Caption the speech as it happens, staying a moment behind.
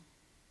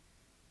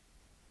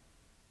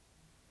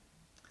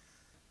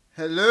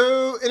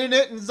Hello,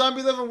 Internet and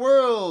Zombie Loving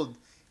World.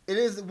 It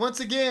is once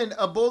again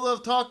a bowl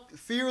of talk,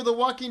 Fear the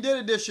Walking Dead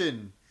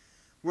edition.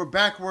 We're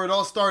back where it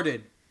all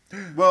started.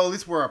 Well, at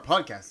least where our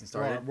podcasting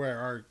started. Where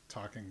our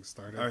talking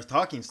started. Our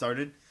talking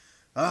started.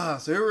 So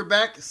here we're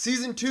back,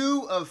 season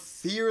 2 of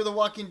Fear the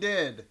Walking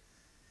Dead.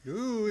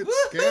 Ooh,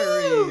 it's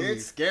scary.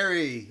 It's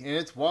scary, and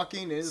it's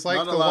walking, and it's like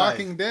not The alive.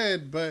 Walking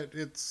Dead, but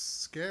it's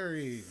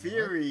scary.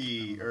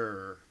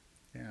 Feary-er.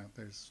 Yeah,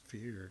 there's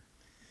fear.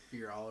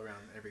 Fear all around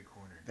every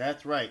corner.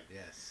 That's right.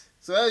 Yes.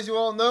 So as you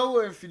all know,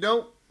 or if you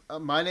don't,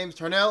 my name's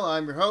Tarnell.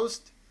 I'm your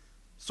host,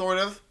 sort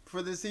of,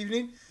 for this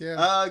evening.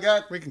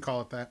 Yeah, we can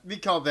call it that. We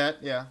call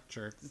that, yeah.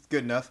 Sure. It's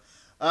good enough.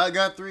 I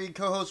got 3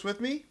 co-hosts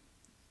with me.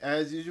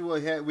 As usual,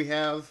 we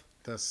have...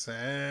 The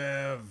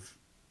Sev.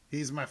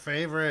 He's my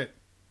favorite.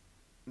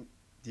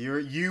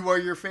 You are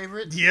your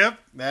favorite? Yep.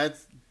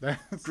 That's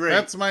great.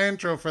 That's my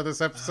intro for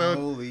this episode.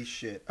 Holy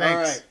shit.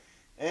 Thanks.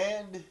 All right.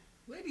 And...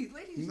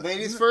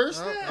 Ladies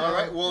first? All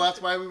right. Well,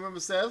 that's why we remember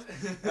Sev.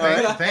 All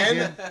right. Thank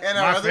you. And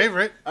my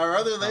favorite. Our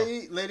other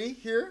lady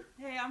here.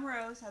 Hey, I'm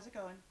Rose. How's it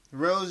going?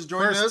 Rose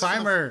joined us. First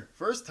timer.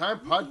 First time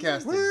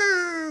podcasting.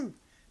 Woo!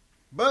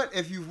 But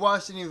if you've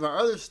watched any of our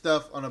other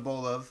stuff on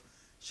Ebola,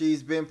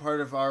 she's been part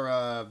of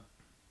our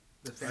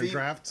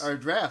drafts. Our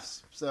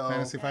drafts. So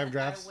Fantasy 5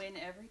 drafts. I win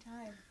every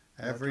time.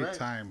 Every right.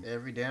 time.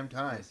 Every damn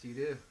time. Yes, you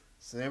do.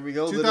 So there we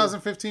go.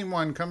 2015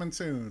 one coming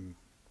soon.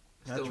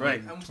 That's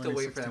right. I'm still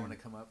waiting for that one to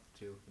come up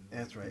too.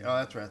 That's right. Oh,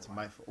 that's right. That's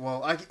my fault.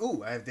 Well, I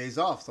have days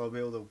off, so I'll be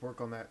able to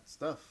work on that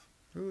stuff.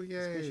 Ooh, yay.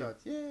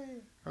 Screenshots. Yay.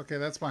 Okay,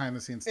 that's behind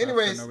the scenes stuff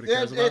Anyways, that nobody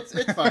cares about.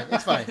 it's fine.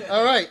 It's fine.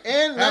 All right.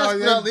 And last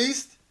but not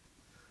least,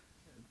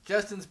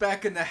 Justin's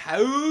back in the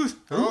house.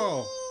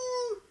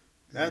 Oh.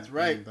 That's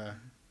right.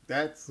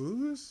 That's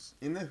Who's?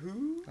 in the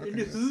who? Okay, In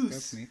the who's.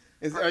 that's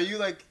neat. Are you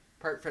like...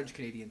 Part French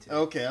Canadian today.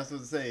 Okay, I was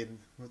supposed to say,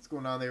 what's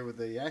going on there with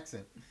the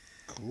accent?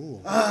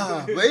 Cool.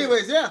 But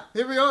anyways, yeah,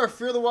 here we are,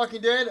 Fear the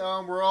Walking Dead.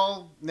 We're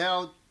all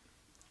now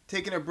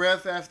taking a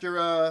breath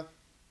after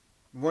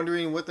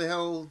wondering who the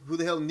hell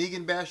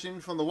Negan bashed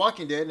in from The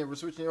Walking Dead, and we're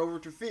switching over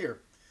to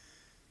Fear.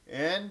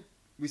 And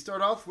we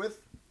start off with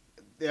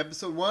the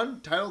episode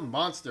 1 titled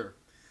Monster.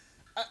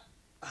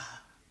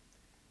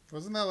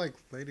 Wasn't that like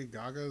Lady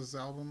Gaga's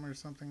album or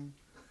something?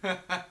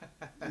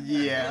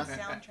 Yeah. The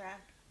soundtrack.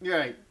 You're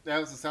right, that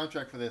was the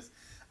soundtrack for this.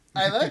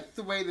 I like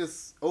the way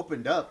this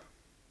opened up.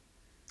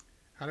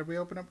 How did we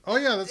open up? Oh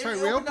yeah, that's right.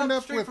 We opened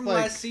up straight with from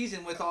like last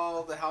season with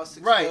all the house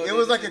Right, exploded it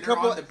was like and a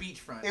couple on the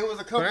beachfront. It was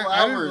a couple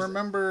I didn't hours.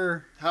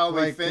 remember how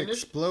we like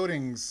finished.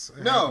 explodings.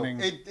 No, happening.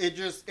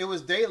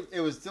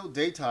 it was still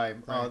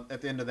daytime Right.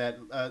 at the end of that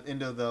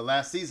end of the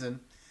last season,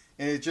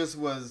 and it just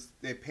was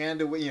they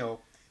panned away.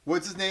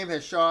 What's his name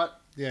had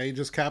shot. Yeah, he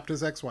just capped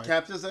his ex-wife.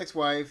 Capped his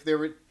ex-wife. There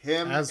were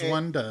him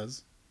one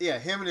does. Yeah,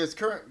 him and his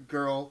current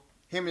girl,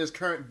 him and his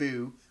current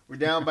boo, were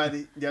down by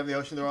the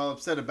ocean. They're all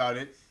upset about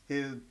it.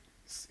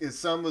 His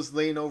son was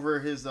laying over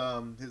his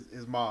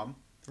mom.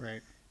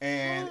 Right.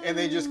 And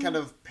they just kind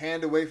of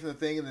panned away from the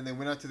thing, and then they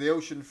went out to the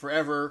ocean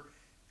forever,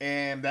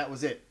 and that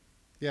was it.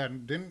 Yeah,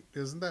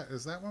 is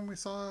that when we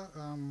saw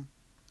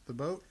the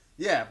boat?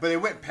 Yeah, but they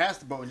went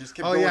past the boat and just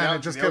kept Oh going yeah, out and it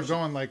to just the kept ocean.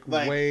 going like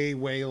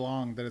way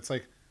long. That it's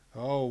like,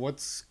 oh,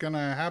 what's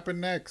gonna happen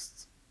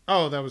next?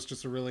 Oh, that was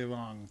just a really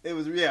long. It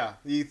was, yeah.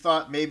 You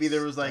thought maybe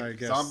there was I like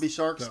guess zombie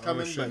sharks the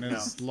coming, ocean but no.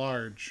 is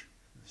large.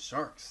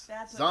 Sharks.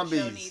 That's what Zombies.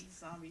 the show needs,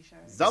 zombie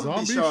sharks.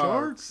 Zombie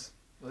sharks.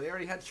 Well, they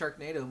already had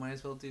Sharknado. Might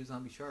as well do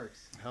zombie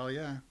sharks. Hell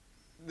yeah.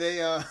 They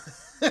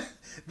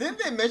didn't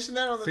they mention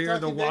that on the Fear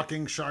the Talking Dead?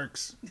 walking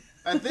sharks.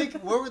 I think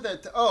what were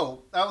that?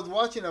 I was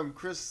watching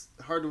Chris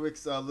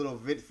Hardwick's little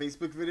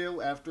Facebook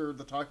video after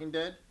the Talking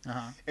Dead,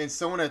 and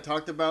someone had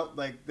talked about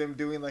like them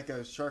doing like a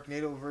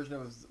Sharknado version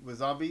of with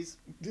zombies,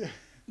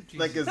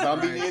 like a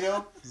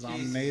zombie-nado.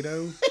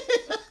 Zombie-nado.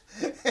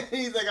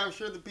 He's like, I'm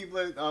sure the people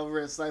over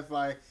at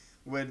Sci-Fi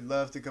would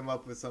love to come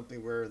up with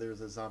something where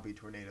there's a zombie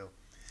tornado,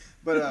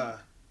 but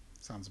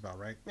sounds about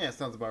right. Yeah,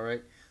 sounds about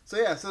right. So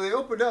yeah, so they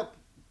opened up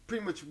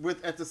pretty much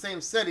at the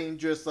same setting,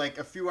 just like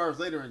a few hours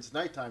later. It's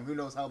nighttime. Who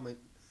knows how many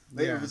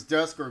later if it's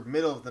dusk or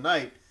middle of the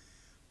night.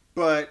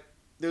 But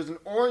there's an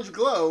orange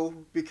glow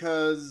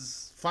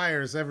because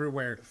fires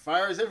everywhere.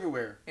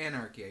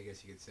 Anarchy, I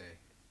guess you could say.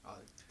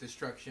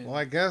 Destruction. Well,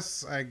 I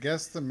guess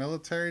the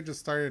military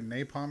just started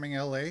napalming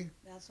L.A.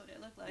 That's what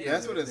it looked like. Yeah,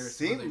 that's what it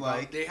seemed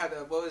like. They had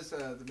what was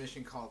the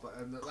mission called?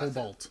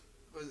 Cobalt.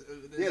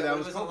 That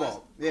was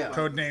Cobalt. Yeah.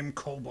 Codename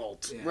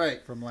Cobalt. Yeah.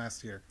 Right. From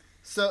last year.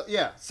 So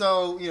yeah,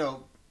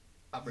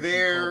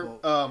 they're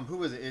who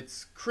was it?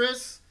 It's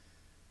Chris,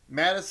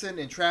 Madison,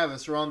 and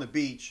Travis are on the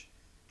beach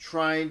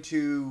trying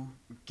to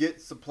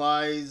get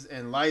supplies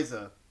and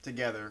Liza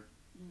together.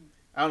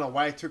 I don't know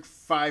why it took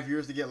 5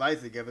 years to get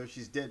Liza together.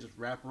 She's dead. Just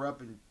wrap her up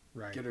and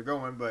get her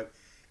going. But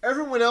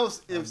everyone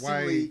else is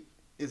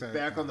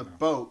back on the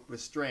boat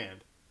with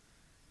Strand.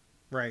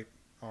 Right.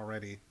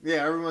 Already.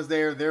 Yeah, everyone's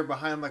there. They're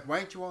behind. I'm like, why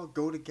don't you all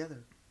go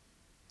together?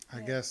 I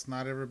guess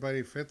not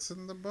everybody fits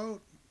in the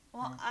boat.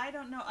 Well, I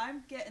don't know.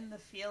 I'm getting the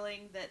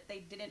feeling that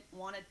they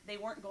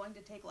weren't going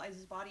to take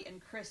Liza's body,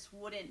 and Chris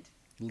wouldn't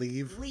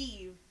leave.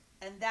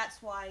 And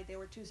that's why they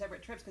were two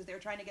separate trips, because they were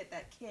trying to get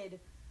that kid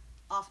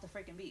off the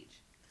freaking beach.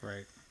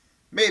 Right.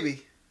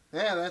 Maybe.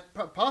 Yeah,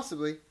 that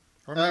possibly.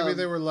 Or maybe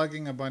they were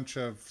lugging a bunch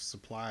of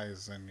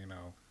supplies and,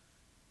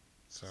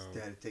 so They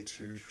had to take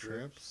two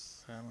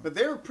trips. I don't But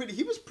they were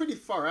he was pretty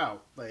far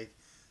out.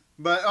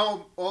 But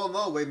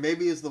no,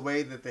 maybe it's the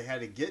way that they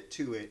had to get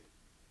to it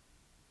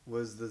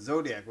was the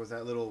Zodiac, was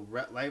that little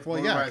life.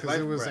 Well, yeah, because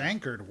it was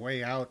anchored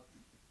way out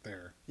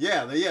there.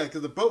 Yeah,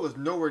 because the boat was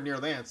nowhere near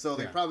land, so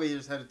they probably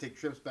just had to take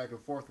trips back and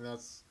forth, and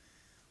that's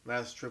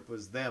last trip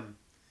was them.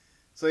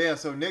 So yeah,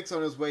 so Nick's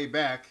on his way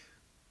back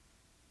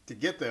to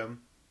get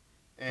them,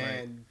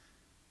 and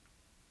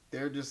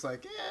they're just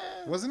like,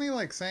 yeah. Wasn't he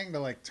saying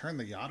to turn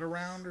the yacht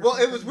around? Well,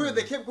 it was weird.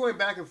 They kept going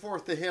back and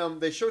forth to him.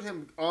 They showed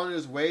him on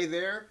his way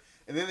there,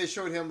 and then they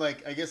showed him I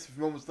guess a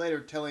few moments later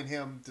telling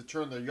him to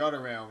turn the yacht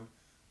around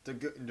to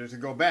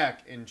go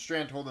back, and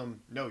Strand told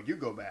him, "No, you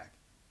go back.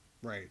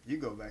 Right. You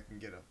go back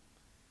and get him."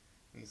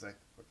 And he's like,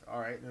 "All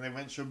right." And they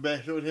went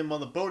and showed him on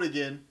the boat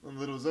again, on the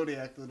little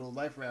Zodiac, the little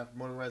life raft,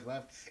 motorized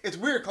raft. It's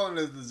weird calling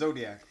it the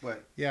Zodiac,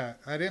 but yeah,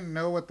 I didn't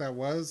know what that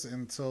was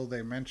until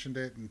they mentioned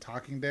it in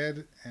Talking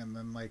Dead, and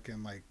then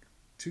in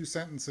 2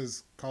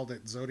 sentences called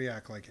it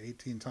Zodiac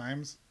 18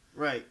 times.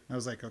 right. I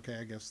was like, okay,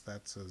 I guess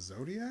that's a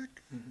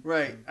Zodiac.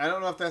 Right. I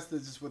don't know if that's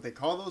just what they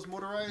call those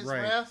motorized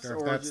rafts, or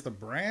if that's the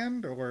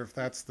brand, or if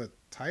that's the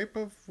type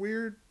of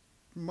weird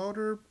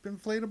motor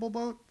inflatable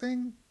boat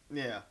thing.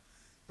 Yeah,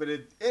 but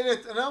and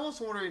I'm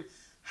also wondering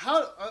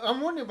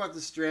I'm wondering about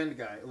the Strand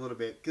guy a little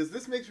bit, because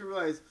this makes me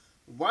realize,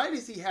 why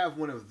does he have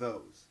one of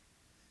those?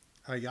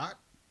 A yacht?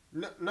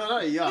 No,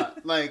 not a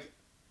yacht,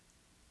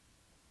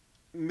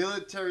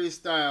 military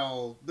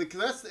style.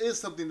 Because that is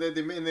something that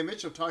they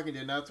mentioned Talking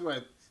Dead. And that's what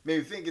I made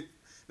me think.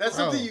 That's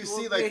something you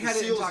see they the had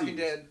it in SEALs Talking use.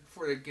 Dead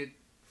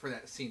for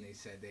that scene. They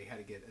said they had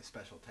to get a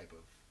special type of.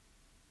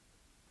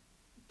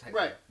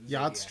 Right.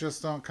 Yachts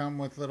just don't come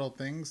with little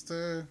things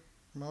to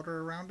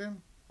motor around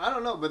in? I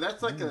don't know, but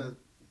that's a.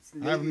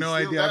 I have no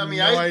Navy SEAL. idea. I have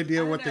no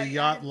idea I what don't the know,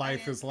 yacht I life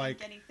didn't is like.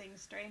 think anything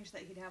strange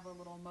that he'd have a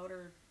little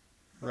motor.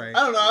 Right.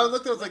 I don't know. I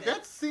looked at it, I was like,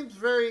 that seems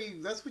very.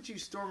 That's what you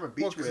storm a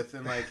beach with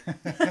in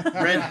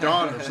Red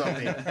Dawn or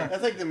something.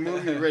 That's like the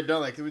movie Red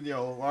Dawn.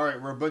 All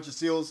right, we're a bunch of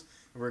SEALs,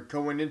 and we're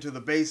going into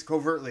the base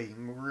covertly,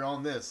 and we're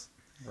on this.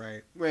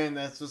 Right. When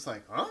that's just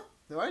huh?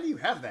 Why do you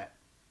have that?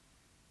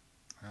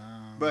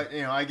 But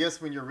I guess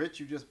when you're rich,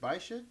 you just buy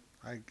shit.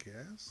 I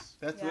guess.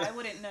 That's I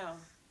wouldn't know.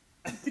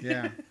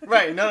 Yeah.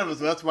 Right. None of us.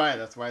 That's why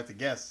it's a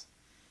guess.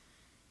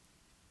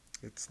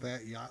 It's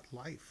that yacht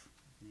life.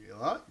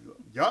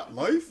 Yacht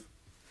life.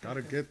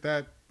 Gotta get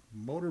that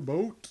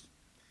motorboat.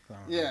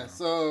 Yeah.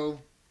 So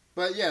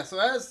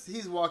as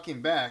he's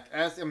walking back,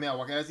 as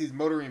he's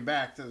motoring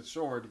back to the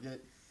shore to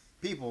get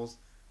people's,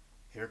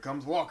 here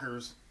comes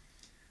walkers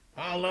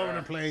all over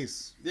the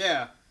place.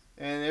 Yeah,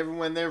 and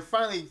everyone, they're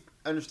finally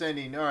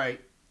understanding. All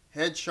right,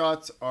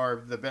 headshots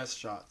are the best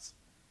shots.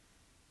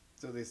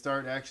 So they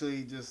start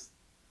actually just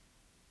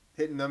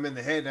hitting them in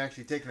the head and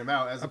actually taking them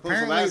out. As opposed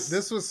Apparently, to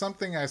this was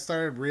something I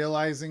started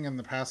realizing in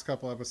the past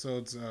couple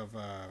episodes of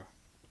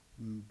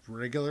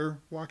regular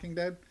Walking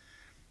Dead,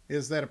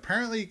 is that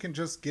apparently you can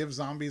just give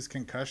zombies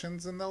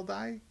concussions and they'll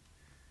die.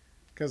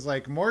 Because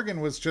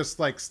Morgan was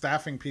just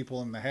staffing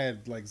people in the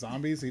head like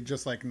zombies. He'd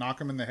just knock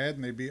them in the head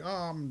and they'd be, oh,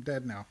 I'm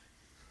dead now.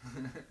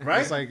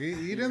 right? It's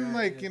he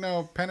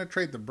didn't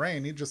penetrate the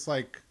brain. He just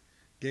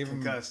gave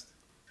Concussed.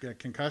 him a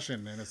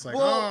concussion, and it's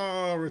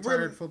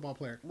retired football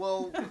player.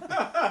 Well,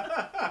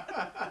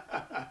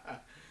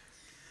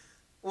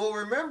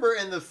 remember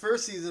in the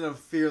first season of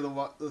Fear the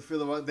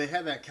Walking, they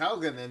had that cow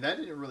gun, and that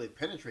didn't really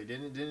penetrate,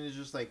 didn't it? Didn't it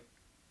just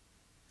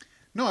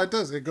No, it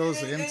does. It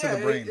goes into the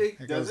brain.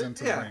 It goes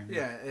into the brain.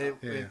 Yeah.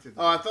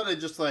 Oh, I thought it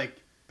just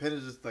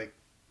penetrated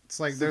It's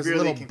there's a severely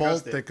little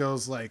concussed bolt that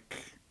goes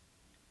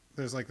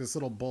there's this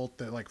little bolt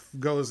that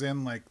goes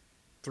in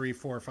 3,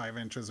 4, 5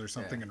 inches or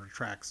something and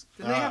retracts.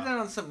 Did they have that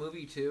on some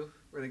movie too,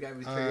 where the guy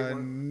was traded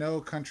one? No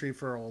Country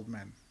for Old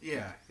Men.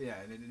 Yeah.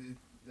 And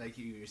like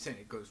you were saying,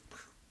 it goes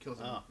kills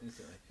him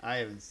instantly. I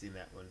haven't seen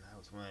that one. That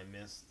was one I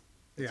missed.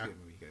 It's a good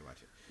movie. You gotta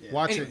watch it. Yeah.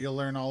 Watch it. You'll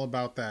learn all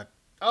about that.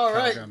 All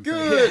right, gun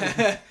good.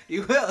 Yeah,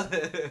 you will.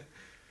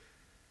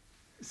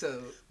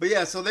 So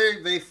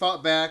they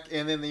fought back,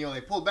 and then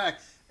they pulled back,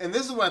 and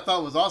this is what I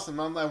thought was awesome.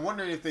 I'm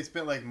wondering if they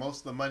spent most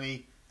of the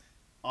money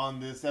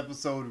on this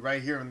episode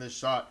right here in this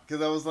shot,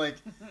 because I was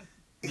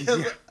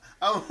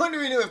I'm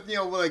wondering if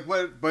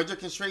what budget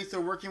constraints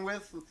they're working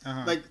with,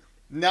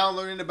 now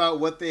learning about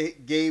what they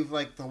gave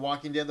The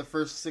Walking Dead the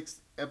first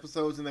 6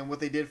 episodes, and then what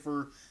they did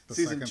for The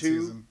season second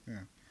 2. season. Yeah.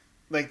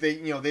 They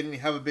didn't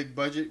have a big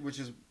budget, which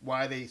is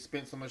why they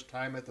spent so much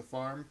time at the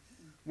farm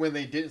when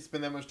they didn't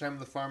spend that much time at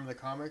the farm in the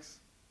comics.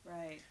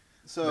 Right.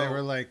 So they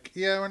were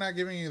we're not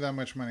giving you that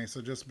much money, so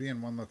just be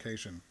in one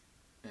location.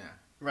 yeah.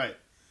 Right.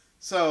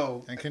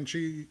 So And can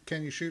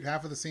you shoot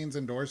half of the scenes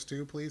indoors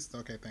too, please?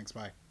 Okay, thanks,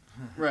 bye.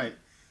 right.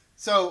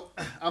 So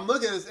I'm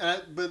looking at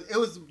this, but it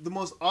was the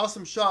most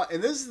awesome shot,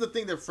 and this is the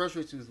thing that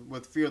frustrates me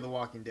with Fear the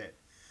Walking Dead.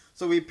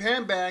 So we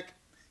pan back,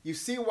 you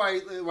see why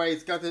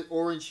it's got that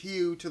orange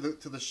hue to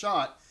the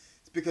shot.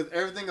 It's because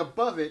everything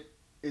above it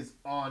is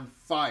on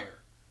fire.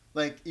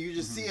 Like you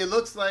just see, it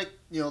looks like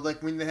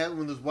like when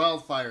there's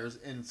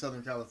wildfires in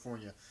Southern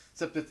California,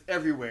 except it's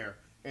everywhere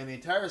in the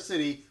entire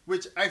city.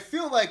 Which I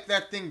feel like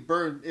that thing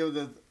burned. It was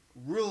a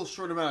real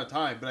short amount of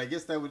time, but I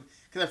guess that would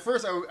because at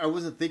first I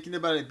wasn't thinking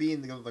about it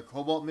being the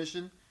Cobalt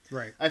mission.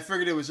 Right. I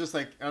figured it was just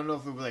like I don't know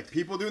if it was like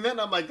people doing that, and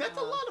I'm like that's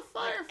a lot of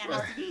fire for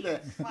us to do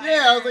that. Fires.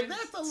 Yeah, I was like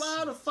that's a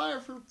lot of fire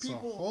for It's a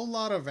people. whole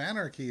lot of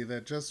anarchy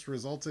that just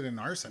resulted in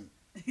arson.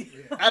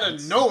 Out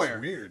of nowhere.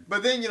 It's weird.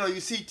 But then you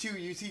see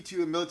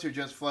two military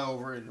jets fly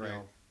over and Right.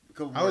 a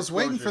couple I more was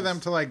waiting for them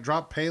explosions. to like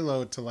drop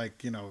payload to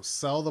like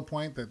sell the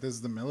point that this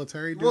is the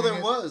military doing Well,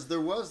 there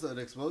it. was an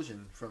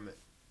explosion from it.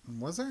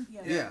 Was there?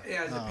 Yeah.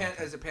 Yeah.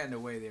 As a panda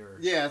way, they were.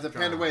 Yeah, as a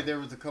panda dropped. way, there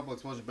was a couple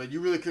explosions, but you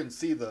really couldn't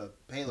see the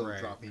payload Right,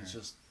 dropping. It's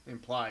right. just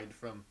implied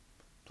from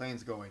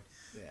planes going.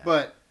 Yeah.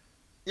 But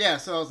yeah,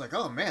 so I was like,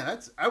 oh man,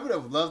 I would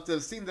have loved to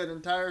have seen that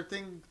entire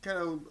thing, kind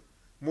of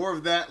more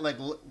of that like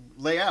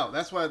layout.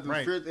 That's why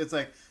Right. it's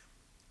like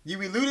you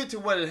alluded to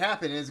what had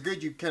happened, and it's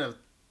good you kind of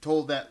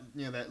told that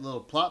that little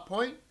plot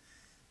point.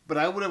 But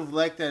I would have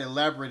liked that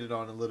elaborated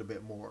on a little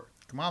bit more.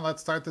 Come on,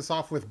 let's start this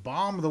off with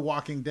Bomb the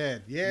Walking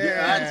Dead.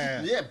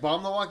 Yeah. Yeah,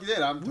 Bomb the Walking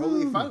Dead. I'm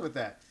totally Woo. fine with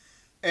that.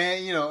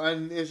 And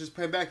and it's just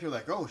playing back. You're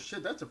like, oh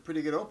shit, that's a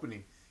pretty good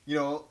opening.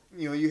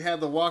 You had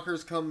the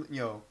walkers coming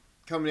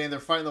in. They're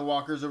fighting the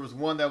walkers. There was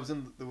one that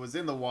was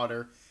in the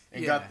water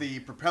and got the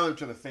propeller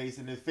to the face,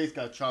 and his face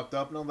got chopped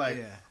up. And I'm like,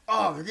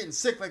 oh, they're getting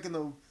sick like in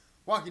the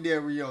Walking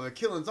Dead, where they're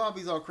killing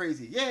zombies all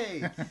crazy.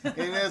 Yay! And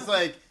it's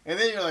like, and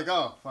then you're like,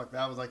 oh fuck,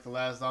 that was like the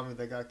last zombie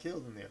that got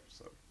killed in the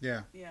episode.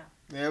 Yeah. Yeah.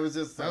 Yeah, it was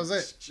just That was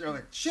it. I'm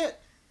like, shit,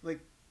 like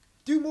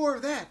do more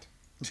of that.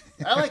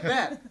 I like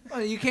that.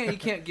 Well, you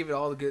can't give it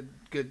all the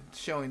good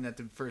showing that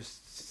the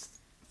first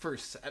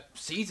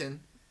season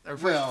or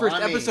first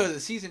episode of the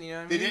season. You know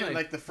what I They mean? didn't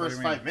like the first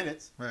What do you mean? 5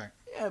 minutes. Right.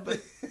 Yeah, but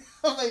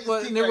Like,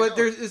 well, just there keep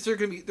was right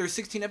going. there's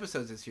 16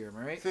 episodes this year, am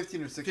I right?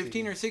 15 or 16.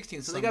 15 or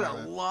 16. So Something they got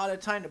like a that. lot of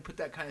time to put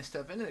that kind of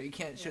stuff in there. You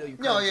can't show your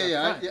No, cards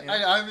yeah. up front,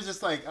 I was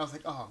just like, I was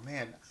like, oh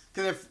man,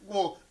 because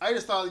I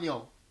just thought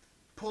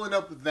pulling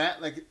up with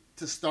that like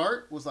to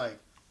start was like,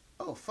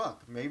 oh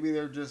fuck, maybe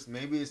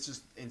it's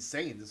just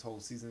insane. This whole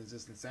season is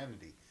just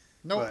insanity.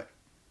 Nope. But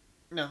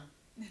no,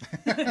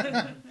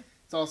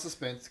 it's all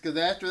suspense. Because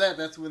after that,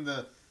 that's when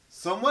the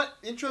somewhat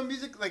intro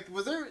music. Like,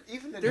 was there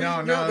even? There-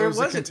 No, there it was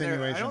a wasn't.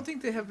 continuation. I don't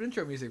think they have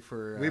intro music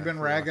for. We've been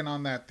for- ragging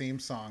on that theme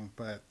song,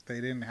 but they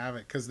didn't have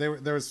it because there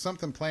was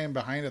something playing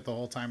behind it the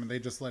whole time, and they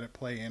just let it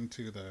play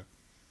into the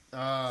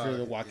through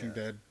the Walking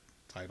Dead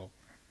title.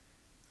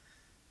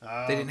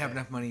 They didn't have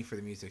enough money for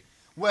the music.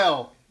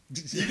 Well,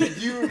 do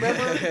you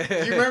remember?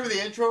 Do you remember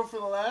the intro for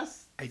the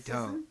last? I season?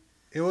 don't.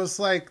 It was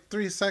like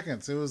 3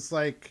 seconds. It was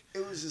like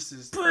It was just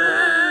this.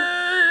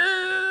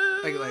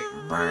 Like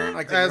burn,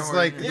 like the as horn.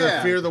 like Yeah.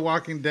 the Fear the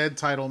Walking Dead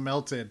title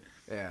melted.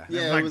 Yeah.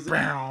 Yeah, like it was.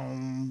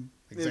 brown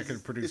It's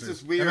executive producers,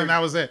 just weird. and then that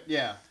was it.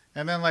 Yeah.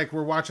 And then like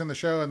we're watching the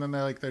show, and then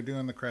they're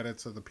doing the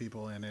credits of the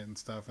people in it and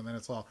stuff, and then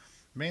it's all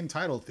main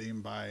title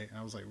theme by. And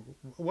I was like,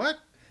 what?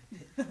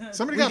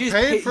 Somebody We got just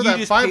paid paid- for you that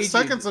just 5 paid you.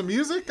 seconds of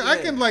music? I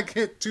Yeah. can like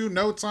hit 2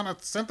 notes on a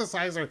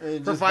synthesizer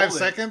And for just 5 hold it.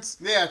 seconds.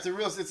 Yeah, it's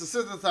a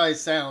synthesized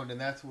sound, and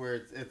that's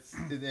where it's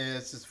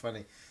just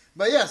funny.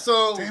 But yeah,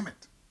 so Damn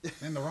it!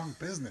 In the wrong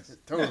business.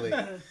 totally.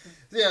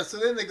 Yeah, so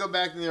then they go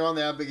back and they're on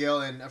the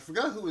Abigail, and I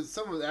forgot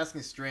someone was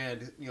asking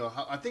Strand,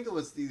 I think it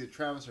was either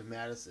Travis or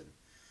Madison,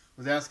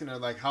 was asking her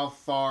like how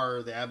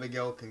far the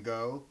Abigail can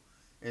go,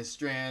 and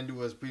Strand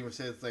was pretty much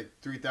said it's like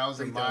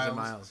 3,000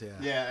 miles. Yeah.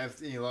 Yeah, if,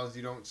 as long as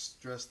you don't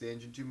stress the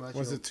engine too much.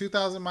 Was it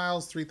 2,000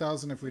 miles,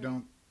 3,000 if we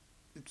don't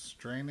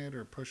strain it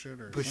or push it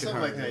or Push it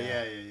something hard, like that?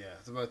 yeah. Yeah.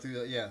 It's about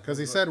 3,000. Yeah. Because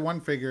he said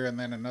one figure and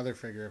then another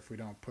figure if we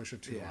don't push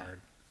it too Yeah. hard.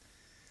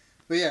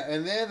 But yeah,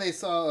 and then they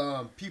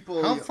saw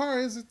people. How far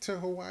is it to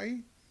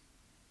Hawaii?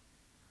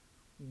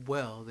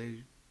 Well,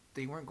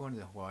 they weren't going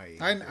to Hawaii.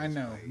 I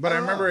know, Like- but I I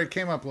don't remember know. it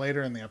came up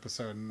later in the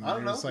episode, and I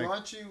don't it know. was Why like,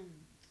 don't you?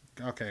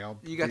 okay,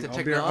 You got the I'll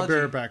be technology.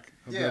 right back.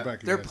 I'll be Yeah. right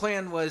back. you Their guys.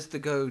 plan was to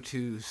go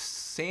to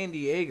San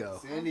Diego.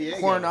 San Diego.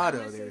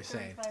 Coronado, they were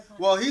saying.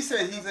 Well, he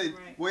said. Right.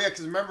 Well, yeah,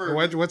 because remember.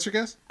 What's your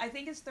guess? I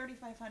think it's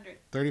 3,500,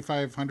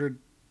 3,500.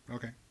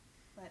 Okay,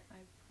 but I'm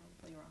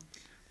probably wrong.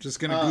 just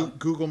gonna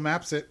Google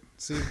Maps it.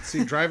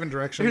 See driving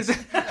directions.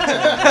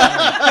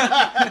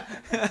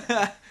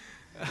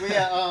 Well,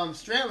 yeah,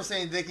 Strand was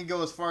saying they can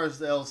go as far as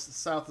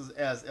south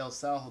as El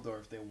Salvador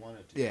if they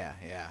wanted to. Yeah.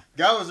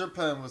 Their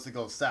plan was to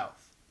go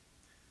south.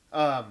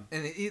 And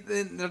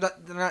they're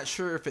not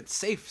sure if it's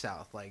safe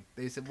south. Like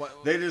they said,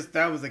 what?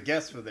 That was a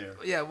guess for there.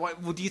 Yeah.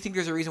 What? Well, do you think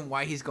there's a reason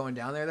why he's going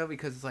down there though?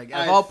 Because it's like of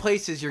I- all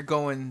places, you're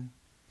going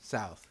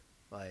south.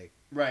 Like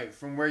Right,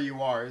 from where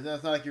you are. It's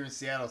not like you're in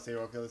Seattle, say,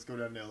 okay, let's go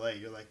down to LA.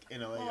 You're like,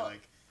 in LA, you're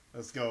like,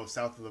 let's go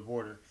south of the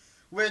border.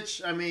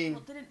 Which, I mean,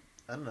 Well,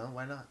 I don't know,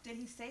 why not? did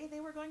he say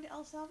they were going to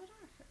El Salvador?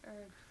 Or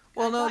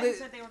Well, I no, thought you they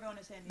said they were going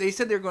to San Diego. they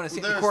said they were going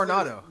to Well,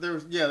 Coronado. they're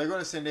going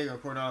to San Diego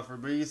and Coronado for,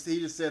 but he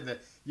just said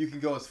that we can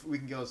go as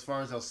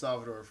far as El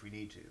Salvador if we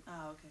need to.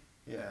 Oh, okay.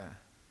 Yeah.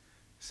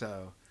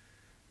 So,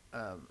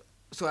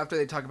 so after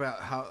they talk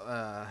about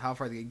how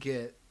far they could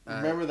get,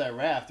 Remember that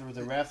raft? There was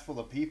a raft full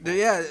of people.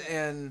 yeah,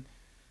 and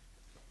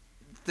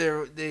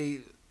they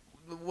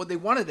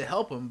wanted to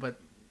help him, but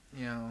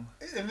you know.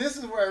 And this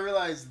is where I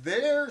realized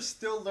they're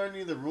still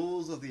learning the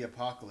rules of the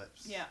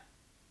apocalypse. Yeah.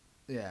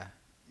 Yeah.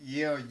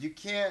 You know, you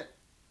can't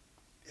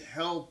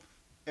help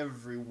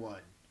everyone,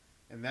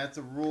 and that's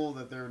a rule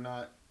that they're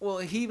not. Well,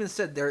 he even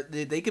said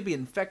they could be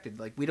infected.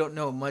 Like, we don't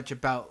know much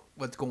about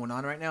what's going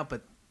on right now,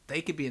 but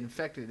they could be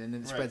infected, and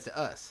it spreads to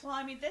us. Well,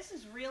 I mean, this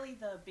is really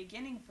the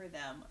beginning for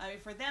them. I mean,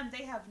 for them,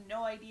 they have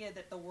no idea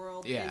that the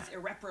world Yeah. is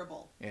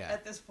irreparable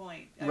at this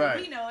point. I Right.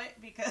 mean, we know it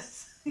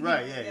because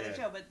Right, we yeah, get a yeah.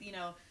 show, but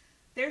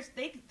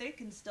they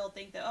can still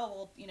think that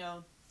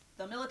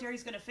the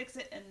military's going to fix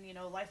it and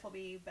life will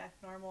be back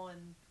normal,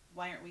 and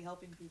why aren't we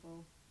helping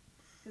people?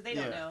 Because they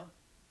don't know.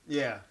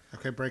 Yeah.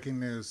 Okay, breaking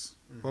news.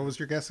 What was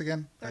your guess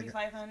again?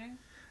 3,500.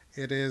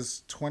 It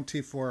is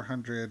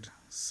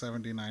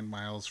 2,479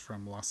 miles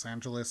from Los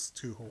Angeles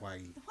to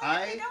Hawaii.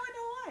 Why are they going to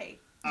Hawaii?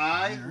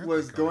 I Yeah,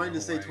 was they're going going to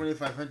to say Hawaii.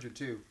 2,500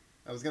 too.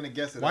 I was going to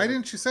guess it. Why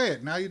didn't you say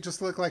it? Now you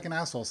just look like an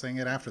asshole saying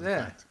it after the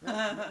fact.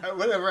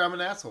 Whatever, I'm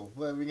an asshole.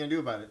 What are we going to do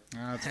about it?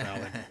 That's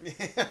valid.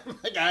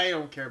 Like, I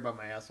don't care about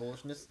my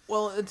assholishness.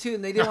 Well, and too,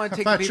 and they didn't want to I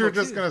take thought the you people were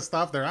just too. going to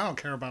stop there. I don't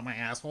care about my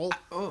asshole.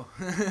 Oh.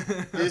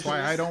 That's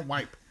why I don't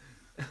wipe.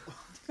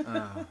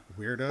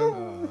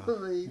 Weirdo.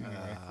 Holy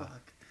Anyway.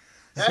 fuck.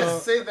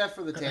 Save that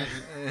for the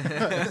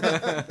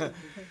tangent.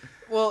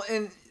 Well,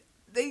 and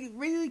they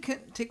really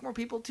couldn't take more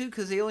people too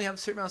because they only have a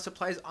certain amount of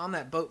supplies on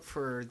that boat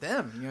for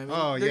them. You know what I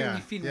mean? Oh, They're yeah, gonna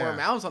be feeding yeah. more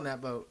mouths on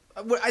that boat.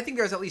 I think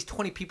there's at least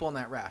 20 people on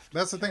that raft.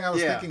 That's the thing I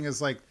was Yeah. thinking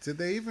is like, did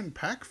they even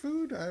pack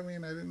food? I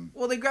mean, I didn't.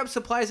 Well, they grabbed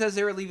supplies as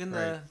they were leaving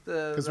Right.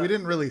 Because we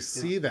didn't really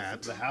see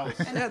that. The house.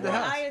 And Yeah, the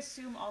well, house. I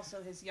assume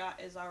also his yacht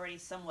is already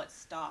somewhat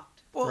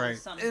stocked. Well, Right.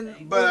 With something.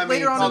 And But, I mean,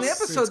 later on in the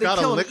it's episode, they got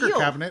kill a an liquor eel.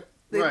 cabinet.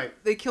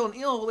 Right. They kill an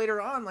eel later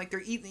on. Like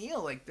they're eating the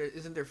eel. Like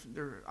isn't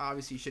there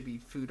obviously should be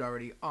food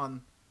already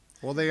on.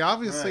 Well, they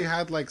obviously Right.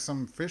 had like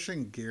some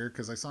fishing gear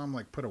because I saw him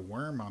like put a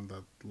worm on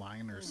the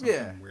line or something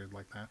Yeah. weird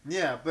like that.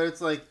 Yeah, but it's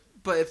like,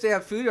 But if they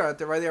have food out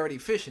there, why are they already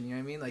fishing? You know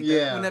what I mean? Like,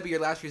 Yeah. wouldn't that be your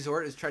last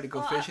resort? Is try to go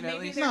Well, fishing at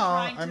maybe least? they're No,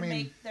 trying I to mean-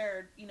 make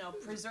their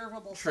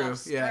preservable True,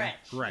 stuff yeah.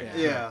 stretch. Right.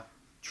 yeah,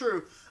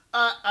 true.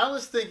 I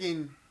was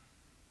thinking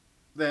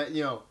that,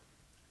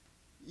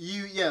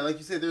 like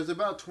you said, there's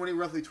about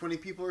roughly 20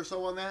 people or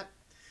so on that.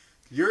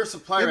 Your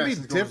supply It'd be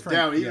ration is going different,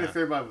 down, even yeah. if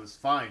everybody was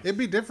fine. It'd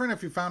be different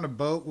if you found a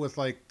boat with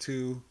like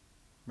 2,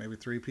 maybe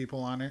 3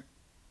 people on it.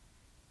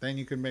 Then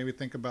you could maybe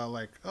think about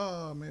like,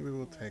 oh, maybe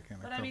we'll take in a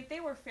But couple. I mean, they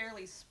were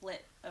fairly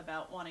split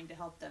about wanting to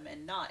help them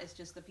and not. It's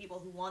just the people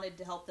who wanted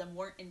to help them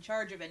weren't in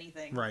charge of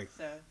anything. Right.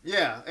 So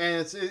Yeah,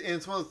 and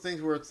it's one of the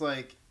things where it's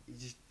like,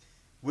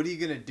 what are you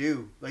gonna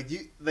do? Like you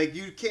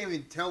can't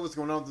even tell what's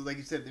going on. Like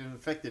you said, they're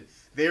infected.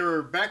 They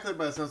were backlit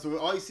by the sun, so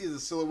all you see is a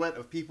silhouette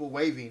of people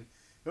waving.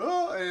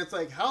 Oh, and it's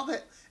like how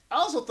that. I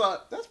also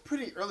thought that's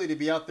pretty early to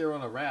be out there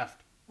on a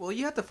raft. Well,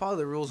 you have to follow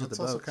the rules That's of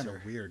the also boat. kind Sir.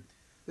 of weird.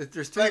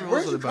 There's 3 Like, rules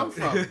where'd of you the come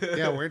boat. from?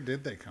 Yeah, where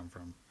did they come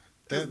from?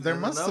 There Out of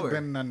must have nowhere.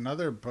 been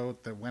another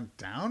boat that went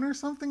down or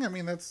something. I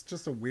mean, that's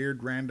just a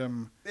weird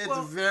random. It's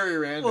Well- very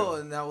random. Well,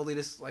 and that will lead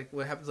us like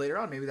what happens later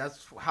on. Maybe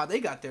that's how they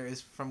got there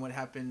is from what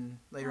happened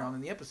later on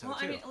in the episode well,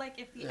 too. I mean, like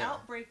if the Yeah.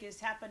 outbreak is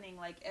happening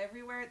like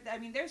everywhere, I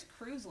mean, there's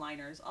cruise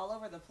liners all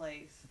over the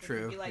place. True.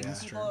 It'd be like Yeah.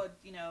 people,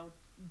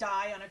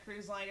 die on a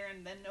cruise liner,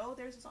 and then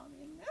there's a zombie.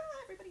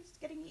 Everybody's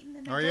getting eaten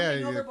and Oh, they're yeah,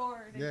 jumping you-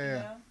 overboard. And,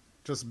 yeah.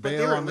 Just But they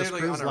bail were on this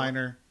literally cruise on a-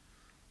 liner.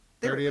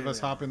 They were 30 of us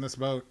literally- hop in this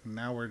boat, and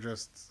now we're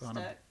just on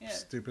a Stuck, yeah.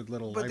 stupid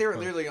little But they were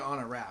lifeboat. literally on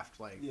a raft,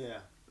 like, yeah.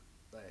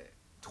 like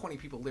 20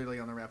 people literally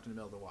on the raft in the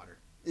middle of the water.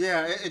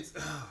 Yeah, it's,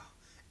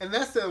 and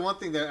that's the one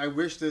thing that I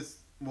wish this.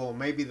 Well,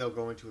 maybe they'll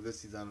go into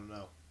this season. I don't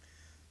know,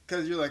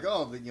 because you're like,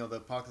 oh, the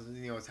apocalypse,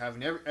 it's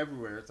happening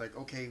everywhere. It's like,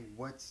 okay,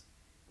 what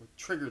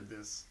triggered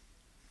this?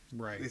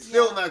 Right. They're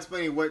still Yeah. not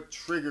explaining what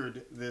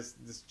triggered this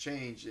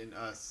change in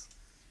us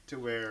to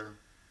where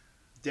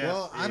death.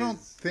 Well, I don't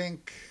is-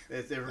 think.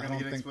 it's ever I going don't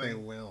to get think they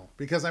explained. will,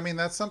 because I mean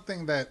that's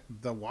something that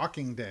The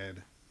Walking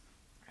Dead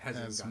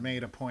Hasn't has gotten-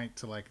 made a point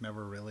to like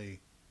never really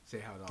say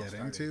how it all get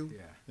started. into.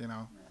 Yeah. You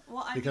know,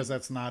 Well, I because mean,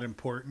 that's not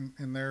important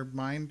in their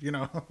mind. You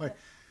know, like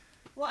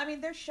well, I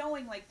mean, they're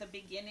showing like the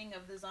beginning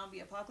of the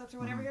zombie apocalypse or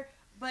whatever Mhm. here.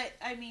 But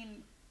I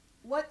mean,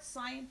 what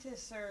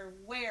scientists are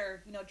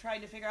where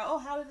trying to figure out? Oh,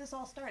 how did this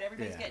all start?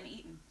 Everybody's Yeah. getting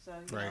eaten. So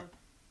Right.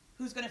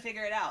 who's going to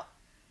figure it out?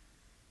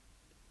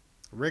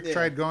 Rick Yeah.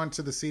 tried going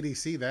to the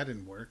CDC, that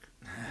didn't work.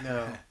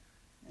 No,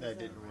 So that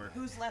didn't work.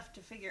 Who's left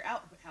to figure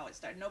out how it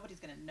started? Nobody's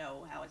going to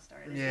know how it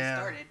started. It Yeah.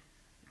 just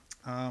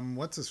started.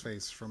 What's his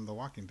face from The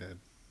Walking Dead?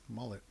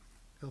 Mullet.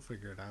 He'll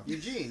figure it out.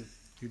 Eugene,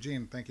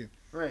 Eugene, thank you.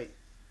 right?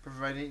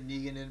 Providing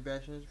Negan and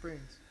Bastion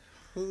Springs.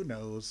 Who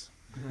knows?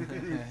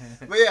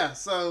 But yeah,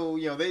 so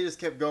they just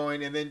kept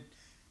going, and then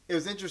it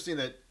was interesting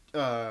that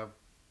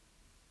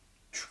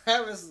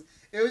Travis.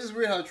 It was just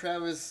weird how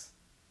Travis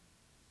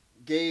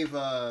gave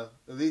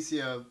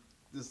Alicia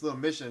this little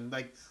mission.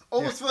 Like,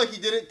 almost feel like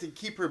he did it to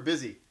keep her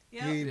busy.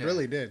 Yep. He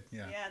really did.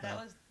 Yeah. Yeah, that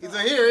was. He's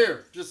like,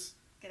 here, just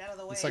get out of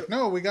the way. It's like,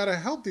 no, we gotta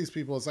help these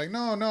people. It's like,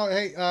 no,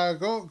 hey,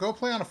 go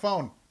play on a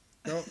phone.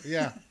 Go,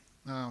 yeah.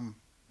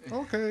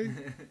 Okay.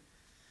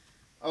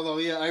 Although,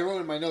 yeah, I wrote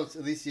in my notes,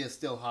 Alicia is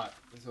still hot.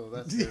 So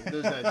that's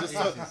there's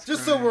that.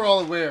 Just so we're all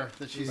aware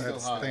that she's still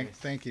hot.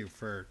 Thank you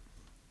for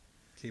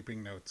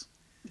keeping notes.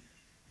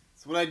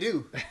 That's what I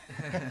do.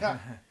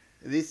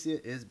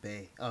 Alicia is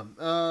bae.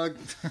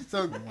 So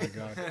Oh my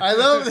god.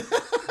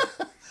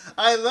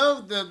 I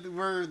love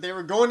that they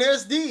were going to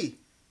SD.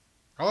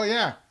 Oh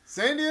yeah.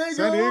 San Diego.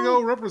 San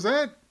Diego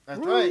represent. That's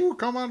Woo, right.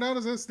 Come on down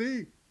as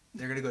SD.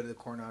 They're gonna go to the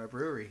Coronado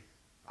Brewery.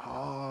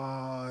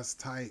 Oh, that's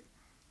tight.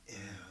 Yeah,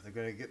 they're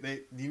gonna get.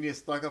 You need to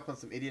stock up on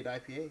some idiot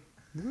IPA.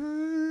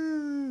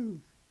 Woo.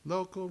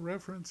 Local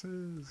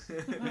references.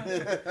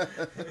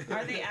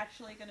 Are they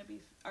actually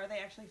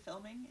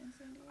filming in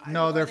San Diego?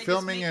 No, Or they're are they just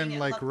filming making in it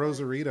like look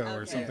Rosarito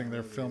or okay. something.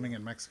 They're filming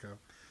in Mexico.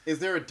 Is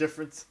there a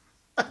difference?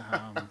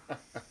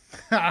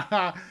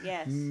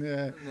 Yes.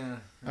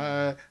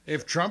 No.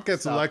 If Trump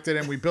gets Stop. elected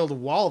and we build a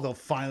wall, there'll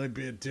finally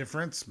be a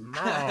difference.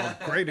 Oh,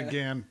 great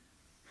again.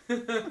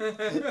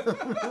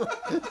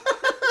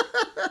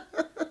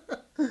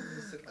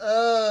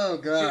 Oh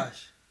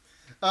gosh.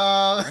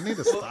 I need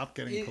to stop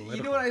getting political.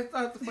 You know what I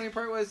thought the funny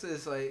part was?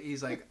 Is like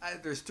he's like,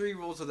 there's 3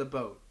 rules of the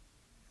boat.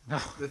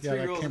 Oh, The yeah, 3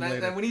 that rules, came and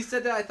later. when he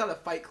said that, I thought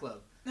of Fight Club.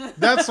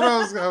 That's what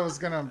I was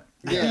gonna.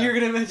 Yeah. You're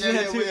gonna mention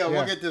that too. Yeah, Yeah.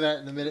 we'll get to that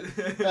in a minute.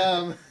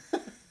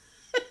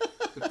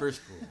 The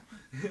first rule.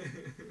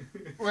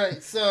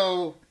 Right,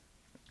 so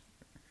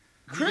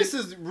Chris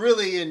is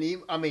really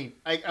in. I mean,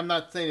 I'm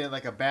not saying it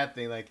like a bad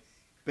thing, like,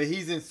 but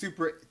he's in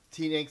super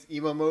teen angst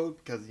emo mode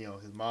because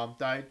his mom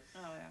died, Oh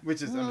yeah.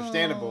 which is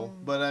understandable.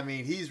 But I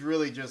mean, he's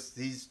really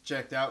he's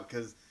checked out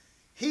because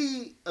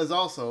he is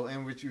also,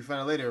 and which we find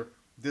out later,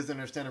 doesn't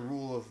understand the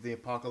rule of the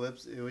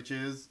apocalypse, which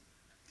is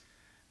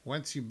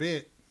Once you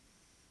bit.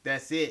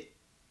 that's it.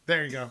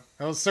 There you go.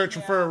 I was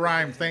searching for a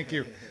rhyme. Thank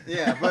you.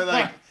 Yeah, but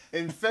like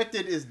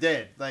infected is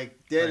dead. Like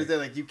dead is Right. dead.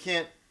 Like you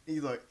can't.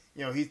 He's like,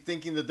 he's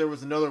thinking that there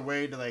was another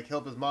way to like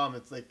help his mom.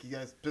 It's like he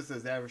guy's pissed at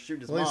his dad for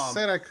shooting his Well, mom. he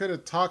said I could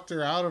have talked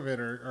her out of it,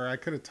 or I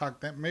could have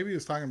talked that. Maybe he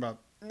was talking about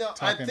No, I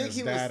talking think his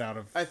he dad was. out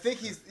of. I think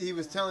he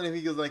was telling him,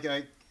 he goes like,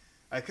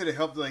 I could have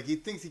helped. Like he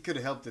thinks he could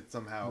have helped it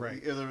somehow.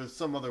 Right. There was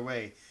some other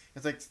way.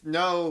 It's like,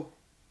 no,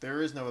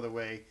 there is no other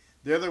way.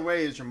 The other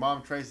way is your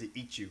mom tries to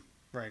eat you.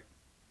 Right.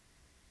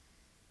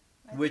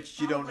 I Which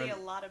think you don't probably un-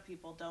 a lot of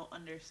people don't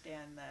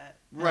understand that.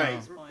 Right. At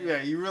this point.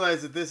 Yeah. You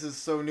realize that this is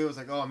so new. It's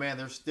like, oh man,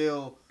 they're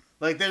still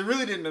like they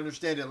really didn't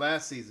understand it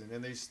last season,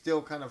 and they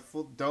still kind of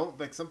don't.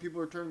 Like some people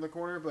are turning the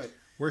corner, but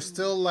We're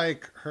still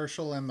like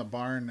Herschel and the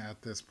barn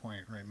at this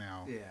point right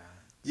now. Yeah.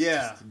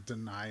 yeah, Just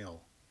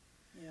denial.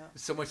 Yeah.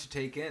 So much to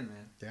take in,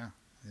 man. Yeah,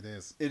 it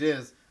is. it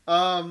is.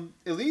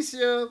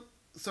 Alicia.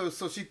 So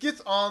she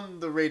gets on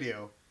the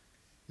radio.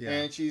 Yeah.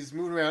 And she's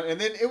moving around,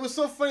 and then it was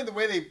so funny the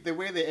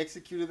way they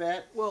executed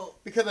that, Well,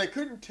 because I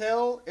couldn't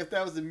tell if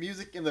that was the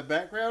music in the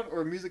background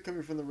or music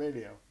coming from the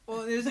radio.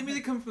 there's the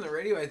music coming from the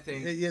radio, I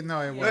think.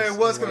 No, it No, was. it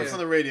was coming was. from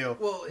the radio.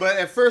 Well, But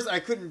at first I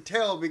couldn't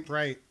tell,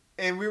 Right.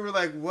 and we were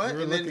like, "What?" We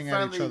were and looking then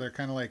finally, at each other,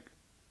 kind of like,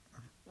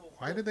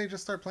 why did they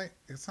just start playing?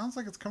 It sounds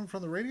like it's coming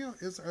from the radio.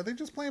 Are they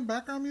just playing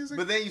background music?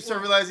 But then you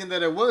start realizing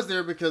that it was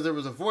there because there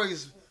was a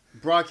voice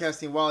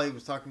broadcasting while he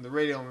was talking to the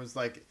radio, and was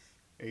like,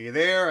 "Are you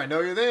there? I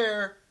know you're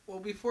there. Well,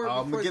 before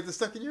I'm gonna get this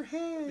stuck in your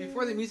head."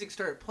 before the music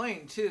started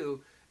playing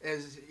too,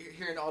 as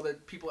hearing all the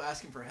people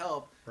asking for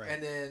help, Right.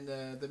 and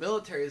then the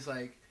military is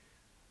like,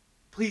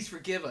 "Please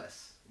forgive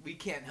us. We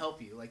can't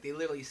help you." Like they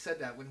literally said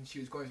that when she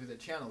was going through the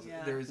channels.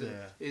 Yeah. There was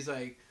Yeah. is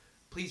like,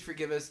 "Please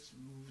forgive us.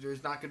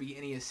 There's not going to be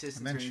any assistance."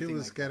 and then or she anything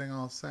was like getting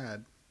all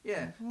sad. that.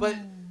 Yeah, but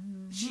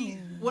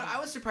what I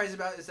was surprised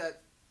about is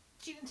that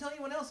she didn't tell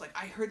anyone else. Like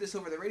I heard this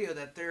over the radio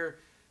that they're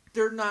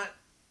not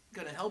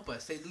going to help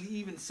us. They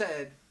even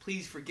said,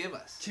 "Please forgive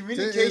us."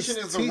 Communication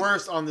It's is the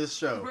worst on this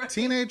show. Right.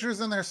 Teenagers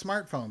and their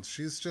smartphones.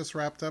 She's just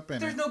wrapped up in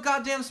There's it. no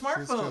goddamn She's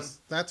smartphone.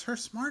 that's her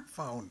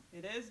smartphone.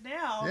 It is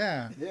now.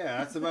 Yeah. Yeah,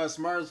 that's about as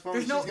smart as phone.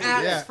 There's no she's gonna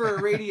apps get. for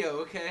a radio,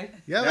 okay?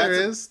 Yeah, That's there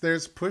a- is.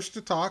 There's push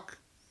to talk.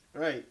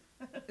 Right.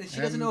 And she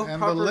doesn't And- know and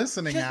proper. the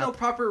listening she doesn't know app.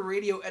 proper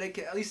radio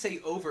etiquette. At least say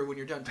over when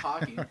you're done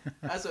talking.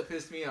 That's what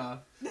pissed me off.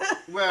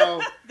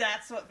 Well,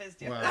 That's what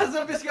pissed you Wow. off. That's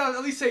what pissed me off.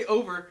 At least say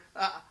over.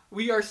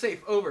 We are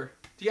safe. Over.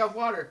 Do you have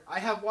water? I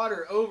have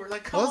water. Over.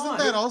 Like come Wasn't on.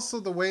 that also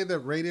the way that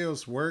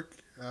radios work?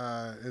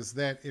 Is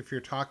that if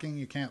you're talking,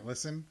 you can't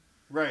listen?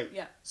 right.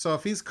 Yeah. So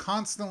if he's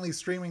constantly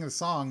streaming the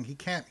song, he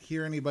can't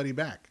hear anybody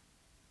back.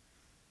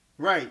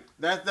 Right.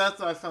 That's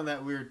what I found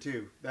that weird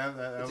too. That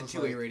It's a was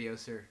two-way like, radio,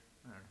 sir.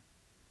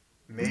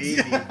 maybe.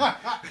 But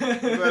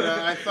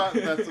I thought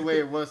that's the way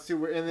it was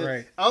too. And then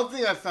Right. the other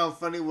thing I found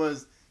funny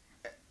was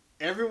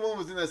everyone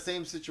was in that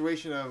same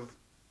situation of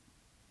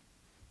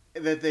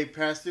that they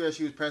passed through as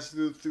she was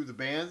passing through the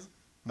bands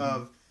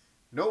of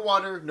no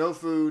water, no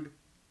food,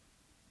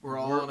 we're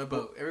all on a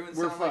boat. Everyone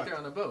sounds like they're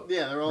on a boat.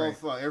 Yeah, they're all Right.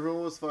 fucked.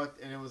 Everyone was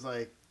fucked, and it was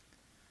like,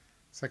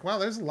 It's like, wow,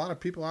 there's a lot of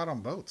people out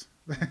on boats.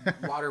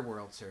 Water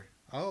world, sir.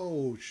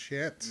 Oh,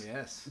 shit.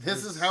 Yes.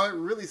 this is how it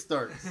really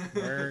starts.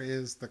 Where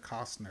is the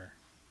Costner?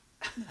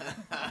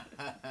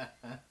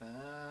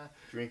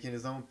 Drinking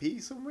his own pee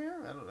somewhere?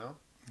 I don't know.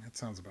 That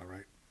sounds about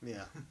right.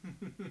 Yeah.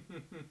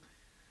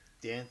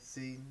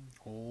 Dancing.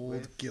 Old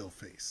With-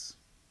 Gillface.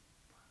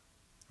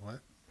 What?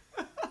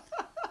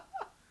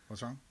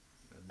 What's wrong?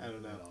 I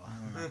don't know.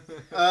 I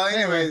don't know.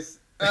 Anyways,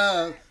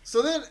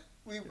 so then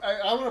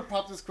I want to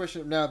pop this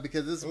question up now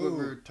because this is what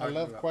we're Ooh, I talking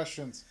love about.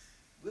 questions.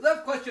 We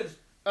love questions.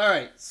 All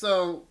right,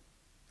 so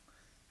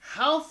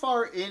how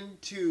far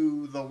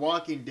into The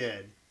Walking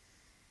Dead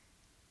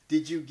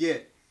did you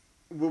get?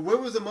 Where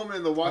was the moment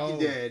in The Walking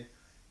Dead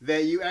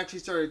that you actually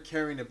started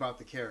caring about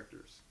the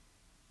characters?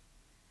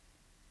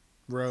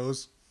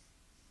 Rose.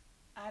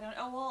 I don't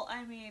know. Well,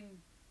 I mean,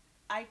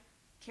 I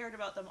cared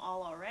about them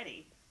all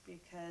already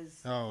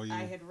because Oh, you.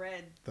 I had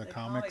read the the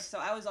comics? so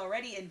I was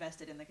already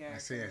invested in the I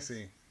characters. see, I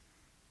see.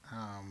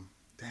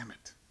 Damn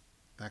it.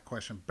 That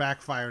question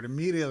backfired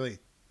immediately.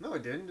 No,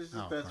 it didn't. It's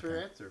just, Oh, that's her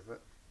okay. answer.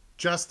 But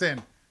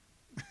Justin.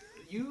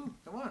 You?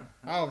 Come on.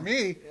 Oh,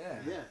 me? Yeah.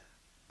 yeah,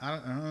 I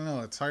don't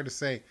know. It's hard to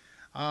say.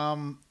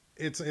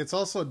 It's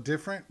also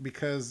different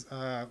because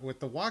with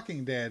The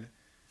Walking Dead,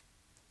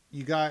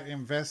 you got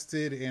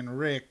invested in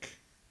Rick,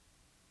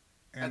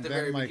 and At the then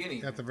very like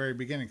beginning. at the very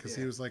beginning because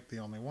he Yeah. was like the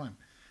only one.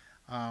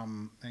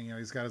 And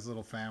he's got his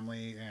little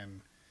family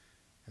and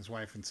his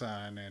wife and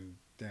son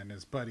and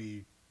his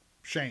buddy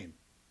Shane,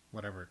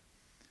 whatever.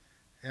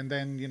 And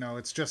then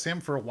it's just him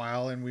for a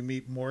while, and we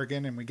meet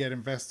Morgan, and we get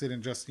invested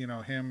in just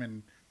him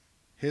and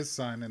his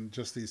son and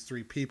just these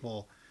three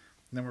people.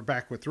 And then we're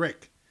back with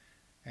Rick,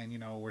 and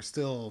we're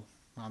still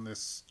on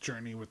this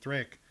journey with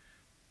Rick.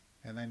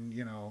 And then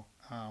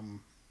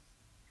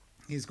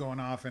he's going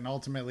off, and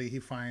ultimately he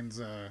finds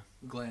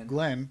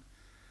Glenn,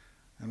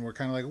 and we're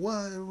kind of like,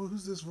 what?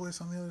 Who's this voice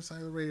on the other side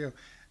of the radio?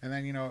 And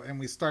then and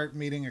we start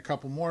meeting a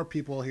couple more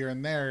people here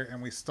and there,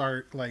 and we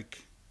start like,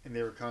 and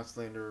they were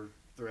constantly under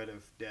threat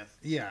of death.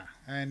 yeah,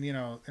 and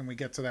and we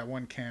get to that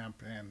one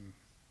camp, and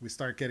we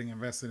start getting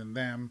invested in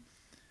them.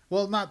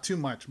 Well, not too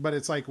much, but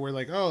it's like we're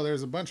like, oh,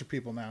 there's a bunch of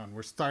people now, and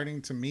we're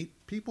starting to meet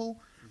people,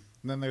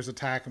 and then there's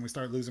attack, and we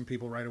start losing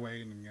people right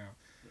away, and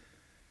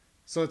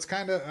so it's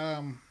kind of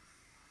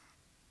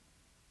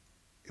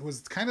it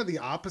was kind of the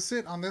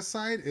opposite on this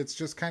side. It's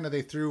just kind of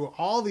they threw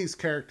all these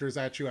characters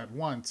at you at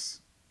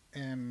once,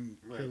 and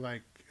you're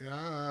like, Who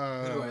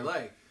do I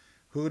like?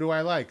 Who do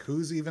I like?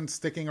 Who's even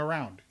sticking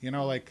around?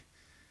 Like,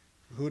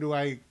 who do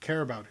I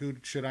care about? Who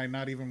should I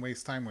not even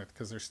waste time with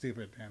because they're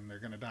stupid and they're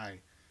gonna die?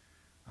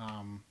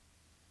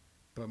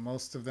 But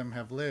most of them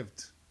have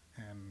lived,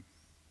 and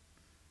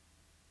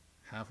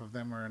half of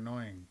them are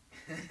annoying.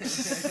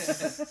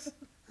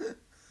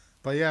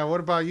 But yeah, what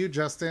about you,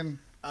 Justin?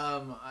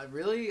 I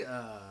really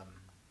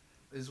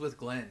is with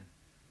Glenn.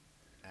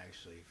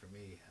 Actually, for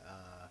me,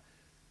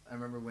 I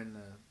remember when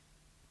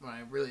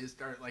I really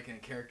started liking a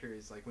character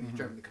is like when he's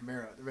driving the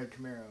Camaro, the red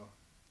Camaro.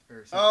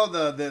 Or something.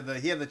 Oh, the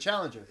he had the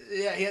Challenger.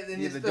 Yeah,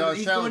 the Dodge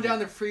he's going Challenger. down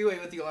the freeway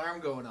with the alarm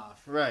going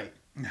off. Right.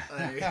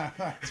 Like,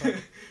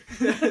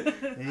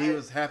 And he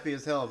was happy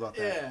as hell about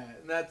that.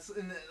 yeah,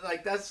 and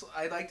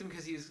I liked him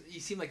because he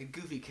seemed like a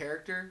goofy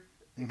character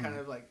and kind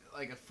of like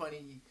a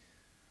funny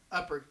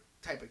upper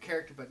type of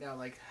character. But now,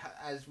 like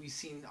as we've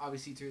seen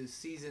obviously through the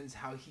seasons,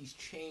 how he's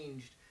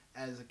changed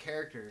as a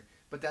character.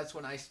 But that's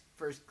when I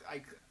started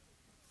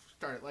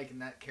liking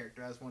that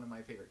character. That was one of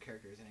my favorite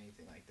characters, and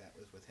anything like that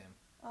was with him.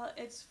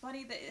 It's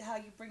funny that how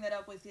you bring that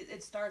up with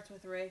it starts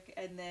with Rick,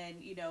 and then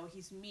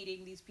he's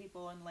meeting these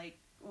people and like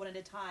one at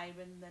a time,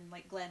 and then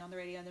like Glenn on the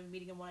radio, and then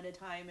meeting him one at a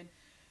time, and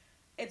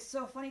it's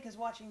so funny because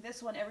watching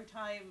this one, every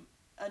time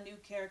a new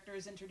character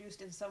is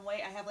introduced in some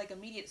way, I have like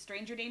immediate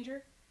stranger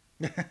danger.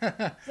 It's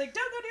like,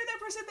 don't go near that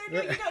person. They're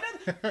new. You don't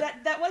know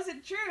that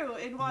wasn't true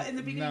in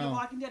the beginning of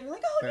Walking Dead. We're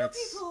like, oh, new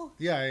people.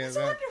 Yeah, That's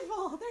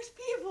wonderful. There's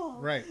people.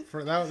 Right.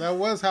 For that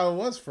was how it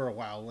was for a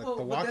while with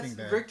The Walking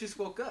Dead. Rick just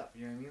woke up.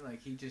 You know what I mean? Like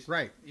he just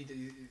right.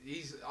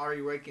 He's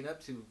already waking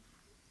up to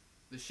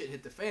the shit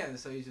hit the fan.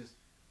 So he's just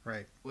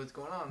right. What's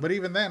going on? But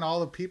even then, all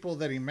the people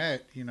that he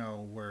met,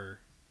 were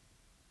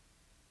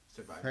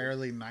Survivors.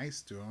 fairly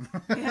nice to him.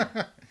 Yeah.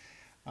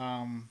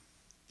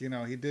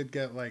 He did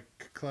get like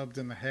clubbed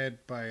in the head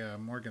by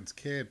Morgan's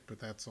kid, but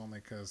that's only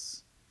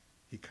because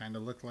he kind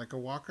of looked like a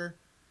walker.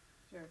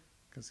 Sure.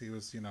 Because he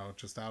was,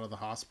 just out of the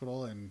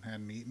hospital and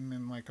hadn't eaten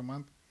in like a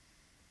month.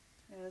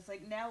 Yeah, it's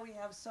like now we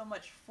have so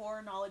much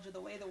foreknowledge of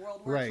the way the world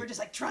works. Right. We're just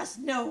like, trust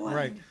no one.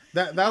 Right.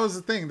 That was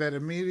the thing that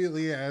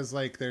immediately, as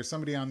like there's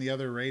somebody on the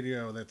other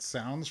radio that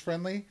sounds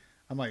friendly,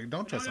 I'm like,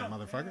 don't trust that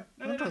motherfucker.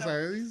 Don't trust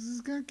that.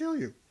 He's gonna kill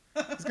you.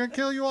 He's gonna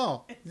kill you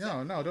all.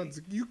 Exactly. No, don't.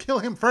 You kill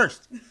him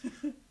first.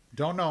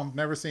 Don't know him,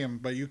 never see him,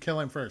 but you kill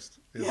him first.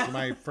 Is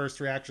my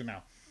first reaction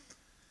now.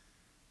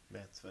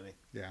 That's funny.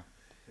 Yeah.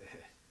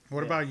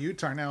 What about you,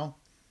 Tarnell?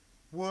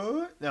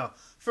 What? No,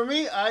 for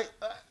me, I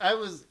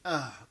was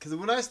because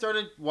when I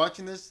started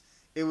watching this,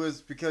 it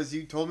was because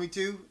you told me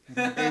to.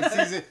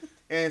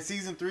 And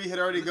season 3 had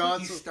already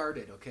gone. You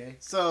started, okay?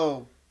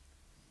 So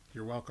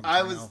You're welcome.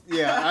 I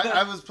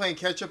was playing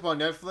catch up on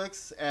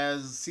Netflix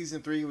as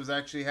season 3 was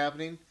actually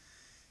happening,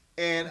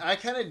 and I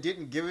kind of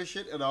didn't give a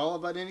shit at all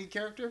about any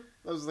character.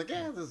 I was like,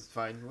 yeah, this is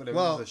fine, whatever.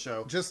 Well, this is a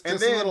show. Just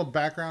and a little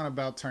background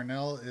about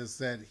Tarnell is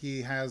that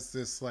he has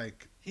this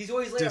like He's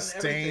always late on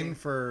disdain everything.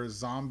 for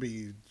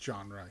zombie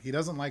genre. He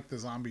doesn't like the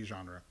zombie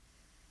genre.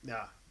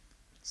 Yeah.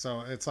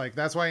 So it's like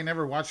that's why I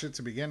never watched it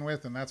to begin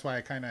with, and that's why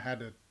I kind of had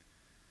to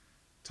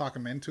talk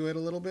him into it a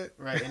little bit.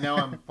 Right, and now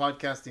I'm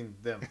podcasting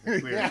them.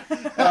 It's weird.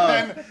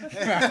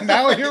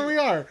 Now here we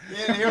are.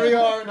 Yeah, here we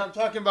are, and I'm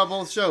talking about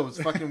both shows.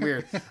 Fucking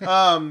weird.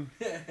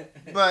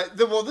 But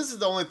this is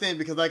the only thing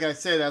because, like I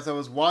said, as I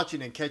was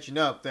watching and catching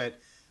up, that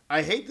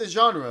I hate the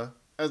genre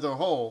as a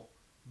whole,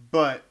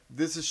 but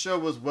this show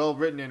was well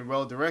written and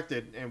well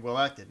directed and well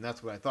acted, and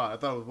that's what I thought. I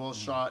thought it was well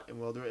shot and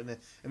well directed,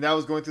 and that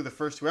was going through the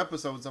first 2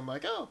 episodes. I'm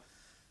like, oh,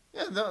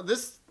 yeah, no,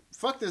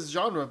 fuck this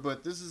genre,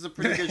 but this is a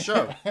pretty good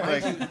show.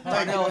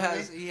 Darnell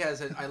has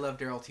an I Love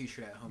Daryl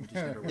T-shirt at home. Just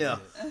never wears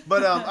it.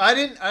 But I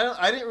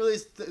didn't really.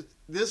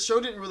 This show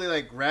didn't really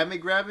like grab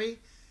me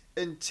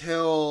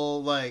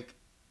until like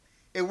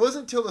it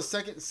wasn't until the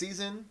 2nd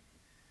season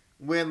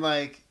when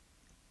like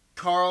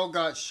Carl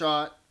got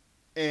shot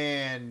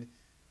and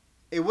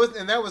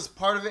that was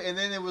part of it, and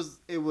then it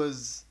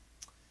was.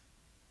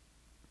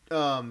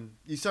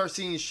 You start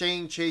seeing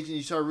Shane changing.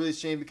 You start really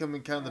Shane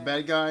becoming kind of the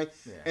bad guy,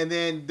 and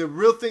then the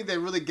real thing that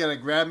really kind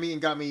of grabbed me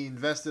and got me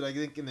invested, I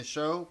think, in the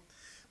show,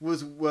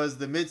 was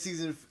the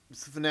mid-season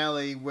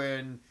finale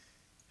when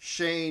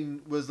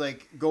Shane was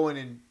like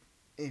going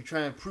and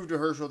trying to prove to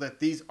Herschel that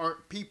these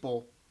aren't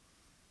people.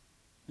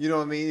 You know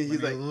what I mean?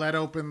 He's like let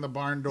open the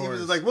barn doors. He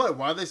was like, "What?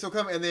 Why are they still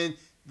coming?" And then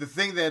the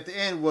thing that at the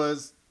end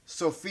was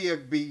Sophia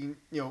being,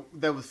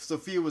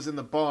 Sophia was in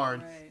the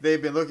barn. Right.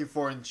 They've been looking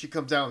for her, and she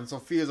comes out, and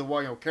Sophia's a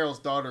walker. Carol's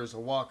daughter is a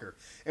walker.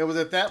 It was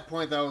at that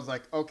point that I was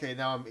like, okay,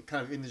 now I'm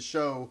kind of in the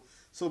show.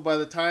 So by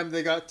the time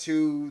they got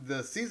to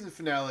the season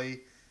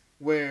finale,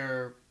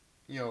 where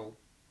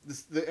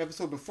the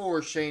episode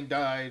before Shane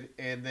died,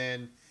 and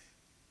then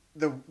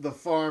the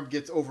farm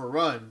gets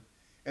overrun,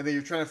 and then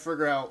you're trying to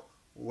figure out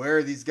where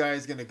are these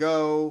guys gonna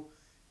go,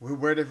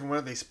 where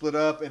different they split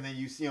up, and then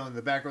you see in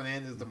the background the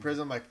end is the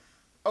prison. I'm like,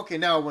 okay,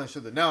 now I want to show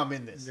that. Now I'm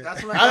in this.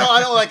 That's what I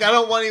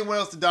don't want anyone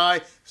else to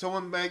die.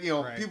 Someone, Right.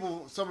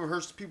 some of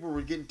her people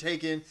were getting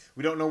taken.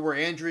 We don't know where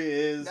Andrea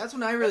is. That's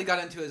when I really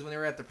got into it. Is when they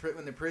were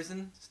when the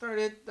prison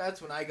started.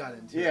 That's when I got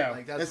into it.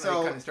 Like that's when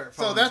I kind of started.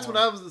 So that's when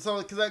I was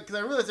because I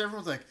realized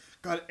everyone's like,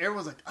 God,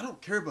 everyone's like, I don't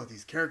care about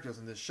these characters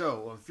in this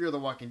show on Fear the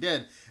Walking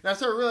Dead, and I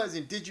started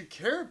realizing, did you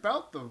care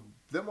about them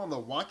on The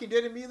Walking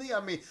Dead immediately?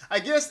 I mean, I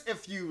guess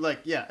if you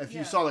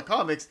you saw the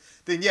comics,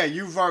 then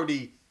you've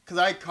already, because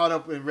I caught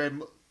up and read.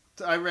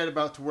 I read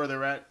about to where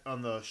they're at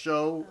on the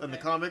show and the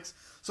comics,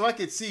 so I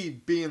could see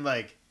being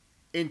like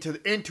into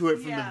it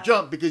from the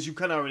jump because you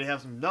kind of already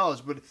have some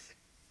knowledge. But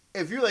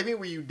if you're like me,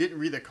 where you didn't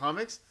read the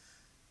comics,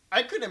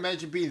 I couldn't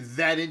imagine being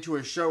that into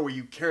a show where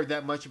you cared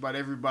that much about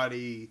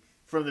everybody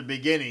from the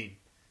beginning.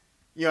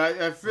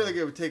 I feel like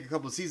it would take a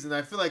couple of seasons.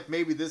 I feel like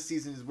maybe this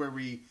season is where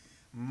we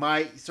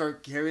might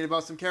start caring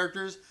about some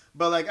characters.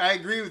 But like I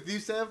agree with you,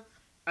 Sev.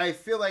 I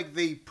feel like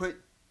they put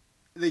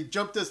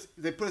us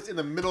in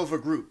the middle of a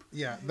group.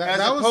 Yeah. As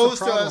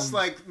opposed to us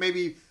like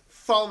maybe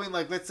following,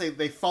 like let's say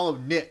they follow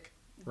Nick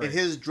in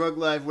his drug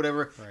life,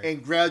 whatever,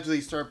 and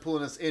gradually start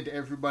pulling us into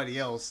everybody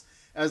else,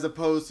 as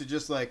opposed to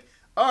just like,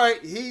 all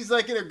right, he's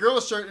like in a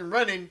girl shirt and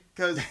running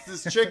because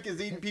this chick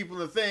is eating people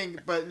in the thing,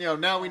 but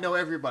now we know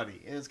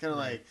everybody. And it's kind of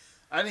like,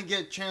 I didn't get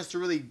a chance to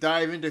really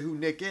dive into who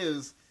Nick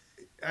is.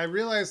 I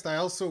realized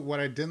what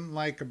I didn't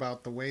like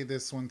about the way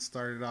this one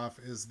started off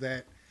is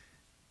that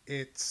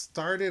it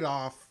started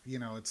off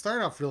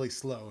really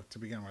slow to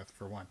begin with,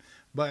 for one.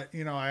 But,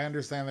 I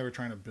understand they were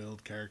trying to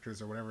build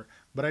characters or whatever.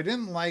 But I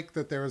didn't like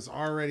that there was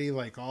already,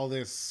 like, all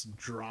this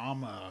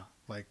drama,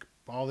 like,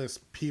 all this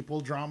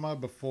people drama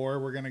before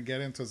we're going to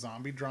get into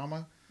zombie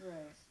drama. Right.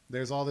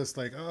 There's all this,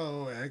 like,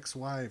 oh,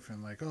 ex-wife,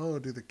 and, like, oh,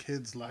 do the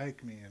kids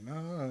like me?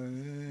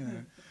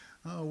 And,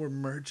 oh, we're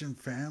merging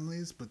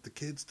families, but the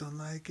kids don't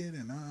like it.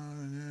 And,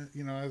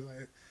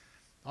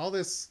 all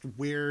this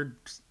weird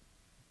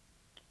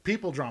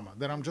people drama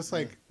that I'm just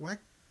like, what?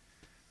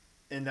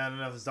 And not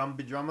enough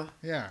zombie drama?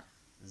 Yeah.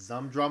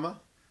 Drama?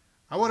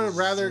 I would have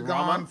rather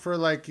gone for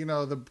like,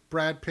 the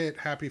Brad Pitt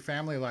happy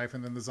family life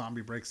and then the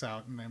zombie breaks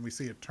out and then we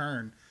see it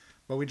turn.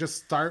 But we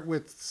just start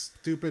with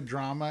stupid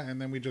drama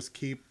and then we just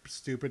keep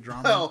stupid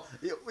drama. Well,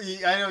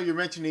 I know you're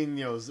mentioning,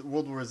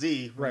 World War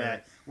Z,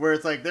 right? Where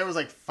it's like there was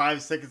like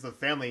 5 seconds of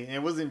family and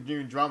it wasn't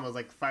doing drama. It was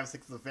like 5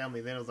 seconds of family.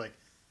 And then it was like,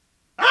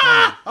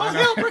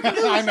 hell, breaking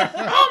news! I know.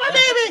 Oh my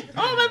baby!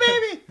 Oh my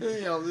baby!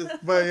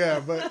 But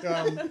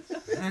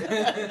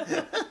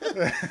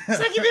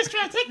Succubus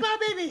trying to take my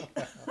baby.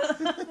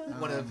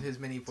 One of his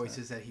many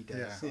voices that he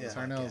does. Yeah,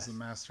 Tarnell is the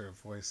master of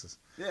voices.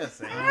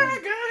 Yes. Oh my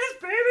God, his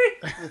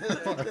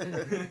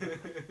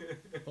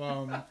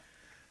baby!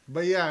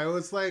 But yeah, it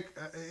was like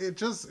it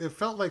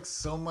felt like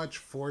so much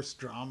forced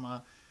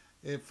drama.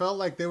 It felt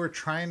like they were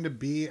trying to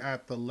be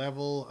at the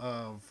level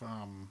of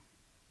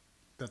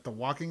that The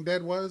Walking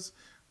Dead was,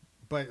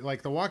 but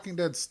like The Walking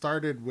Dead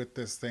started with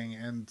this thing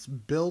and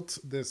built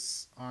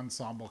this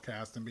ensemble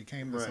cast and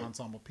became this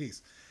ensemble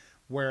piece.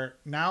 Where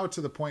now to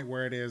the point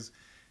where it is,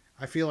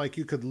 I feel like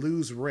you could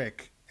lose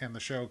Rick and the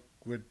show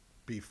would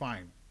be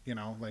fine. You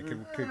know, like it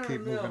could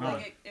keep moving on.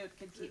 It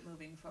could keep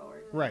moving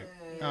forward. Right.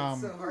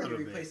 It's so hard to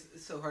replace.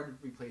 It's so hard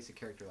to replace a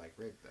character like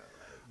Rick, though.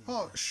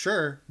 Oh,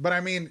 sure, but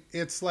I mean,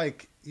 it's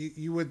like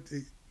you would.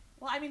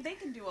 Well, I mean, they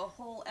can do a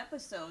whole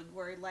episode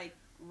where like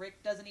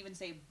Rick doesn't even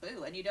say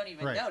boo, and you don't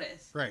even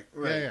notice. Right.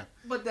 Yeah.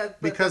 But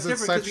because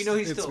that's it's different such. We know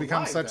he's it's still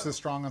become alive, such though. a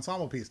strong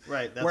ensemble piece.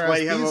 Right. That's Whereas why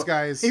you have these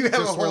guys you have a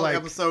just whole were like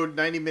episode,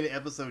 90-minute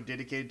episode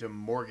dedicated to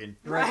Morgan.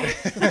 Right.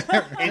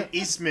 And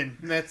Eastman.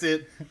 And that's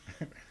it.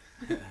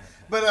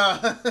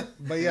 But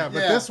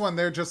this one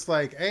they're just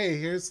like, hey,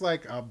 here's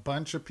like a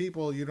bunch of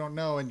people you don't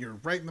know, and you're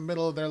right in the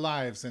middle of their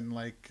lives, and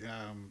like,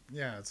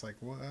 it's like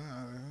what?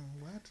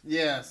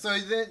 Yeah. So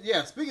then,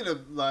 speaking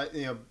of like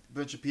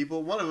bunch of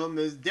people, one of them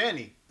is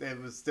Danny.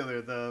 That was still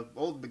there, the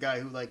old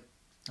guy who like,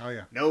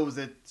 knows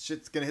that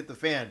shit's gonna hit the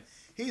fan.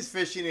 He's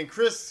fishing, and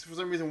Chris for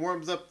some reason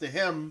warms up to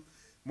him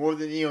more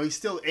than he's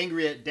still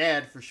angry at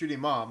Dad for shooting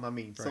Mom. I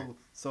mean,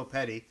 so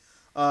petty.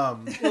 Well,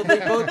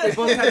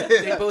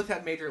 they both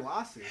had major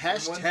losses.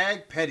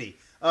 Hashtag petty.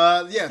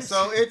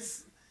 So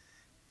it's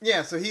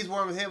so he's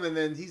warm with him, and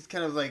then he's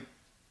kind of like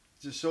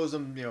just shows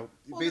him,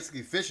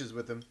 basically fishes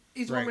with him.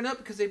 He's warming up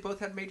because they both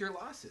had major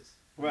losses.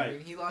 Right. I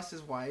mean, he lost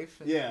his wife.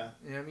 And, yeah.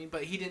 You know what I mean?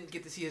 But he didn't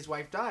get to see his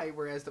wife die,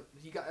 whereas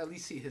he got at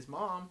least see his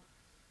mom.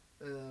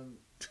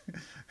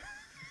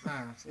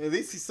 At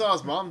least he saw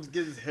his mom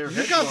get her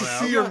head You got blown to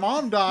out. see your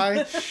mom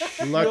die.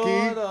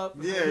 Lucky. Shut up.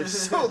 Yeah, you're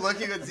so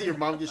lucky you got to see your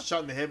mom get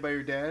shot in the head by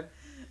your dad.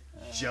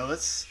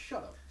 Jealous.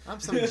 Shut up. I'm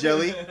some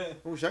jelly. I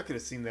wish I could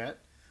have seen that.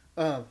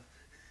 And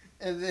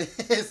then,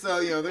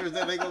 so, there's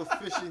that. They go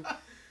fishing.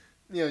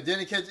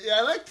 Danny catch. Yeah,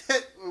 I like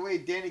that way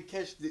Danny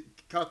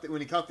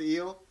when he caught the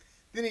eel.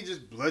 Then he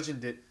just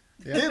bludgeoned it.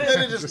 Yeah. Then let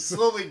it just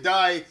slowly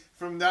die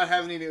from not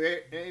having any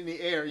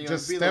air.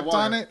 Just being stepped in the water.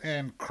 on it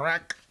and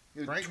crack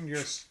right in your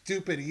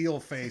stupid eel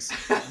face.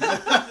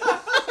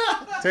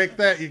 Take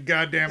that, you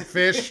goddamn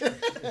fish. Son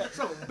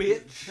of a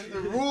bitch. The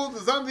rule of the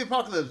zombie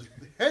apocalypse: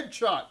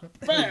 headshot.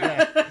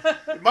 Bam.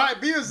 It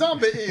might be a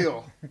zombie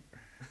eel.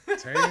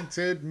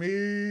 Tainted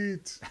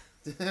meat.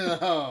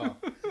 And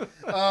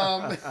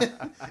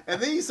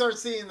then you start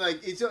seeing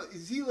you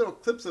see little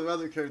clips of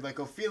other characters like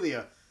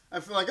Ophelia. I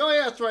feel like, oh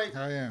yeah, that's right.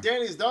 Oh yeah.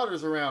 Danny's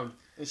daughter's around,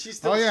 and she's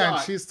still shot.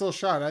 And she's still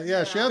shot.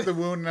 She had the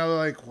wound, and I was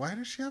like, why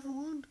does she have a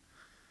wound?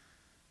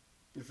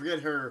 You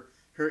forget her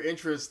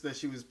interest that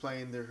she was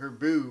playing. Her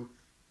boo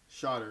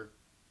shot her.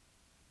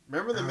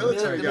 Remember the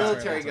military guy? The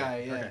military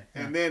guy, yeah. Okay,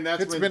 And then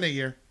that's it's been a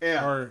year.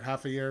 Yeah. Or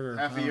half a year.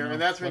 Half a year. And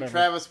that's when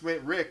Travis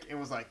went Rick and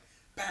was like,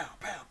 pow,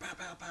 pow, pow,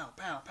 pow, pow,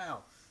 pow,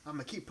 pow. I'm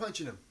going to keep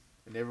punching him.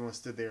 And everyone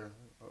stood there.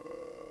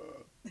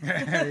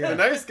 The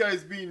nice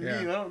guy's being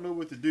mean. I don't know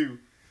what to do.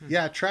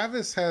 Yeah,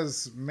 Travis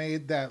has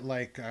made that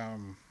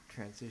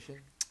transition.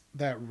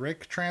 That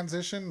Rick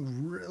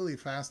transition really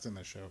fast in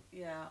the show.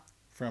 Yeah.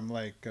 From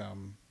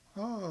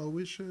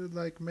we should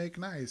make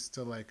nice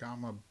to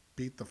I'm gonna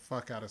beat the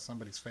fuck out of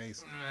somebody's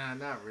face.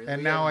 Not really.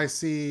 And now I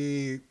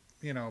see,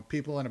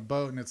 people in a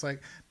boat, and it's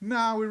like,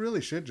 nah, we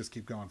really should just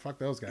keep going. Fuck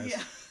those guys.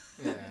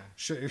 Yeah.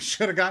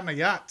 Should have gotten a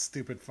yacht,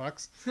 stupid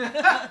fucks.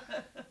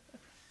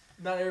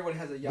 Not everyone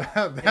has a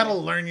yacht.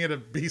 That'll learn you to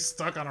be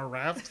stuck on a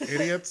raft,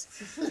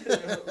 idiots.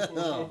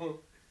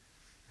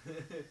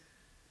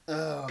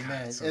 Oh God,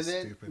 man! so and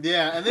then stupid.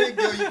 and then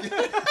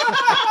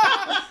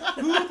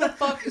Who the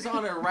fuck is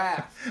on a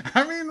raft?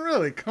 I mean,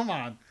 really, come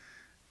on.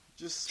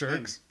 Just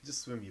jerks.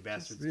 Just swim, you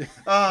bastards. Yeah.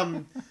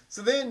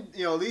 So then,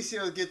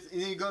 Alicia gets,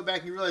 and then you go back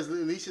and you realize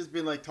Alicia's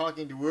been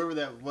talking to whoever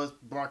that was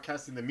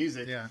broadcasting the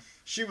music. Yeah.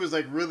 She was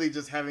really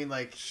just having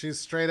She's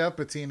straight up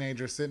a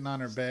teenager sitting on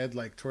her bed,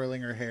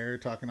 twirling her hair,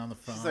 talking on the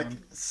phone. She's like,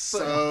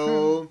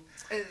 so,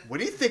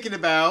 what are you thinking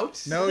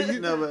about? No,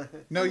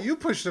 you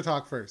push to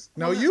talk first.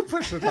 No, you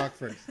push to talk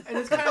first. And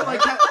it's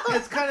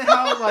kind of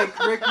how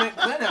Rick met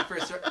Glenn at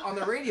first on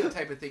the radio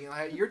type of thing.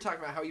 You're talking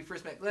about how you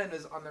first met Glenn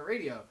is on the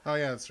radio. Oh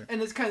yeah, that's true.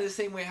 And it's kind of the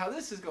same way how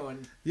this is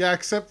going. Yeah,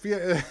 except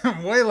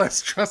I'm way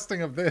less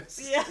trusting of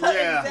this.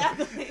 Yeah.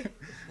 Exactly.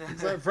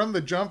 From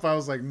the jump, I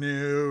was like,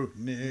 no.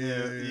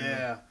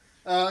 Yeah.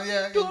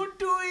 Don't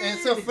do it. And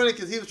it's so funny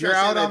because he was trying You're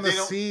to say out that on the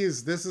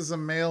seas. This is a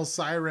male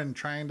siren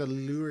trying to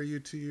lure you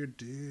to your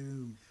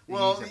doom.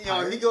 Well,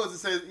 he goes and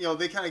says,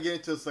 they kind of get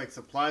into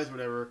supplies,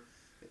 whatever.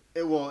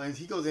 And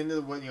he goes into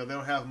what they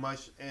don't have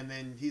much, and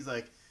then he's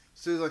like,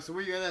 so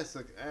where you at? It's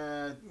like,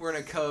 we're in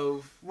a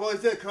cove. Well,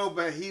 it's a cove,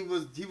 but he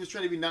was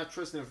trying to be not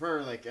trusting of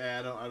her. Like,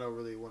 I don't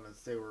really want to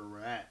stay where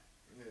we're at.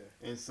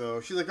 Yeah. And so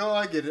she's like, oh,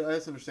 I get it.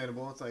 That's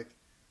understandable. It's like,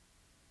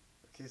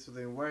 okay, so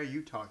then why are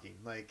you talking?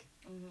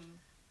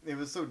 It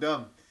was so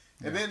dumb.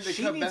 Yeah. And then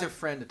she needs a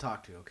friend to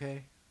talk to.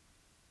 Okay.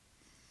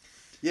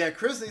 Yeah,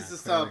 Chris needs to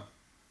stop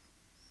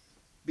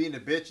being a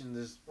bitch and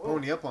just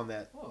pony up on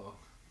that. Whoa.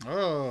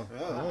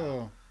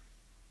 Oh.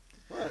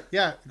 What?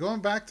 Yeah,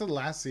 going back to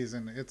last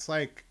season, it's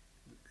like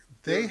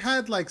they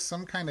had like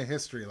some kind of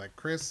history, like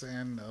Chris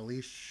and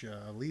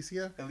Alicia.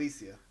 Alicia.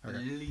 Okay.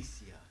 Alicia.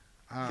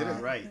 Get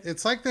it right.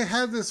 It's like they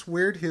had this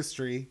weird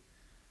history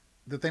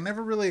that they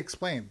never really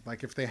explained.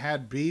 Like if they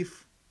had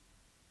beef,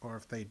 or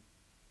if they,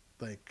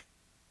 like,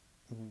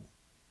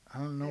 I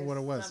don't know what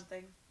it was.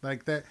 Something.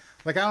 Like that.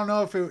 Like I don't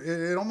know if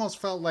it almost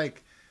felt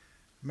like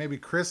maybe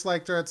Chris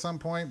liked her at some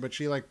point, but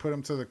she like put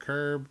him to the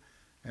curb,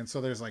 and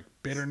so there's like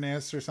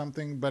bitterness or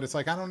something. But it's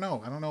like I don't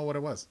know what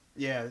it was.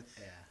 Yeah.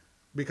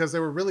 Because they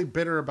were really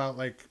bitter about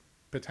like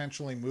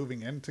potentially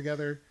moving in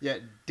together. Yeah,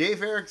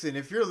 Dave Erickson,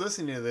 if you're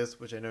listening to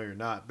this, which I know you're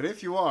not, but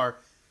if you are,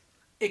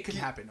 it could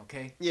happen,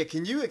 okay? Yeah,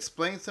 can you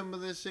explain some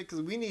of this shit?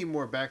 Because we need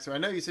more backstory. I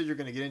know you said you're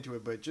going to get into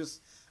it, but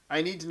just,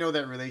 I need to know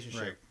that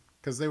relationship. Right.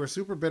 Because they were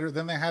super bitter.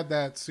 Then they had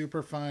that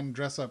super fun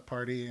dress-up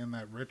party in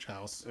that rich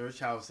house. The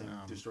rich house and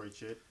destroyed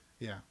shit.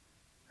 Yeah.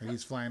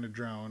 He's flying a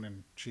drone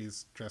and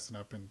she's dressing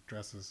up in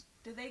dresses.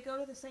 Do they go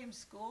to the same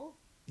school?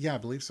 Yeah, I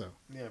believe so.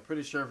 Yeah,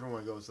 pretty sure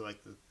everyone goes to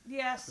like the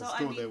So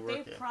I mean,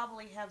 they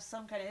probably have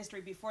some kind of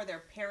history before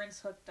their parents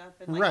hooked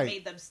up and like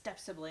made them step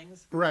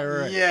siblings.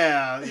 Right.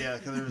 Yeah.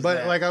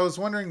 But like I was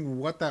wondering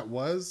what that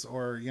was,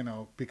 or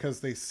because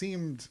they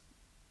seemed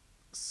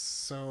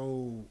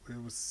so.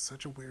 It was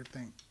such a weird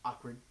thing.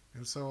 Awkward. It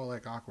was so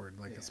like awkward,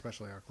 like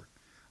especially awkward.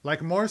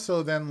 Like more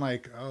so than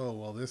like, oh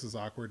well, this is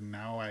awkward. And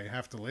now I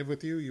have to live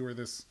with you. You were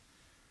this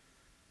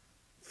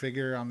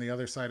figure on the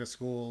other side of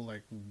school,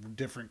 like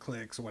different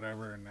cliques,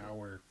 whatever, and now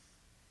we're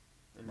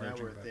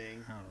a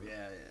thing.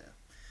 Yeah.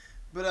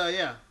 But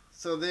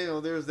so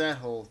there's that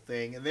whole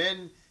thing, and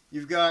then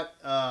you've got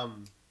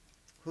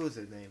who is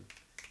his name?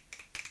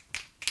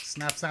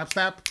 Snap. What's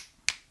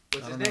I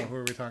his don't name? know. Who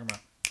are we talking about?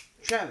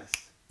 Travis.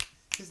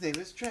 His name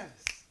is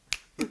Travis.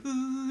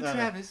 Ooh,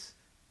 Travis.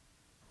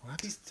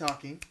 What? He's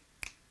talking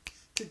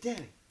to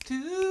Danny.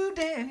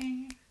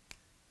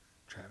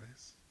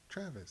 Travis.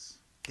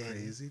 Danny.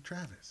 Crazy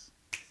Travis.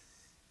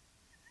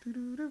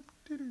 You're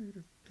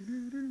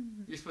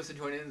supposed to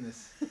join in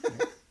this.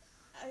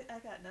 I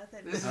got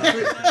nothing.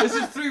 This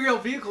is three-wheel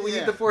vehicle. We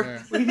need the fourth.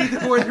 Yeah. We need the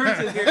fourth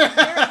person here.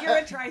 You're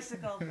a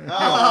tricycle.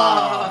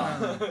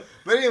 Oh.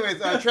 But anyways,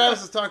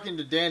 Travis is talking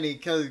to Danny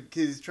because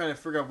he's trying to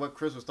figure out what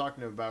Chris was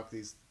talking about.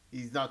 He's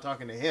not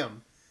talking to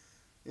him.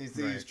 He's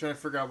trying to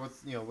figure out what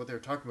they were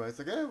talking about. It's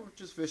like, we're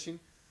just fishing.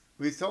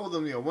 We told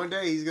him, one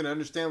day he's gonna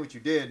understand what you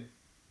did.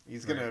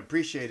 He's gonna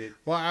appreciate it.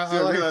 Well, I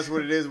realized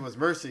what it was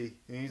mercy,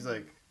 and he's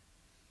like,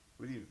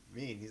 "What do you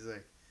mean?" He's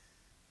like,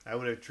 "I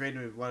would have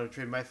wanted to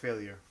trade my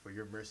failure for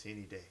your mercy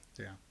any day."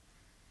 Yeah.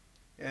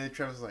 And then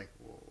Travis was like,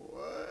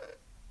 "What?"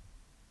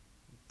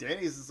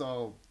 Danny's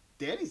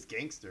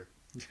gangster.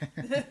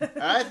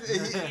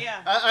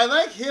 I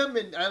like him,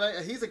 and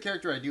he's a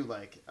character I do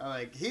like.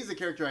 He's a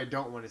character I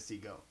don't want to see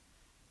go.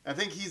 I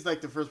think he's like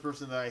the first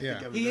person that I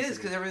think of. He is,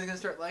 because everyone's gonna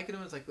start liking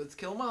him. It's like, let's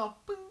kill him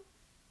all. Boom.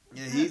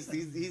 Yeah,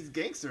 he's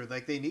gangster.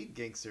 Like they need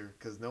gangster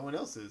because no one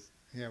else is.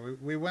 Yeah,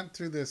 we went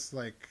through this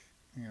like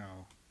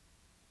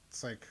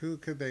it's like who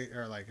could they,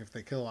 or like if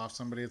they kill off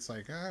somebody, it's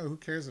like who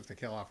cares if they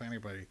kill off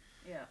anybody?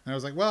 Yeah. And I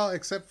was like, well,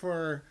 except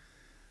for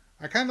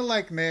I kind of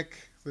like Nick,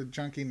 the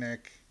junkie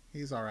Nick.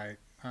 He's all right.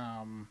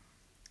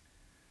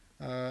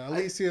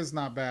 Alicia's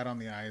not bad on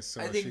the ice.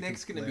 So I think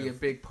Nick's going to be a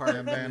big part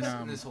in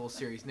this whole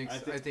series.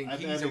 I think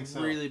he's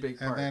a really big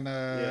part. And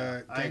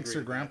then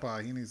Gangster Grandpa,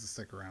 he needs to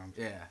stick around.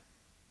 Yeah.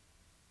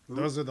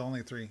 Those are the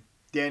only three.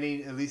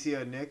 Danny,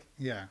 Alicia, and Nick?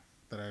 Yeah.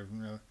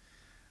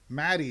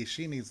 Maddie,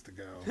 she needs to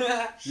go.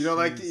 You don't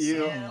like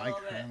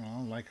I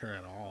don't like her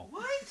at all.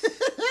 What?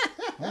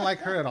 I don't like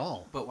her at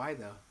all. But why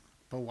though?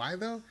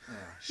 Yeah.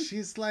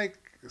 She's like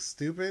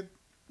stupid,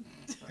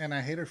 and I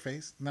hate her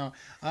face. No,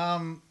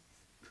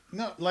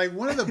 like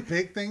one of the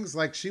big things,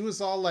 like she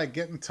was all like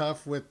getting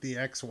tough with the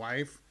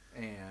ex-wife,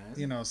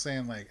 and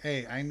saying like,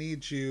 "Hey, I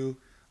need you.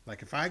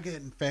 Like, if I get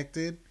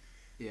infected,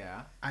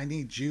 I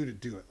need you to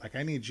do it. Like,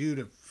 I need you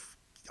to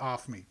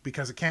off me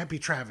because it can't be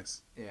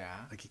Travis.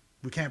 Like,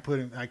 we can't put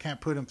him. I can't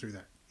put him through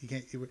that. He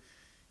can't.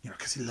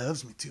 Because he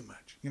loves me too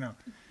much.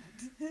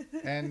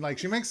 And like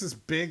she makes this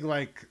big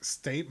like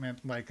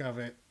statement like of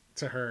it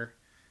to her,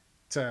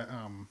 to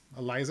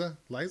Liza.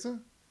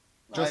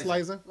 Just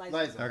Liza.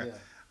 Okay.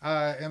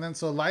 Yeah. And then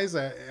so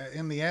Liza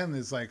in the end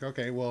is like,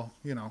 okay, well,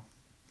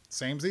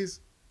 samesies,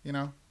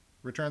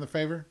 return the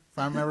favor. If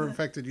I'm ever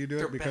infected, you do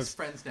They're it because best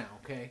friends now,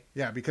 okay?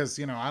 Yeah, because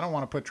I don't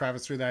want to put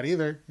Travis through that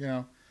either,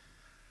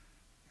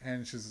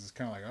 And she's just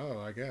kind of like, oh,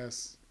 I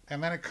guess.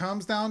 And then it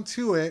comes down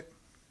to it.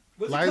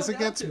 Liza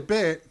gets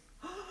bit.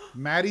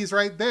 Maddie's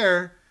right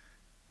there.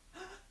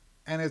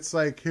 And it's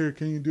like, here,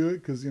 can you do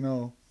it? Because, I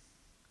don't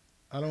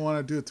want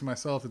to do it to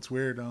myself. It's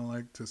weird. I don't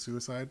like to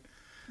suicide.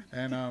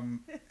 And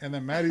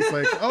then Maddie's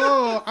like,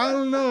 oh, I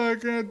don't know. I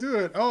can't do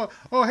it. Oh,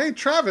 hey,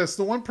 Travis,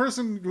 the one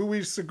person who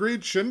we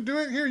agreed shouldn't do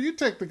it. Here, you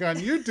take the gun.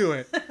 You do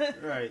it.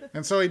 Right.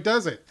 And so he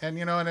does it. And,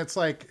 and it's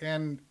like,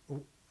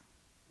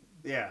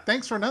 yeah.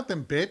 Thanks for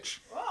nothing, bitch.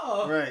 Oh,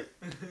 Oh. Right.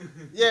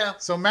 Yeah.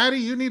 So Maddie,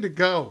 you need to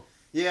go.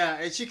 Yeah,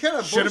 and she kind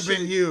of Should have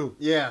been you.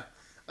 Yeah.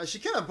 She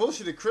kind of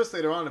bullshitted Chris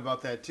later on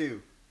about that,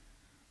 too.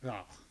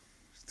 Oh.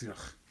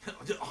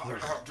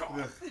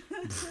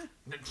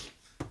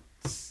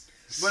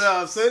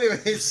 But, so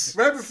anyways,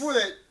 right before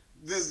that,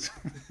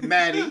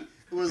 Maddie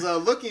was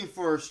looking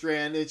for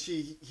Strand, and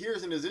she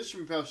hears in his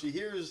instrument panel, she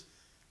hears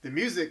the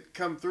music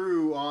come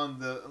through on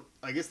the,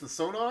 I guess, the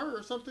sonar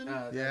or something?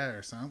 Yeah,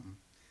 or something.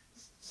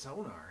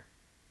 Sonar?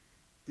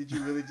 Did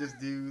you really just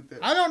do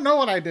that? I don't know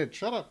what I did.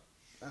 Shut up.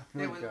 Oh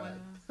my god.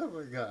 Oh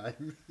my god.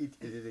 He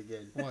did it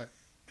again. What?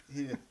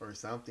 He did, or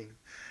something.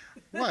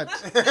 What?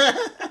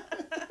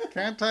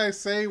 Can't I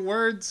say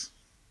words?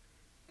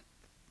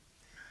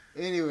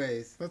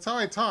 Anyways. That's how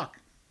I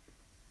talk.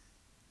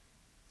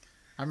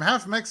 I'm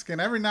half Mexican.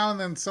 Every now and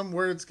then some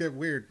words get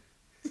weird.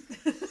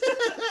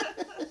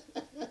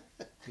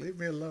 Leave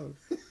me alone.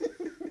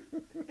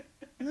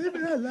 Leave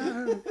me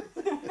alone.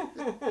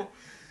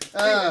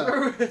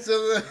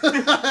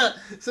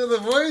 So the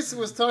voice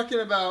was talking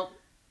about.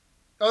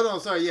 Oh no,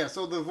 sorry. Yeah.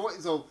 So the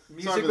voice. So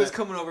music was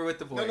coming over with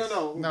the voice.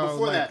 No. No,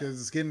 Before like that,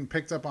 it's getting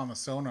picked up on the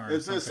sonar.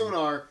 it's a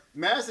sonar.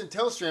 Madison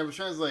tells Strand, but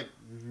Strand's like,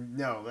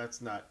 no,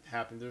 that's not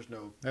happening. There's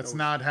no. That's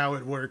not how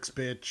it works,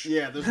 bitch.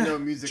 Yeah, there's no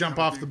music. Jump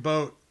off the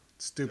boat,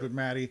 stupid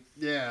Maddie.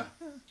 Yeah,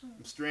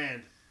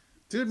 Strand.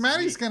 Dude,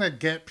 Maddie's gonna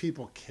get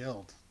people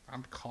killed.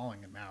 I'm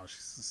calling it now.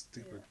 She's a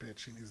stupid bitch.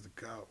 She needs to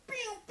go.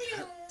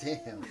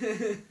 Damn.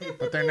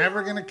 But they're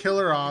never gonna kill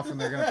her off, and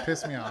they're gonna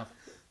piss me off.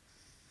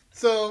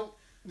 So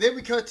then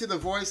we cut to the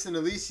voice and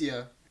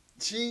Alicia.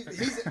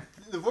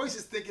 The voice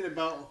is thinking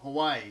about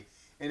Hawaii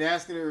and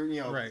asking her,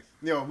 Right.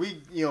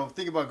 we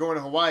think about going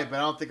to Hawaii, but I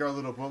don't think our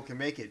little boat can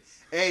make it.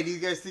 Hey, do you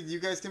guys think you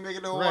guys can make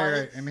it to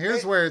Hawaii? Right. And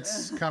here's where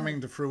it's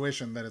coming to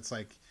fruition that it's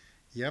like,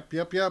 yep.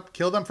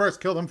 Kill them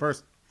first.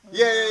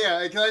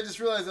 Yeah. Because I just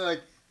realized that,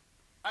 like,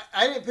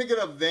 I didn't pick it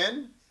up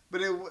then,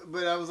 but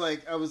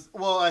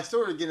I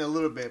started getting a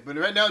little bit, but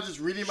right now just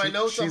reading my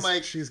notes, I'm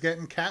like, she's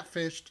getting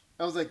catfished.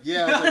 I was like,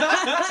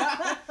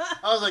 yeah.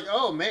 I was like,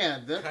 oh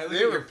man,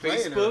 they were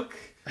playing Facebook.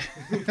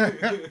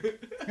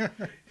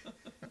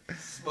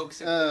 Smoke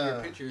some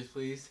your pictures,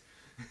 please.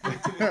 And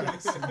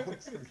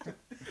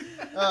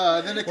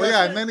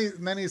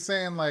then he's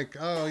saying like,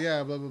 oh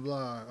yeah, blah blah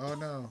blah. Oh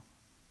no,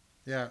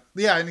 yeah,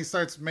 and he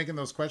starts making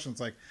those questions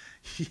like,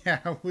 yeah,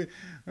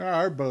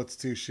 our boat's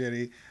too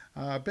shitty.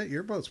 I bet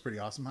your boat's pretty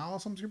awesome. How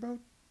awesome's your boat?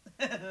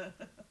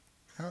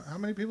 How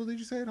many people did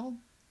you say it hold?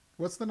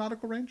 What's the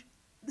nautical range?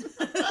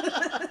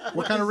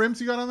 What kind of rims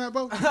you got on that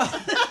boat?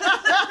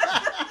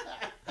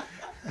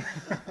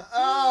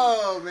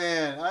 Oh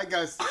man, I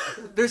got.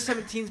 There's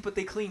 17s, but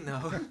they clean though.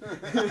 Got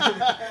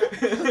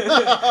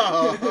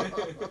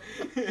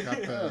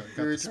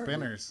the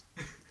spinners.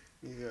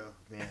 Yeah,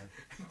 man.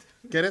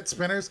 Get it,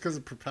 spinners, because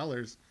of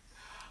propellers.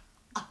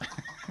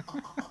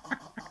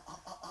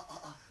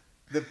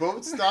 The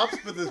boat stops,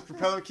 but the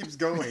propeller keeps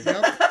going.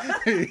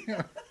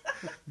 Yep.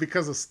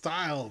 Because of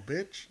style,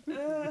 bitch.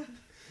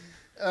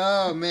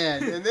 Oh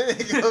man! And then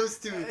it goes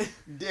to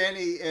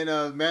Danny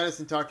and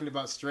Madison talking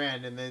about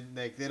Strand, and then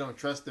like they don't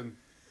trust him,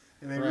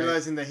 and then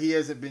realizing that he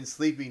hasn't been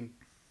sleeping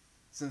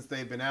since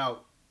they've been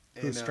out.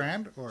 And,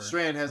 Strand or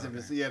Strand hasn't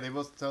been. Yeah, they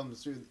both tell him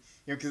the truth.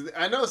 Because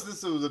I noticed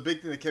this was a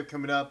big thing that kept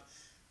coming up.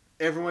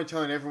 Everyone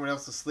telling everyone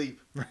else to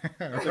sleep. Right.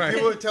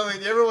 Everyone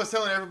was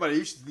telling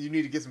everybody you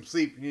need to get some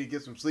sleep. You need to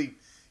get some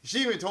sleep. She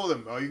even told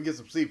them, "Oh, you can get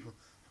some sleep.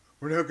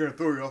 We're not going to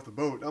throw you off the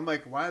boat." I'm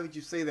like, why would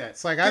you say that?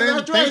 It's like, I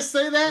didn't after I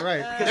say that, right.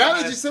 now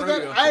that you said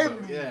that, I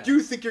do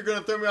think you're going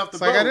to throw me off the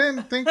boat. It's like, I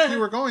didn't think you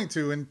were going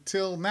to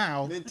until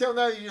now. Until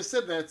now, you just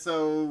said that,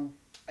 so...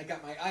 I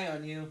got my eye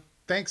on you.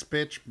 Thanks,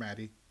 bitch,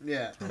 Maddie.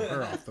 Yeah. Throw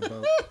her off the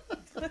boat.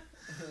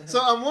 So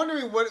I'm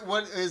wondering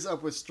what is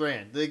up with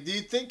Strand. Like, do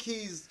you think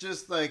he's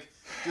just a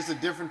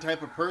different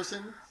type of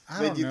person?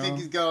 I don't do you know. think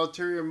he's got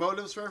ulterior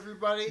motives for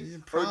everybody? Yeah,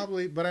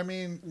 probably, but I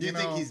mean, do you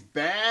think he's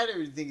bad or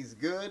do you think he's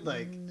good?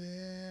 Like,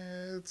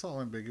 it's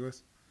all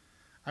ambiguous.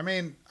 I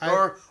mean,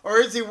 or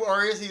is he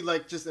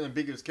like just an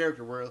ambiguous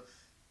character where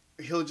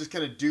he'll just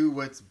kind of do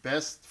what's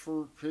best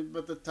for him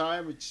at the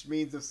time, which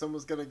means if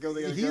someone's gonna go,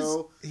 they gotta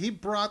go. He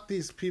brought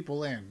these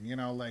people in,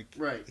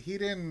 right. He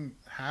didn't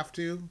have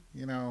to,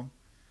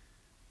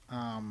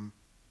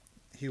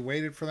 he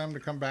waited for them to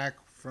come back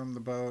from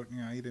the boat.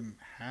 He didn't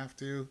have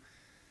to.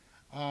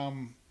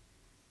 I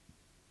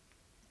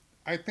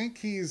think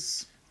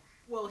he's.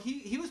 Well,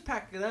 he was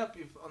packing up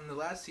on the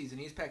last season.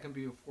 He's packing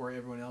before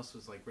everyone else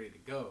was like ready to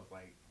go.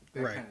 Like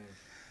that right. Kind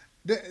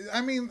of... I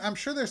mean, I'm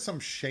sure there's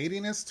some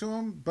shadiness to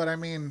him, but I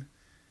mean,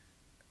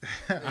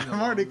 I'm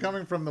already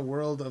coming from the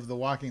world of The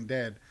Walking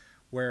Dead,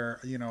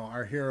 where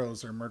our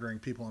heroes are murdering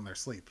people in their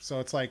sleep. So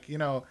it's like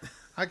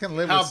I can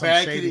live with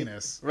some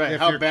shadiness. Right?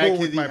 If How you're bad cool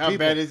with my how people.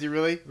 bad is he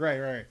really?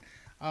 Right.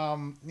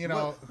 What's who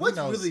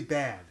knows? really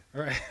bad?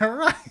 Right.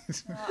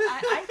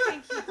 I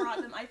think he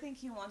brought them. I think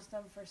he wants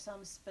them for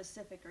some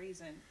specific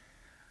reason.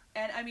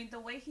 And I mean, the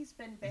way he's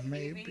been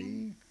behaving,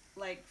 Maybe.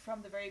 like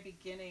from the very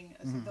beginning,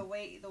 Mm-hmm. the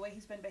way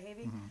he's been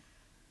behaving,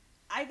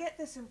 I get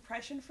this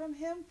impression from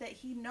him that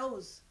he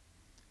knows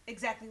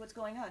exactly what's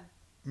going on.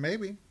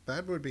 Maybe.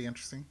 That would be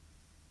interesting.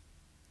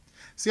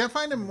 See, I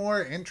find him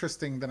more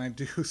interesting than I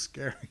do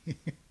scary.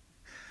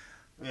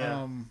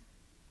 Yeah.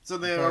 So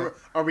then,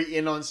 are we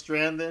in on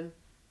Strand then?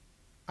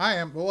 I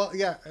am. Well,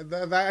 yeah.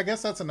 I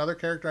guess that's another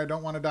character I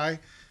don't want to die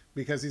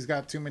because he's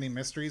got too many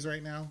mysteries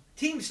right now.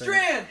 Team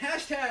Strand!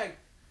 Hashtag!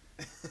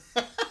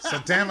 So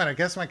damn it, I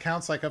guess my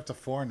count's like up to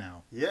 4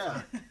 now.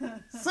 Yeah.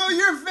 So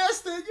you're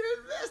invested.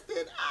 You're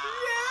invested.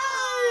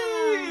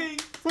 Yay!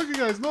 Fuck you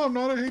guys. No, I'm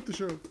not. I hate the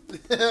show.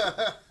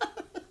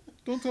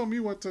 Don't tell me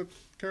what to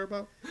care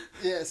about.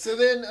 Yeah. So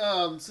then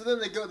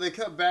they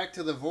cut back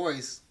to The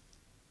Voice,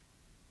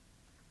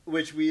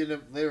 which we end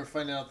up later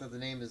finding out that the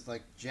name is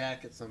like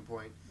Jack at some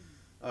point.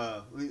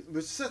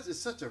 Which is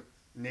such a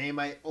name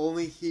I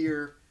only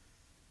hear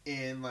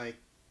in like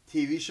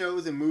TV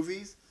shows and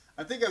movies.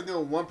 I think I've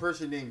known one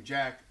person named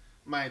Jack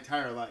my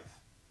entire life.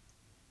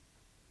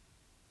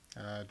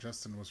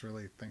 Justin was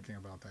really thinking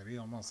about that. He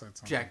almost said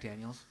something. Jack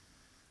Daniels.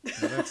 Yeah,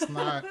 that's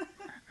not.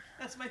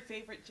 That's my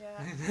favorite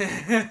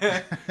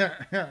Jack.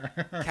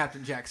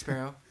 Captain Jack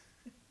Sparrow.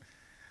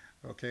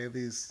 Okay,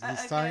 he's Again,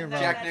 talking about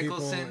Jack people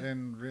Nicholson.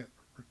 in.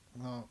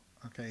 Well,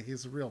 okay,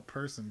 he's a real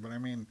person, but I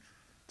mean,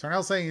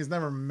 Tarnell's saying he's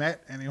never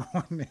met anyone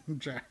named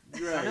Jack.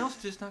 Someone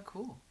else just not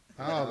cool.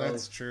 Oh,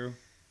 that's true.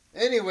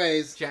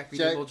 Anyways, Jack be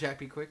double, Jack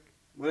be quick.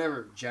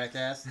 Whatever,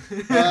 jackass.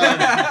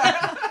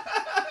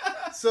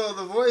 So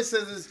The Voice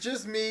says it's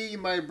just me,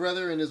 my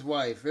brother, and his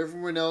wife.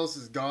 Everyone else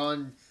is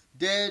gone,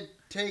 dead,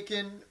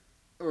 taken,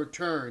 or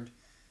turned.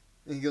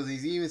 And he goes,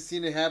 he's even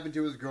seen it happen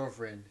to his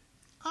girlfriend.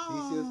 He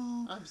says,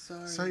 I'm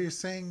sorry. So you're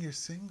saying you're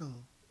single?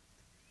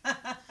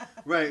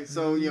 Right,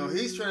 so,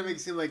 he's trying to make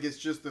it seem like it's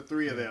just the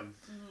three of them.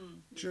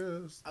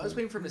 Just. I was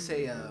waiting for him to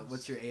say,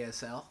 what's your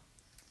ASL?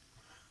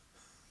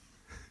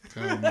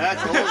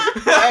 That's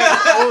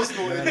old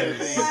school. That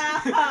is.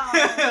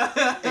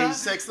 Wow. Age,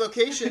 sex,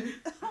 location.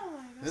 Oh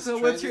my God. So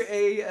what's your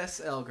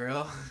ASL,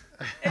 girl?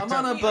 It I'm took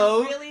on a me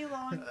boat really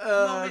long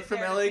moment from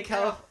there to LA, figure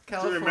out.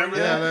 California. remember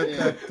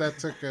Yeah, that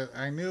took a.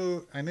 I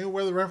knew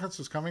where the reference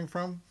was coming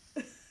from,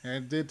 and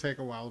it did take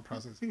a while to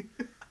process.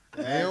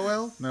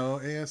 AOL? No,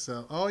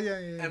 ASL. Oh yeah.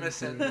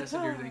 MSN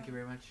Messenger, thank you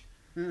very much.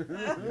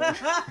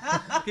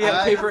 He had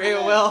to pay for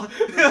AOL.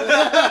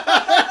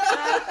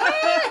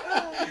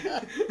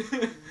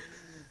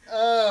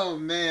 Oh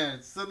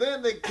man! So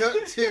then they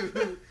cut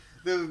to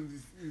the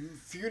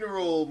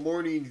funeral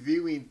morning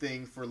viewing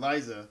thing for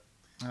Liza,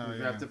 who's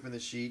wrapped up in the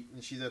sheet,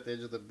 and she's at the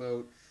edge of the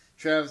boat.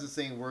 Travis is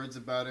saying words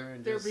about her,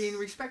 and They're being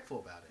respectful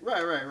about it.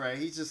 Right.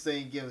 He's just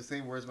saying,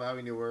 saying words about how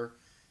he knew her,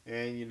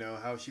 and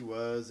how she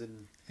was,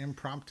 and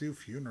Impromptu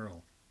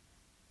funeral.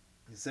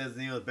 he says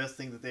the best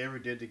thing that they ever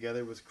did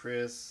together was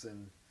Chris,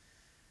 and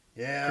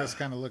yeah, Chris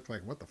kind of looked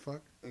like, what the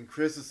fuck? and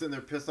Chris is sitting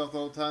there pissed off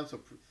all the time,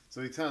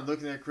 so he's kind of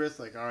looking at Chris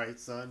like, all right,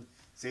 son,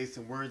 say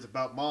some words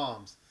about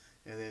moms.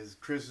 And then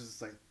Chris is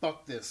just like,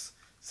 fuck this.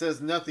 Says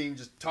nothing,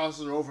 just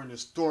tosses her over and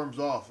just storms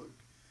off.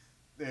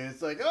 And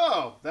it's like,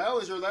 oh, that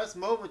was your last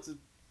moment to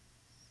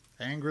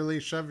Angrily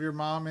shove your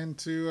mom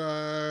into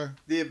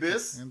the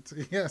abyss.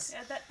 Yes.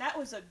 Yeah, that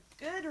was a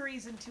good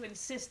reason to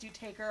insist you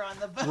take her on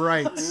the boat.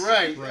 Right.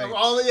 Right. Right.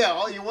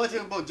 All you want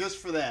to about just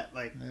for that.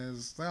 Like,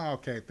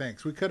 Okay,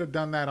 thanks. We could have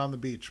done that on the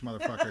beach,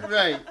 motherfucker.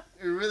 right.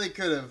 We really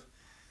could have.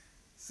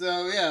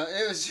 So yeah,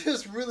 it was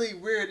just really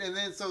weird. And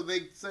then so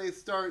they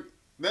start.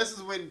 This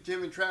is when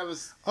Jim and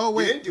Travis. Oh get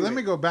wait, into let it.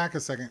 me go back a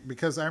second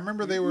because I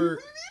remember they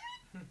were.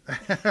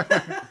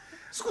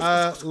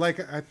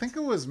 I think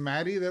it was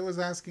Maddie that was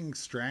asking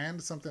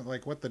Strand something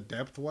like what the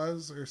depth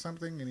was or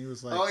something, and he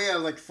was like, oh yeah,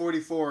 like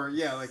 44.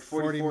 Yeah, like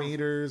 40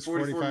 meters,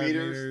 45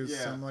 meters, yeah.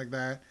 something like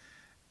that.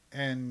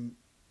 And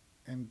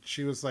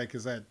she was like,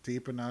 is that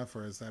deep enough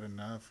or is that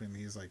enough? And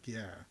he's like,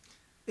 yeah.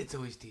 It's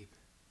always deep.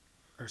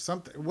 Or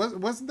something.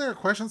 Wasn't there a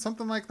question,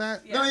 something like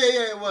that? Yeah. No,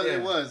 yeah, it was. Yeah.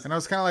 It was. And I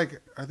was kind of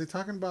like, are they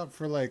talking about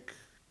for like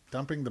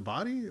dumping the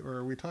body or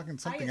are we talking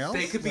something else?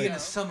 They could be Like- in a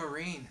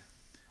submarine.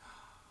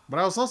 But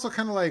I was also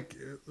kind of like,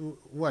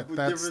 what? What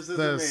That's difference does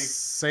the it make?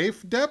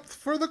 safe depth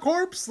for the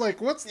corpse?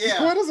 Like, what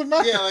does it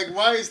matter? Yeah, like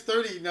why is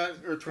 30 not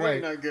or 20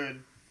 Right. not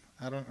good?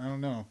 I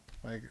don't know.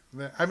 Like,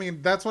 I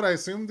mean, that's what I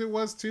assumed it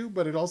was too,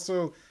 but it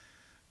also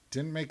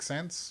didn't make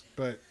sense.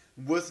 But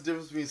What's the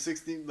difference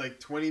between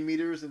 20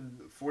 meters and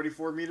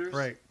 44 meters?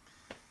 right,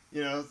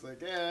 It's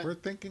like, we're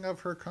thinking of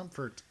her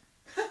comfort.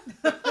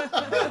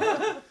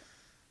 yeah,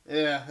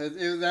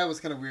 that was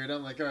kind of weird.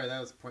 I'm like, all right,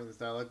 that was pointless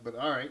dialogue, but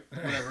all right,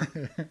 whatever.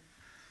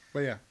 But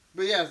yeah,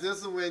 But yeah, this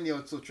is when,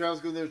 so Travis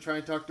goes there to try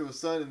and talk to his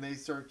son, and they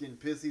start getting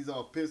pissed. He's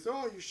all pissed.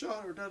 Oh, you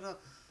shot her. Da, da.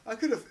 I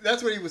could have.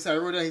 That's what he was saying.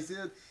 I wrote down. He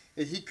said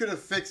he could have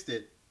fixed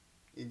it,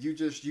 and you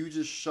just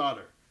shot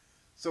her.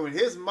 So in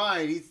his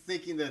mind, he's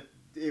thinking that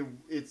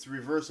it's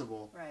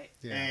reversible. Right.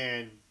 yeah.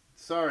 And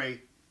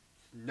sorry,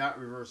 not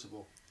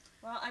reversible.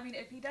 Well, I mean,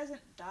 if he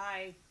doesn't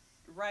die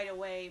right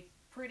away,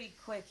 pretty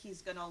quick,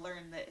 he's gonna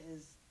learn that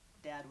his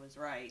dad was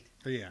right.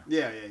 Yeah.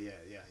 Yeah.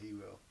 He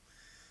will.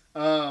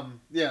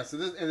 Yeah. So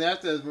this, and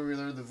after that is when we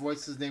learned the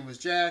voice's name was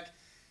Jack,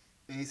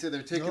 And he said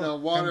they're taking Oh,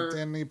 on water.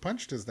 and he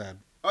punched his dad.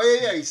 Oh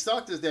yeah, he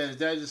stalked his dad. His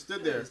dad just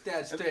stood there. His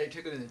dad straight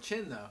took it in the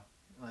chin though.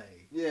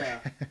 Like Yeah,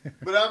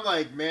 but I'm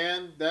like,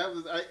 man,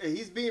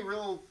 he's being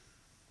real.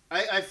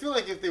 I feel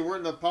like if they weren't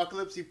in the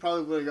apocalypse, he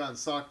probably would have gotten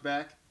socked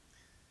back.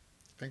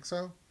 Think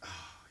so? Oh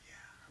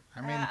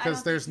I mean, I because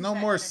don't there's think no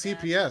he's more that kind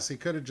of CPS. He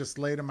could have just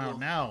laid him out Well,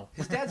 now.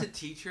 his dad's a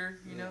teacher,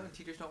 you know. Yeah.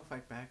 Teachers don't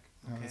fight back.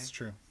 No, Okay. that's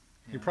true.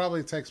 He Yeah.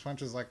 probably takes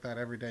punches like that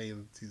every day.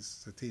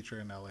 He's a teacher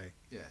in LA.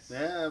 Yes.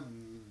 yeah.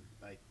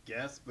 I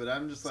guess, but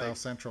I'm just South like,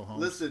 Central Homes.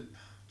 listen.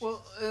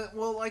 Well,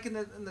 like in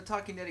the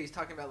Talking Dead, he's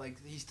talking about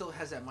like he still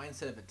has that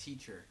mindset of a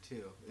teacher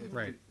too.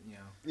 Right. You know.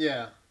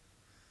 Yeah,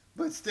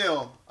 but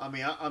still, I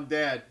mean, I'm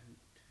dad.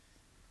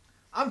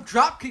 I'm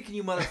drop kicking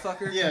you,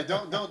 motherfucker. Yeah,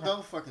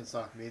 don't fucking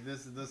sock me.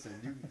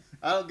 Listen.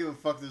 I don't give a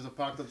fuck if there's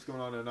apocalypse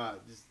going on or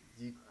not. Just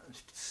you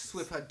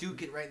Swift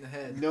Hadouken it right in the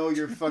head. know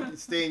your fucking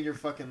stay in your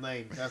fucking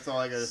lane. That's all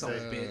I gotta Son of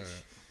say. a bitch.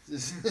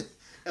 Just,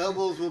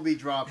 elbows will be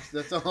dropped.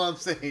 That's all I'm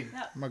saying.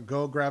 I'm going to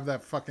go grab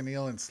that fucking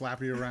eel and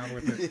slap you around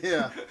with it.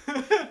 Yeah.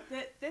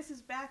 This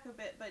is back a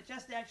bit, but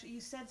just actually,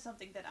 you said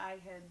something that I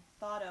had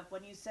thought of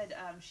when you said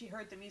she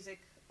heard the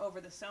music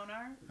over the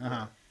sonar.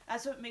 Uh-huh.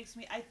 That's what makes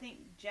me. I think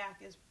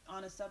Jack is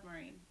on a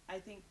submarine. I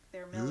think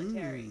they're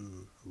military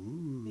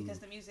Ooh. because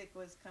the music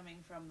was coming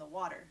from the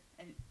water,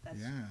 and that's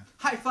Yeah.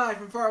 High five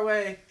from far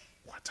away.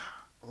 What?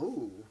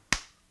 Ooh.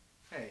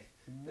 Hey,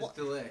 What?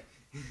 there's delay.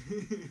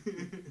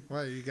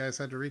 Well, you guys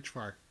had to reach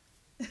far.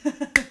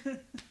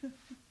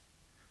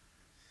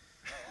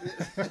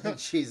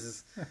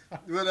 Jesus.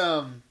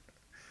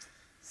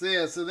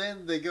 But so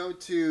then they go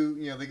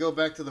to they go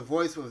back to the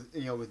voice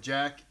with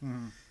Jack,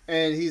 Mhm.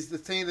 and he's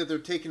saying that they're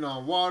taking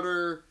on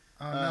water.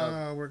 Oh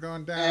no, we're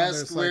going down. ask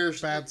There's where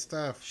like bad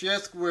stuff. She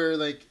asks where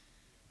they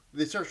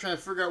start trying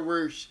to figure out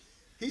where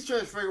he's trying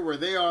to figure out where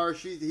they are.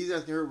 He's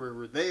asking her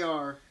where they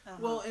are. Uh-huh.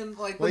 Well, and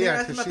like Well, when they're yeah,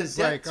 asking because about the she's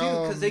depth like, too,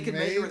 oh, because they can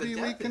measure where the maybe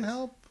depth we can is.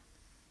 help.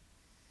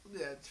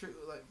 Yeah, true.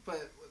 Like,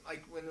 but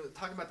like when we're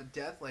talking about the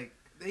depth, like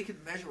they can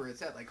measure where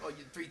it's at. Like, oh, you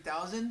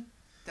 3,000.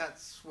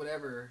 That's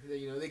whatever.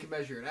 They can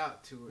measure it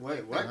out to.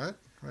 Wait, like, what? What are you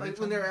Like when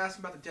talking they're about?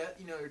 asking about the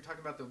depth, you're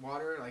talking about the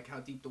water, like how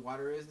deep the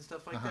water is and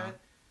stuff like Uh-huh. that.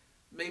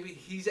 Maybe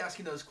he's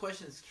asking those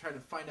questions to try to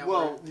find out.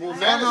 Well, where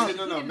Madison,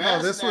 no, no, no,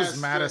 Madison this was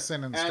asked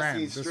Madison and Strand.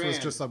 asking This was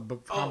Strand. just a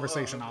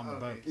conversation on the okay.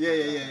 boat.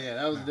 Yeah.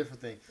 That was a different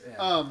thing.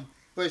 Yeah.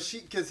 But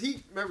because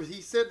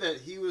he said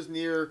that he was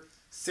near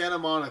Santa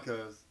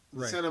Monica,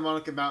 Right. Santa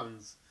Monica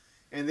Mountains,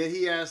 and then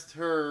he asked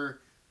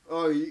her,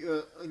 "Oh,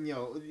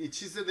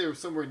 she said they were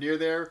somewhere near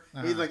there."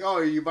 Uh-huh. He's like, "Oh,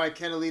 are you by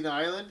Catalina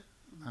Island?"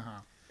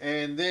 Uh-huh.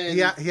 And then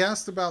He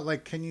asked about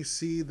like, can you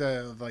see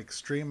the like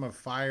stream of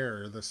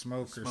fire or the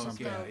smoke, or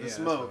something? Yeah, The that's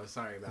smoke. what I was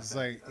sorry about It's that.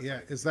 like, That's yeah,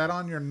 like- is that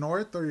on your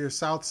north or your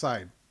south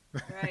side?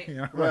 Right. You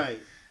know, right,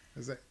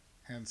 Is it?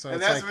 And so and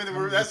it's that's like, when I'm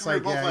we're just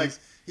both yeah, like,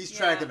 he's Yeah.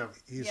 tracking them,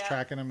 he's Yeah.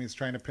 tracking them. He's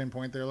trying to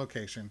pinpoint their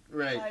location.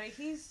 right? I mean,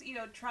 he's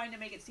trying to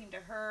make it seem to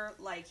her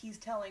like he's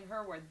telling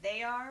her where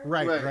they are.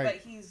 Right, Right. right. But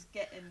he's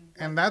getting.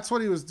 And that's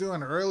what he was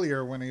doing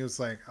earlier when he was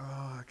like, "Oh,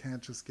 I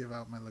can't just give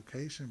out my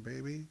location,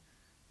 baby.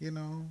 You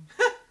know,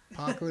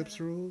 apocalypse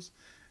rules."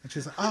 And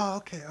she's like, "Oh,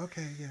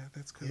 okay, yeah,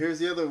 that's good." Here's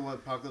the other one,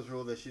 apocalypse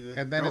rule that she did.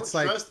 And then Don't it's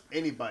like- trust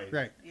anybody.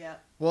 Right. Yeah.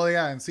 Well,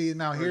 yeah, and see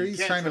now Or here you he's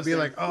can't trying to trust be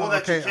every- like, "Oh, well,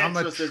 that you okay, can't I'm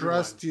gonna trust everyone."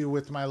 trust you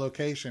with my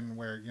location."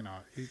 Where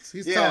he's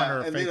telling Yeah, her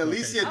a and fake then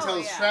Alicia location. Oh,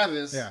 tells yeah.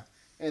 Travis, Yeah.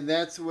 and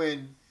that's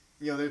when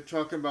they're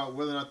talking about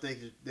whether or not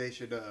they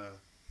should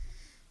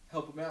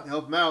help him out.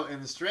 help him out,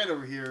 and the Strand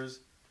overhears,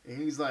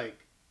 and he's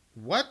like,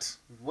 What?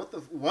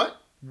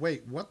 what?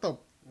 Wait, what the?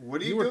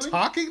 What are You you were doing?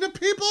 talking to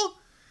people?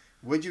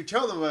 What'd you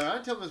tell them? I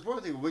didn't tell them this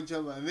important thing. What'd you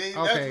tell them? And then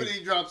Okay. that's when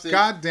he drops it.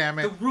 God damn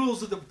The it!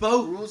 rules of the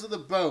boat. Rules of the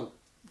boat.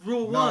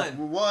 Rule No. one.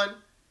 Rule 1,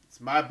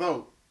 it's my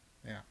boat.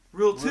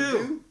 Rule Rule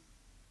two.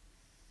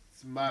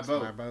 it's my It's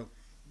boat. my boat.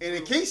 And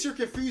in case you're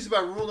confused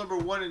about rule number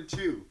 1 and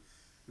 2,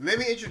 let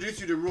me introduce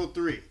you to rule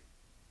 3.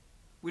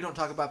 We don't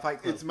talk about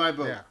Fight Club. It's my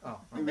boat. Yeah. Oh.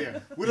 Yeah.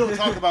 We don't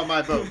talk about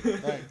my boat.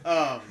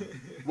 Right.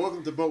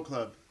 Welcome to Boat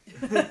Club.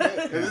 If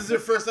this is your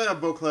first night on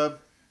Boat Club,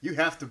 you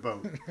have to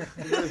boat.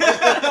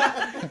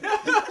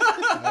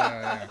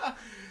 Yeah.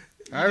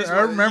 You I just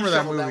wanna- remember you that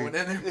shoveled movie. one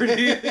in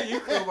there. You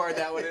crowbarred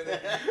that one in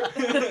there.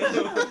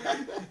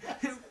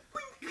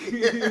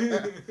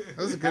 That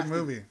was a good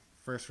movie.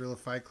 First rule of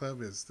Fight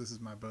Club is "This is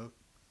my boat."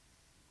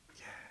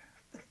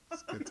 Yeah,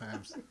 it's good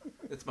times.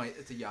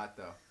 It's a yacht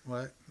though.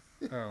 What?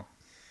 Oh,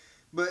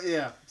 But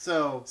yeah,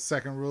 so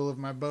second rule of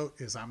my boat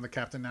is I'm the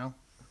captain now.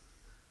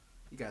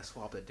 You gotta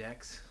swap the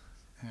decks.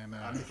 And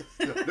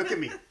look at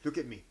me. Look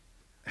at me.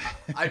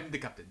 I'm the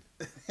captain.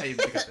 I am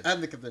the captain.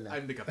 I'm the captain now.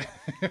 I'm the captain.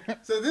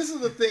 So this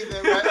is the thing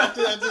that right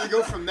after they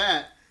go from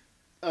that.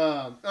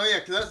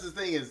 Because that's the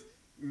thing is,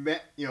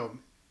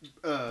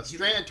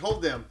 Strand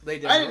told them, Lay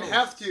down I didn't rules.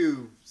 have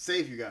to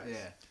save you guys. Yeah.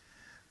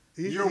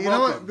 You're you know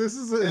welcome. what? This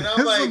is And I'm this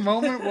is like- a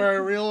moment where I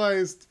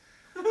realized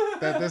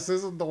that this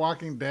isn't The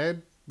Walking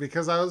Dead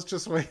because I was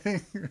just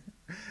waiting.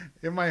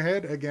 In my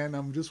head, again,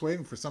 I'm just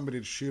waiting for somebody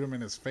to shoot him in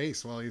his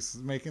face while he's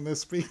making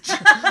this speech.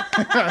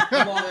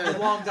 The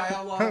long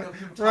dialogue of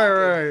him talking.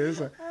 Right. It's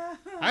like,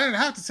 I didn't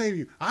have to save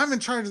you. I'm in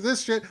charge of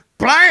this shit.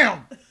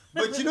 Blam!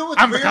 But you know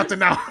what's I'm weird? the captain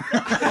now.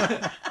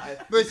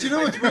 But you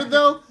know what's weird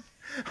though?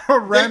 A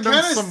random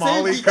kinda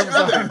Somali saved comes each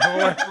out other. of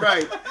nowhere.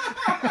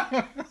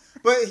 Right.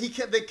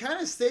 But they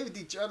kind of saved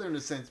each other in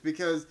a sense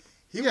because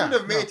he wouldn't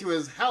have made it to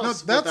his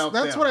house No, without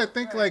that's them. what I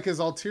think. Like his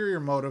ulterior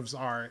motives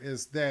are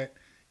is that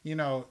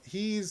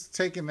he's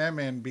taking them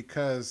in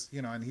because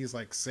and he's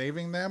like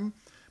saving them,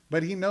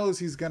 but he knows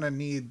he's gonna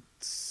need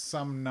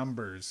some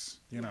numbers,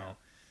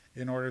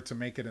 in order to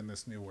make it in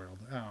this new world.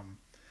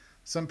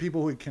 Some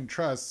people he can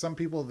trust, some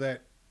people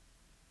that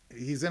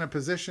he's in a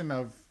position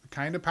of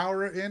kind of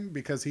power in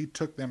because he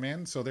took them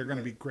in, so they're going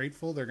to be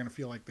grateful. They're going to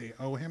feel like they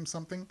owe him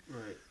something.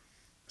 Right.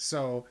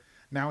 So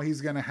now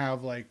he's going to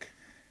have like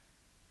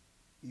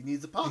he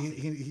needs a posse.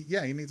 He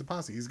needs a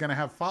posse. He's going to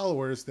have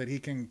followers that he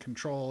can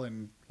control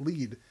and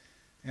lead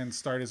and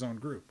start his own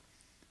group.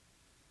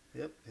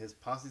 Yep, his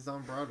posse's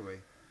on Broadway.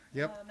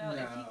 Yep. No,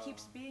 if he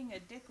keeps being a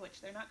dick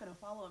witch, they're not going to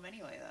follow him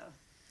anyway, though.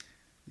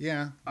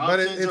 Yeah,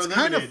 Options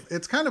but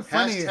it's kind of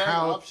funny Hashtag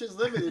how options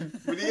limited.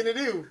 What are you gonna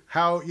do?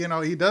 How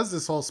he does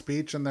this whole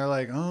speech and they're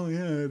like, oh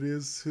yeah, it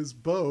is his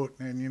boat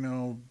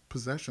and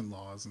possession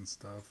laws and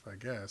stuff. I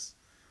guess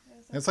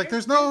it's like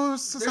there's no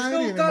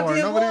society anymore.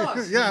 Nobody.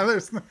 Laws. Yeah,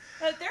 there's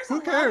There's who a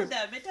lot cares? of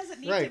them. It doesn't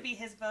need Right. to be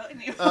his boat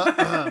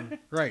anymore.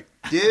 right.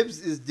 Dibs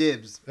is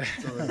dibs.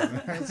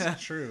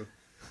 That's true.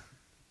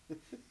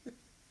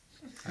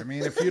 I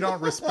mean, if you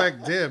don't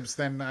respect dibs,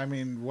 then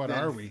what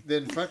are we?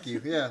 Then fuck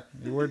you. Yeah.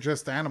 We're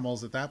just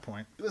animals at that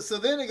point. So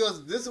then it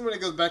goes. This is when it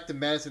goes back to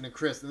Madison and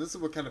Chris, and this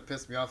is what kind of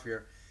pissed me off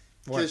here.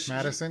 What,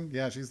 Madison?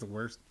 Yeah, she's the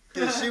worst.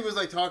 Because she was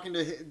like talking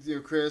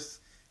to Chris,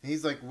 and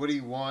he's like, "What do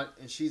you want?"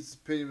 And she's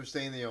pretty much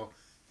saying,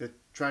 they're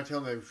trying to tell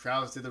him that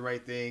Travis did the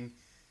right thing,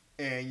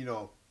 and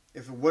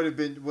if it wasn't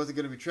going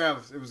to be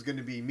Travis, it was going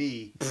to be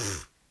me.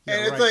 Yeah,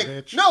 and it's right, like,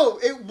 bitch. no,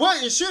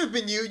 it should have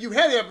been you. You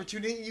had the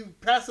opportunity, you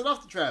passed it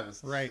off to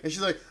Travis. Right. And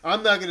she's like,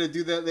 I'm not going to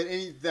do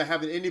that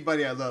happen to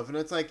anybody I love. And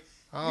it's like,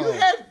 Oh,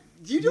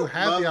 you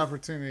had the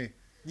opportunity.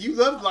 You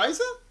loved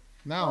Liza?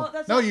 No,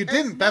 Well, no, you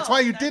didn't. That's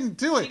why you didn't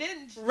do She it.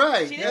 didn't.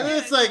 Right. She And didn't then do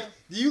it's it, like, no.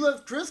 do you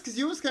love Chris? Because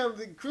you was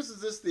Chris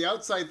is just the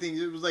outside thing.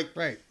 It was like,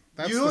 Right.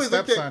 That's you the only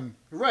looked stepson.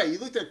 Right. You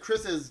looked at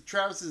Chris as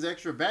Travis's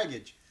extra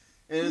baggage.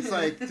 And it's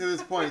like, to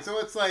this point. So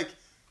it's like,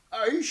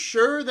 are you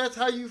sure that's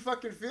how you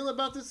fucking feel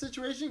about this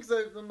situation?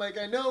 Because I'm like,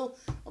 I know.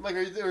 I'm like,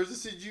 or is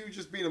this you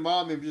just being a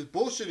mom and just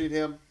bullshitting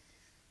him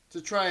to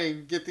try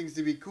and get things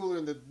to be cooler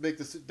and to make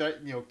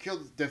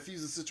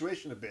diffuse the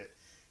situation a bit?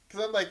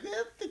 Because I'm like, man,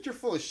 I think you're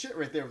full of shit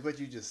right there with what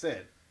you just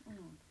said.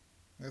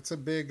 That's a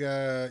big,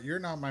 you're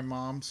not my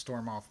mom,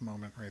 storm off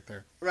moment right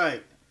there.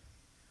 Right.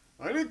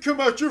 I didn't come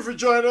out your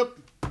vagina.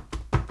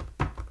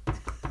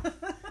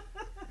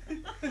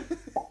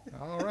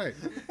 All right.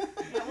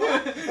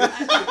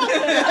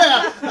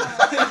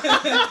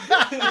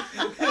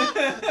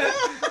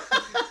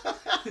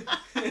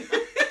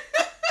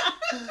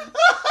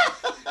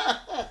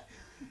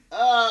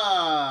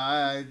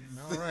 Ah,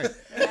 All right.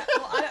 Yeah,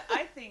 well,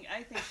 I think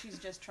she's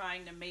just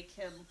trying to make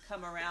him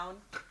come around.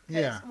 'Cause,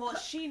 Yeah. Well,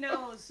 she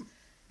knows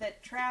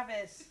that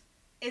Travis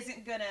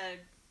isn't gonna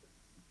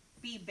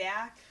be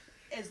back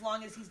as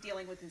long as he's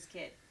dealing with his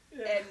kid,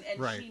 and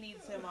Right. she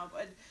needs him up.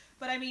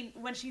 But I mean,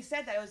 when she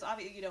said that, it was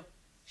obvious.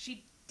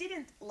 She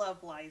didn't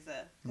love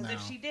Liza because if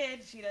No. she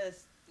did, she'd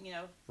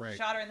have Right.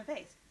 shot her in the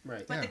face.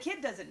 right. But Yeah. the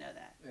kid doesn't know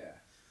that.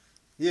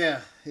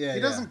 Yeah. He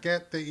doesn't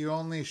get that you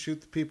only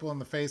shoot the people in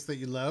the face that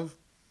you love.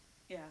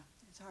 Yeah,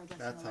 it's hard.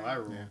 That's how I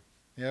roll. Yeah.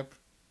 Yep.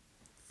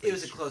 It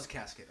was a closed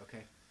casket,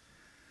 okay?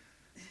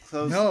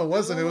 Close, No, it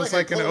wasn't. It was a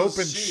like an closed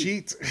open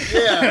sheet.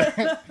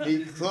 Yeah.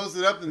 He closed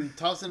it up and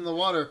tossed it in the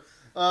water.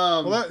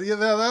 Well,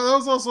 that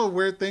was also a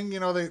weird thing.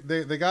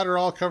 They got her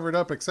all covered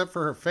up except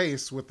for her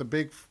face with the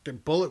big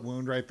bullet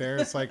wound right there.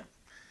 It's like,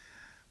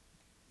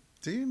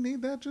 do you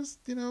need that? Just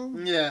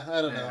Yeah,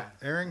 I don't know.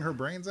 airing her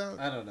brains out.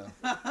 I don't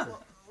know.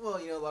 Well,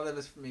 a lot of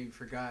us maybe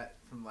forgot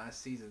from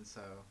last season,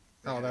 so.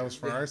 Oh, that was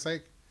for our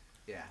sake.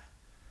 Yeah.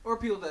 Or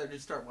people that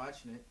just start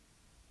watching it.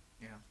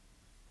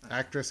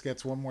 Actress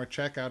gets one more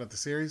check out of the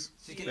series.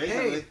 She's getting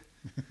paid.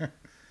 Basically.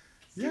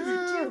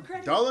 Yeah.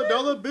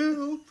 Dollar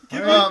bill.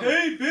 Get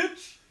paid,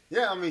 bitch!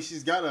 Yeah, I mean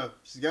she's got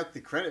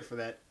the credit for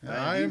that.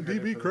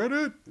 IMDb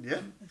credit.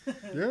 Yeah.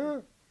 Yeah.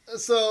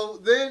 So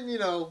then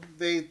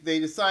they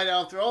decide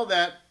after all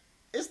that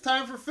it's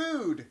time for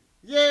food.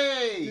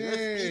 Yay!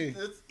 Yay.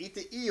 Let's eat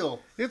the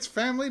eel. It's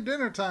family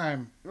dinner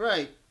time.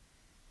 Right.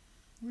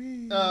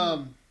 Whee.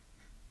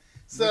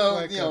 So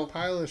Look like a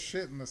pile of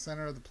shit in the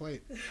center of the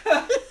plate.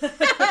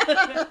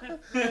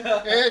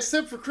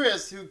 except for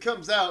Chris, who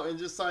comes out and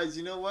decides,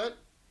 you know what?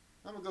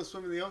 I'm gonna go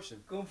swim in the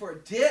ocean. Going for a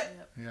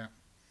dip. Yeah.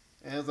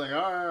 And it's like,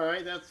 all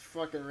right, that's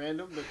fucking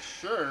random, but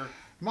sure.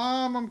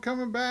 Mom, I'm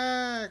coming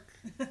back.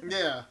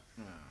 Yeah.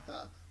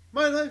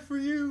 My life for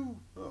you.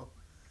 Oh.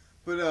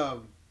 But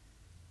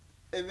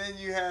and then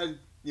you had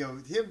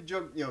him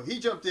jump. He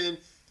jumped in.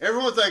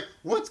 Everyone's like,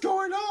 what's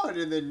going on?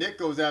 And then Nick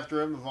goes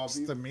after him of all Just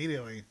people.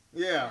 immediately.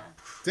 Yeah.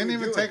 Didn't What are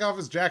even you take doing? off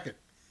his jacket.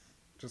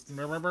 Just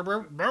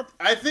burp.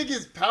 I think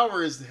his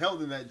power is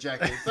held in that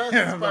jacket. It's not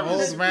The probably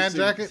old super man suit.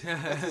 jacket.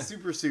 It's a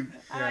super suit.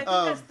 I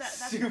think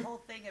that's the whole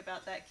thing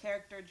about that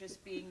character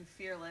just being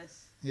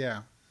fearless.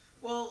 Yeah.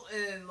 Well,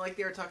 and like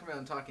they were talking about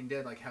in Talking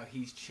Dead, like how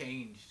he's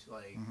changed.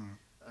 Like,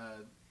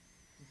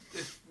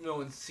 if no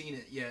one's seen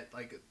it yet,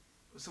 like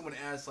someone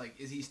asked, like,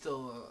 is he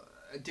still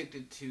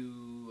addicted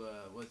to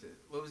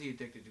what was he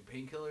addicted to?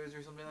 Painkillers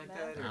or something like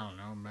Meth. that? I don't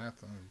know,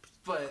 meth,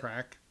 But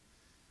crack,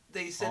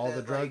 they said all that,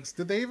 the drugs.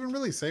 Did they even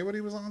really say what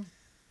he was on?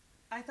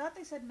 I thought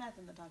they said meth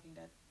in The Talking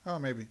Dead. Oh,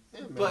 maybe.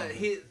 Yeah, But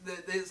man.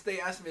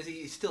 they asked him, is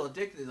he still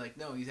addicted? He's like,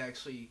 no, he's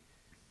actually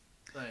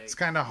like. It's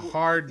kind of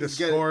hard to he's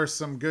got- score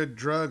some good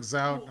drugs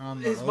out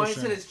on the his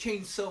ocean. mindset has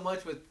changed so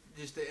much with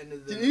just the end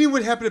of the. Did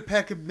anyone happen to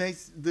pack a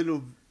nice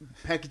little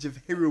package of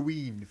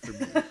heroin for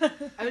me?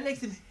 I would make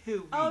some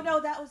heroin. Oh no,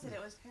 that was it.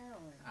 It was heroin.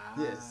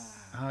 Yes.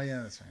 Oh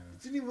yeah, that's right.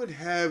 Did anyone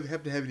happen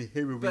to have any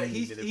heroin? But in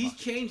he's their he's pocket?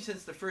 changed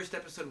since the first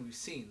episode we've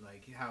seen,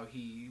 like how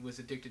he was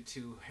addicted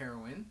to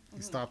heroin.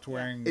 He stopped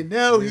wearing. And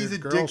now weird he's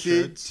girl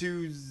addicted shirts.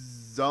 to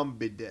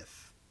zombie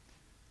death.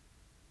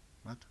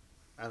 What?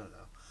 I don't know.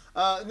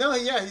 No,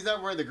 yeah, he's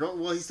not wearing the girl.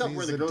 Well, he stopped He's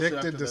wearing the girl shit after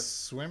addicted to that.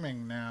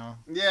 swimming now.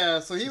 Yeah,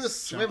 so he was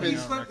Just jumping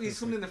swimming. out. He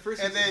swam in the first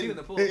And season then too in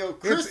the pool. you know,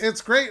 Chris, It's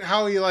great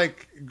how he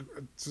like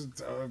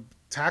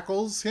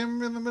tackles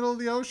him in the middle of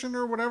the ocean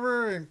or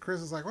whatever, and Chris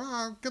is like,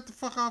 "Well, get the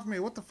fuck off me!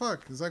 What the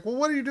fuck?" He's like, "Well,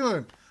 what are you doing?"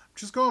 "I'm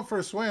just going for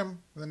a swim."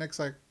 And the Nick's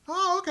like,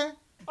 "Oh, okay.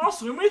 I'll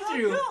swim with Oh,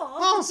 you. cool.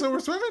 Oh, so we're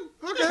swimming?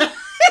 Okay."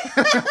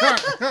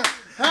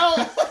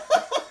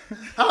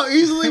 how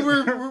easily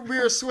we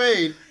were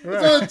swayed.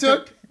 That's all it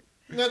took.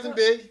 Nothing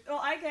big. Well,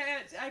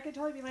 I could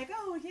totally be like,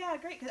 oh yeah,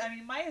 great. Because I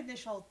mean, my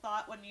initial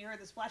thought when you heard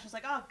the splash was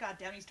like, oh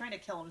goddamn, he's trying to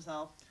kill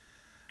himself.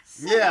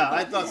 Yeah,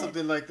 I thought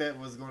something like that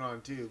was going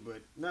on too,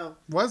 but no.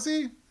 Was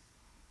he?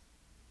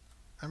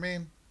 I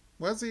mean,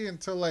 was he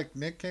until like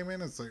Nick came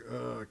in? It's like,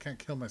 I can't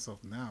kill myself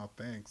now.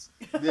 Thanks.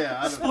 Yeah,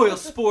 I don't Spoil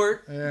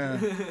sport. Yeah.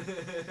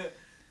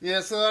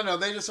 Yeah, so I don't know.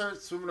 They just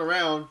start swimming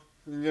around.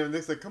 And, you know,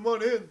 Nick's like, "Come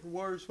on in, the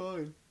water's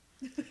fine."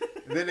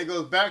 And then it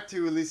goes back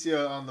to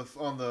Alicia on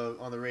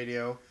the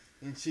radio,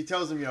 and she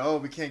tells him, "Oh,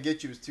 we can't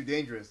get you. It's too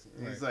dangerous."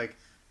 And he's like,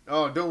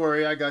 "Oh, don't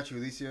worry, I got you,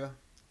 Alicia.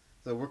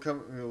 So we're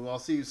coming. Well, I'll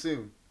see you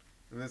soon."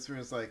 And that's when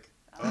it's like,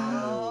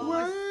 "Oh,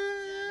 What?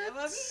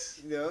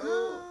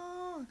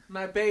 no."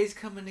 My bay's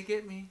coming to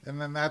get me.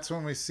 And then that's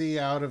when we see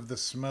out of the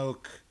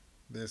smoke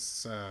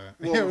this. Well,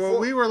 yeah, well, before-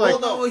 we were like,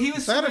 well, Well, he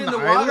was is that swimming in an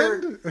the water.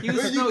 island? He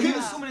was, You he can't-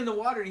 was swimming in the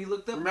water and he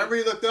looked up. Remember,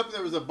 he looked up and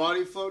there was a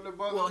body floating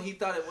above Well, him. he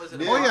thought it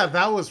wasn't. Yeah. Oh yeah,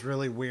 that was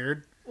really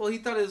weird. Well, he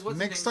thought it was. What's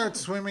Nick his name? starts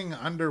swimming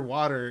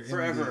underwater in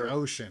Forever. the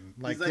ocean.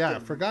 Like, like yeah, a-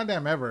 for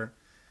goddamn ever.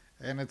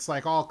 And it's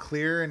like all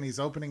clear and he's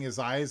opening his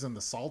eyes in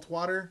the salt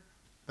water.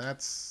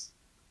 That's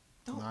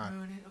Don't not-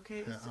 ruin it,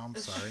 okay? Yeah, I'm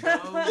It's a sorry.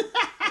 show,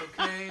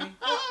 okay?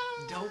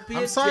 Don't be.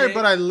 I'm a sorry, dick.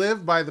 but I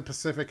live by the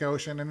Pacific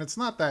Ocean and it's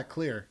not that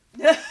clear.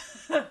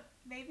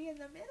 Maybe in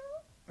the middle.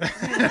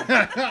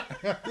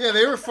 Yeah,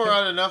 they were far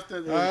out enough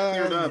that they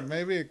cleared up.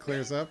 Maybe it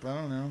clears up. I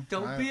don't know.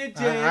 Don't be a dick.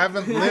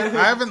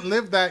 I haven't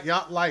lived that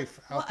yacht life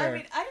out Well, there. I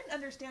mean, I didn't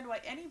understand why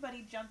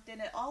anybody jumped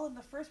in at all in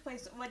the first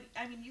place. When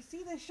I mean, you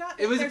see the shot.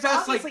 It was there's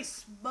fast, like- obviously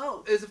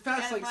smoke. It was a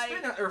fast, And, like,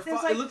 spin out, or there's,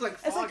 fog. It looked like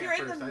it's fog like you're at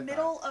in first, the I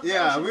middle thought. of the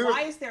Yeah, ocean. we were-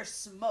 Why is there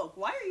smoke?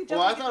 Why are you jumping?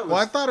 Well, I thought it Well,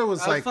 I was thought it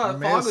was I like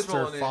thought fog was mist or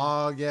rolling in.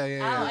 fog. Yeah, yeah,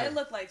 Oh, yeah. it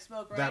looked like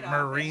smoke right That off. It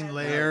marine had-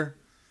 layer.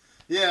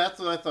 Yeah, that's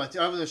what I thought too.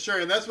 I wasn't sure,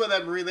 and that's why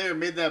that marine layer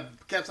made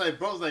that capsized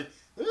boat. I was like,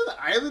 there's an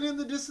island in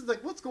the distance.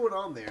 Like, what's going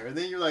on there? And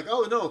then you're like,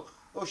 oh no,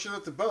 oh shit,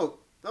 that's a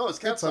boat. No, it's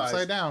It's capsized.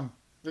 upside down.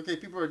 Okay,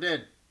 people are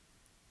dead.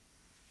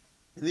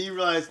 And then you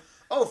realize,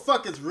 oh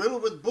fuck, it's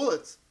riddled with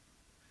bullets.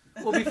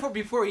 Well,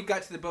 before he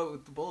got to the boat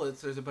with the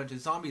bullets, there's a bunch of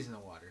zombies in the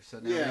water. So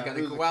now Yeah, you got it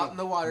to was go a out cool- in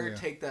the water, Yeah.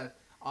 take that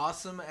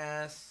awesome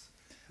ass.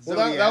 Well,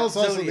 that was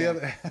also Zodiac.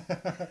 the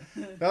other.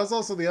 That was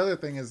also the other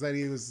thing is that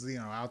he was,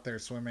 out there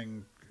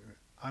swimming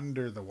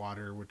under the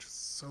water, which is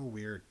so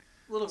weird.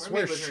 Little It's Mermaid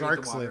where was underneath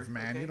sharks the water, live,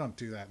 man. okay? You don't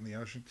do that in the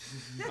ocean.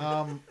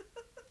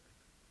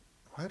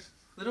 What?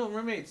 Little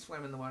Mermaid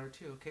swam in the water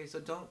too. Okay, so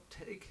don't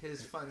take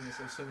his funness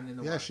of swimming in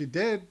the Yeah, water. she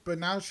did, but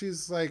now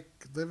she's like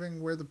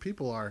living where the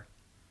people are.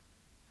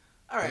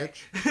 All right.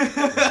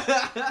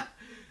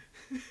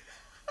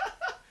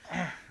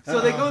 So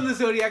they go in the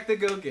Zodiac to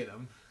go get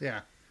him.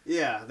 Yeah.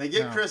 Yeah, they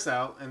get No. Chris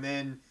out, and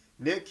then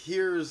Nick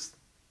hears.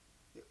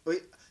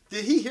 Wait,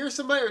 did he hear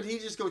somebody, or did he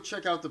just go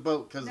check out the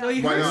boat? Because No,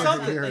 he Why heard not?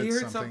 something. He heard He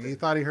heard something. something. He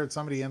thought he heard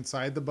somebody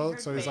inside the boat,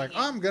 Heard so he's like,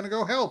 banging. I'm gonna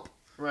go help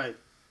right,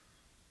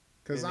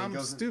 because And he I'm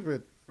goes in-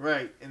 stupid.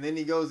 right, and then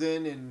he goes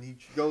in and he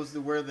goes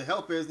to where the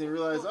help is, and he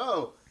realizes,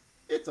 oh,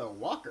 it's a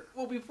walker.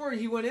 Well, before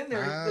he went in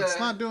there, It's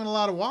not doing a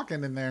lot of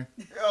walking in there.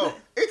 Oh,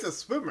 it's a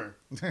swimmer.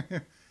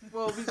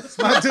 It's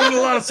not doing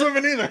a lot of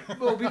swimming either.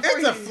 well, before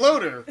It's a he,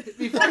 floater.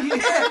 before he,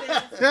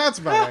 Yeah, that's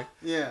about right.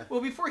 Yeah. well,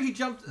 before he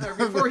jumped, or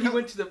before he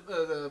went to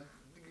the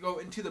go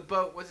into the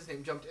boat. What's his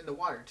name? Jumped in the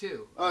water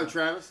too. Oh,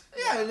 Travis.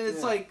 Yeah, and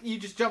it's like you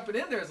just jumping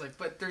in there. It's like,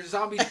 but there's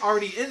zombies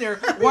already in there.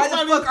 Why the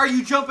fuck are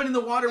you jumping in the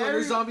water when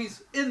there's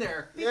zombies in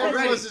there? Yeah,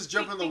 everyone's just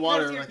jumping in the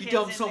water. Because You your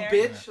dumb kid's son in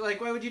bitch. there.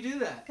 Like, why would you do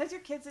that? Because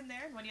your kid's in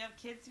there, and when you have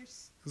kids, you're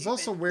stupid. It's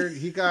also weird.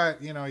 He got,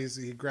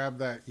 he grabbed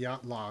that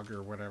yacht log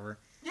or whatever.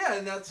 Yeah,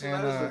 and that's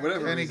And,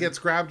 whatever and he reason. gets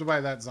grabbed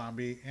by that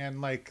zombie, and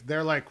like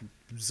they're like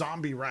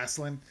zombie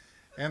wrestling,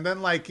 and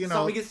then like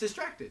zombie gets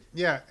distracted.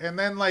 yeah, and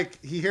then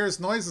like he hears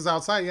noises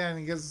outside, and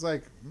he gets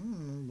like,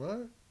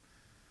 what?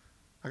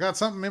 I got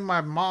something in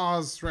my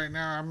maws right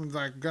now. I'm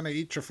like gonna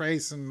eat your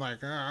face, and like,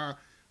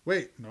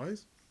 wait,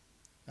 noise?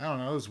 I don't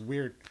know. It was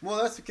weird.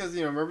 Well, that's because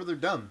remember they're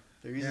dumb.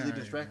 They're easily Yeah,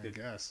 distracted.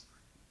 I guess.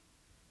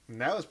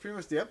 And that was pretty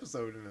much the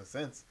episode in a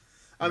sense.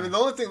 I mean, the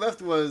only thing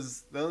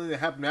that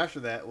happened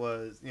after that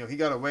was, he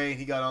got away and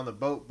he got on the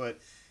boat, but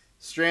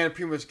Strand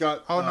pretty much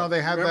got. Oh no,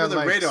 they had remember that the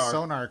like radar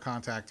sonar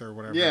contact or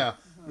whatever. Yeah,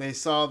 they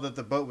saw that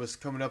the boat was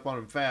coming up on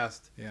them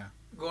fast. Yeah.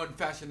 Going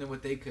faster than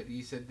what they could.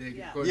 You said they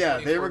Yeah. go Yeah,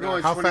 they were 24 going-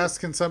 knots. How 20 fast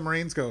can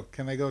submarines go?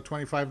 Can they go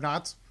 25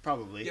 knots?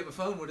 Probably. You have a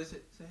phone. What does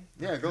it say?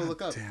 Yeah, go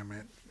look up. Damn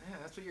it. Yeah,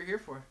 that's what you're here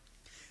for.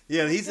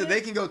 Yeah, he said they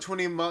can go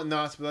 20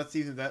 knots, but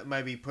that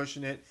might be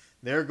pushing it.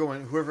 They're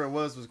going. Whoever it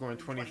was going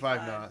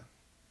 25 knots.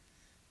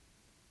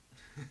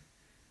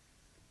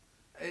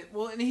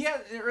 Well, and he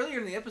had earlier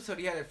in the episode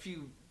he had a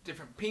few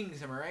different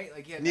pings. Am I right?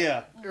 Like he had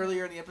Yeah.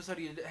 earlier in the episode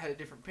he had a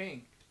different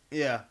ping.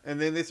 Yeah, and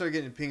then they start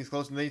getting pings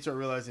close, and then you start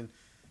realizing,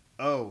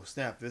 oh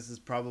snap, this is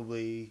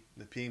probably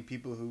the ping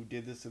people who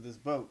did this to this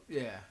boat.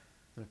 Yeah.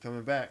 They're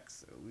coming back,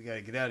 so we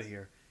gotta get out of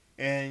here.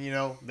 And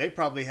they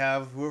probably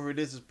have whoever it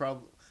is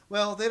probably.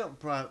 Well, they don't.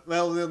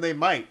 Well, they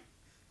might.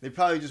 They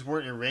probably just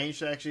weren't in range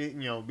to actually,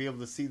 be able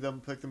to see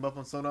them, pick them up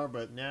on sonar.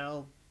 But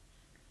now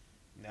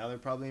they're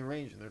probably in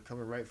range, and they're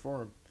coming right for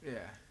them.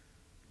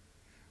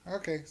 Yeah.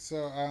 Okay,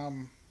 so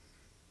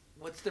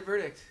What's the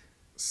verdict?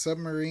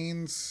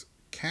 submarines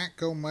can't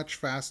go much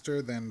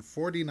faster than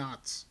 40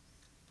 knots.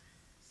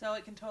 So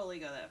it can totally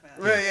go that fast.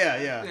 Right?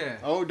 Yeah. Yeah.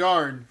 Oh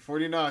darn,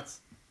 40 knots.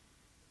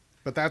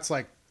 But that's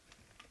like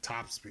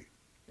top speed.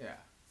 Yeah.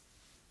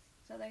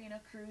 So they're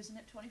cruising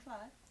at 25.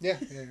 Yeah,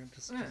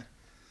 just Yeah.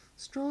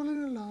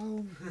 strolling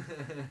along.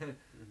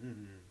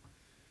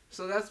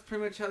 So that's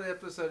pretty much how the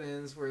episode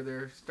ends, where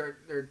they're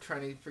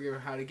trying to figure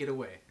out how to get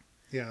away.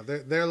 Yeah,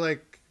 they're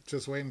like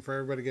just waiting for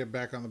everybody to get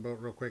back on the boat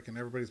real quick, and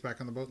everybody's back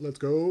on the boat. Let's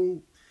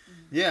go.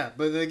 Yeah,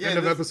 but again, End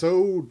of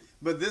episode.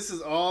 But this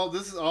is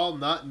all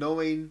not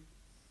knowing.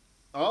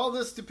 All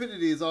this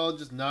stupidity is all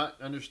just not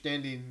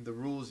understanding the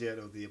rules yet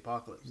of the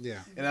apocalypse. Yeah,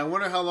 And I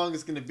wonder how long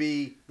it's going to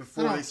be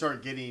before I they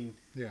start getting.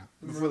 yeah.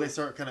 Before they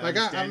start kind of Like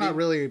understanding. I'm not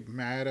really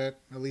mad at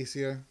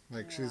Alicia.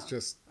 Like she's Yeah.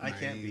 just. I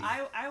can't naive. be.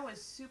 I was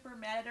super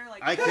mad at her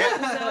I first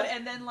can't- episode,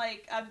 and then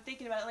I'm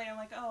thinking about it later. I'm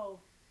like, oh,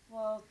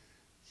 well,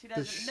 she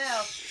doesn't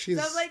know. She's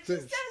So I'm like,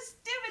 she's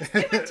so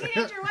stupid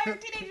teenager. Why are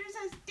teenagers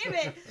so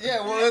stupid?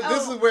 Yeah, well,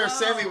 this is where Oh,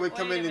 Sammy would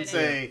come wait in a and minute.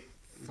 say,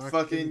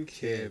 "Fucking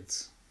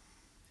kids."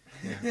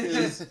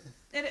 kids."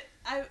 And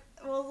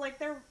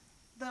they're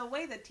the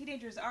way the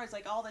teenagers are. It's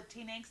like all the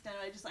teen angst, and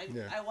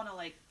I want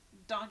to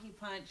donkey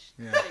punch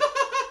Yeah.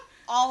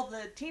 all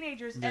the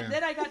teenagers. Yeah. And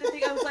then I got to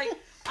think, I was like,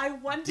 I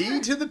wonder. D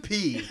to the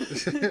P.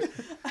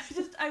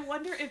 I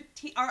wonder if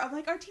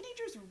are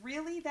teenagers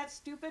really that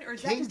stupid, or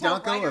is King that just how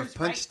Donko of writers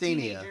write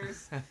Punchstania.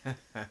 teenagers?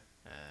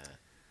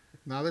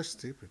 No, they're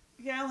stupid.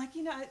 Yeah,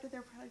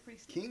 they're probably pretty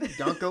King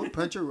stupid. Donko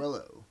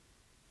Puncharello.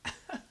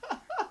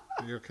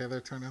 Are you okay there,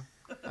 Tarnell?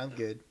 I'm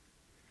good.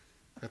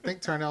 I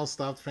think Tarnell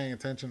stopped paying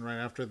attention right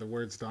after the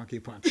words donkey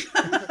punch.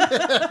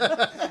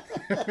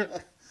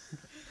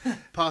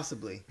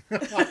 Possibly.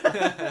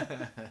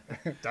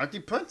 Donkey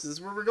Punch. This is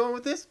where we're going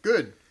with this?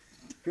 Good.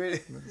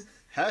 Great.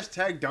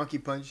 Hashtag Donkey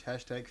Punch.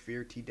 Hashtag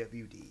Fear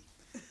TWD.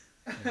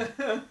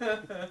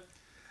 I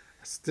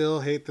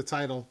still hate the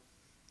title.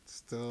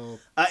 Still.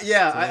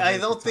 Yeah, Still I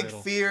hate don't the think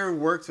title. Fear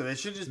works with it. It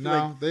should just be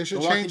No, they should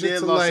The Walking change it Dead,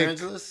 to Los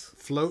Angeles.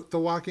 Float the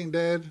Walking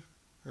Dead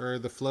or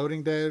the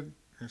Floating Dead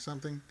or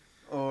something.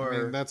 Or I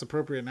mean, that's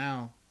appropriate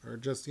now. Or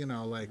just,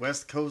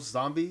 West Coast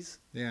Zombies.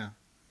 yeah.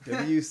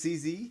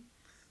 WCZ.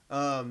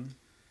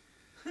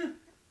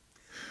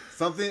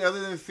 Something other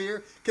than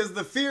Fear. Because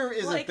the fear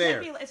isn't Well, it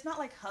there. can't be. It's not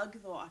like Hug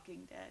the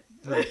Walking Dead.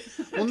 Right.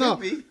 Well, Could no.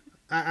 be.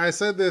 I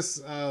said this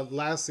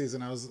last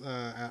season. I was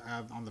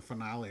on the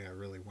finale. I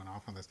really went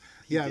off on this.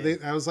 Yeah,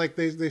 did. I was like,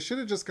 they should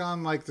have just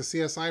gone like the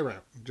CSI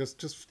route.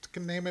 Just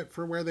name it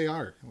for where they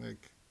are,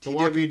 like The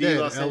Walking TWD Dead,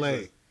 Los L.A.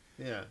 Angeles.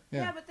 Yeah. Yeah.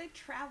 Yeah, but they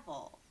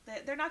travel.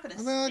 They're not going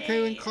to Well, stay.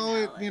 okay, then call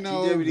in it,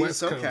 LA. TWD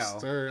West SoCal.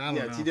 Coast, or I don't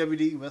Yeah, know.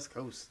 TWD West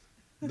Coast.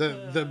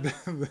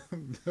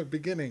 The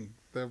beginning,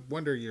 the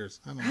Wonder Years.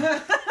 I don't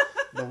know.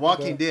 The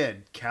Walking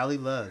Dead. Cali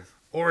Love.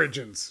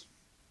 Origins,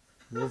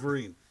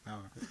 Wolverine. I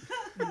don't know.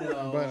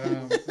 No.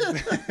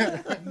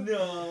 But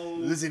No.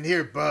 Listen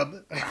here, bub.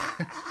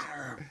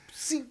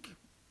 Sink.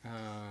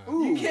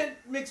 Ooh. You can't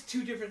mix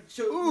two different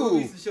Ooh.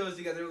 movies and shows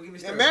together. Don't get me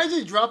started.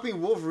 Imagine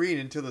dropping Wolverine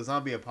into the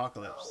zombie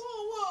apocalypse.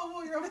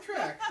 Whoa, you're off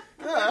track.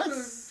 Yeah, Fear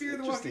that's the Walking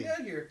interesting.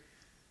 Dead here.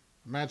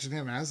 imagine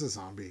him as a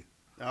zombie.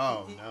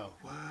 Oh no.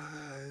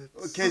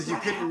 What? Because you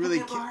couldn't really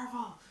kill.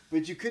 Marvel.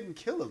 But you couldn't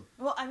kill him.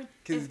 Well, I mean,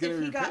 'Cause he's if gonna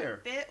he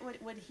repair. got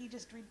bit, would he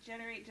just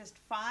regenerate just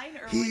fine?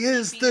 Or would He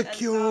is be the a zombie?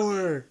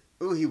 cure.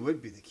 Oh, he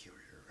would be the cure.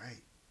 You're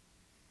right.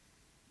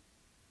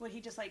 Would he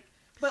just like?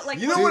 But like,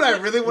 You know what I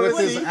really want With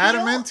to his see?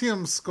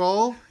 adamantium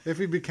skull, if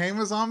he became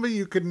a zombie,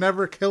 you could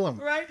never kill him.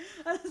 Right?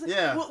 I was like,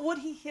 Yeah. Would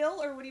he heal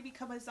or would he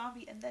become a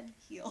zombie and then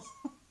heal?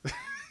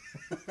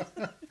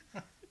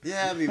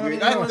 Yeah, that'd be I mean,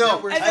 weird. I don't know.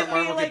 And then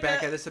Marvel be get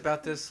back like at us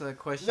about this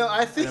question. No,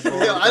 I think at a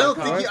he'd heal. I don't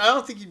bowl.com. think. I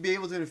don't think you'd be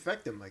able to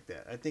infect him like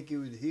that. I think he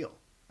would heal.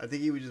 I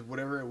think he would just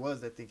whatever it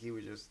was. I think he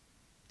would just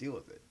deal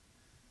with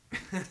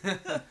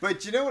it.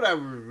 But you know what I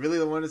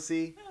really want to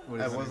see?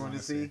 What I is it? was wanting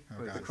to see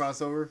Oh, the God.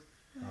 crossover.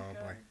 Oh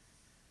boy.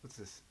 What's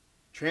this?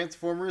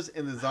 Transformers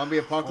in the zombie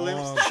apocalypse.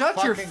 Oh,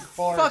 Shut your fucking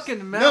force. fucking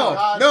No,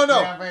 mouth. no,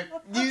 damn no.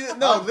 it.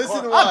 No,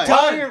 listen to why. I'm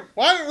tired.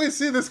 Why didn't we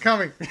see this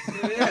coming?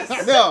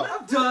 Yes. No,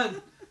 I'm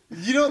done.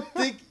 you don't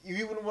think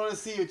you would want to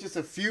see just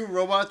a few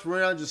robots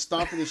running around just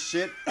stomping the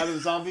shit out of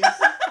zombies?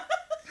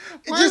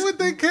 Why would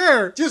they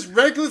care? Just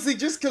recklessly,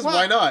 just because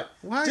why not?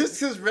 Why? Just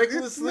because It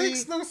recklessly.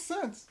 makes no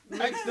sense.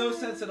 Makes no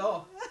sense at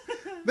all.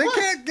 They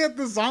can't get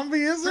the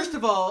zombieism. First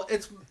of all,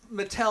 it's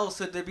Mattel,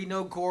 so there'd be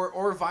no gore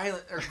or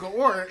violent or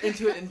gore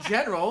into it in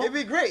general. It'd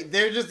be great.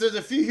 There's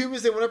a few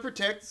humans they want to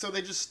protect, so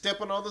they just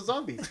step on all the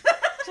zombies.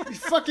 It'd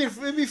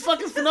be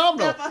fucking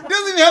phenomenal. It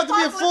doesn't even have to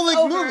be a full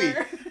length movie.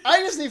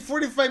 I just need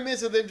 45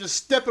 minutes of them just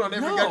stepping on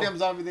every No. goddamn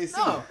zombie they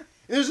see. No.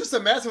 There's just a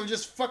massive one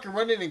just fucking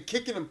running and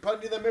kicking and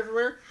punting them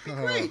everywhere. It'd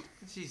be great.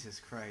 Jesus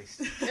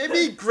Christ. It'd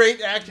be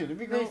great action. It'd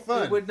be great No,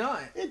 fun. it would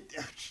not.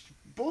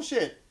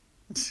 Bullshit.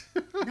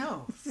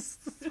 No. It's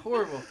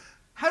horrible.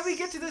 How did we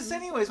get to this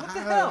anyways? What the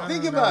I hell? don't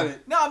Think know. about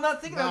it. No, I'm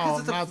not thinking about it No, because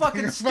it's I'm a not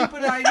fucking thinking about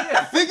stupid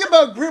idea. Think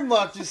about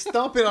Grimlock just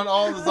stomping on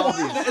all the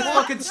zombies. It's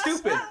fucking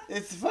stupid.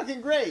 It's fucking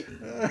great.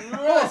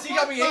 Oh, so you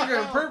got me angry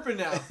and burping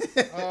now.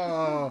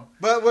 Oh,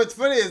 But what's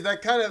funny is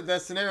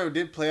that scenario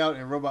did play out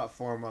in robot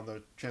form on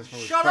the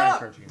Transformers Shut Prime up!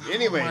 cartoon. oh my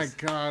Anyways,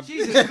 God.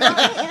 Jesus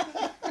Christ.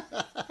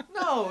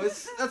 No,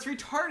 that's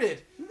retarded.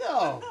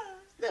 no,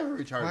 never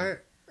retarded.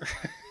 Why?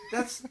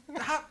 That's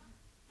how.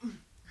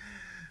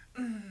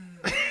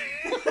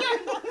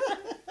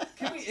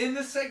 Can we end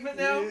this segment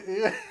now?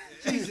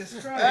 Jesus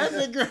That's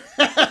Christ. a great.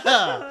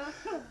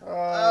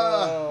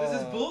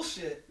 This is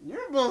bullshit.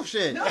 You're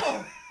bullshit.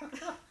 No.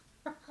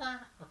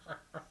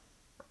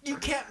 You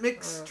can't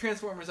mix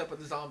Transformers up with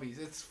the zombies.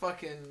 It's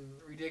fucking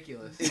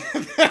ridiculous.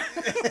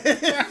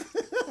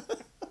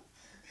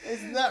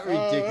 It's not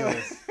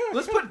ridiculous.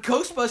 Let's put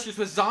Ghostbusters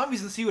with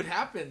zombies and see what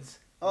happens.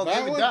 Oh,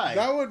 they would die.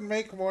 That would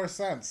make more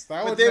sense.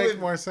 That But would they make would-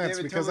 more they sense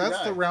would because totally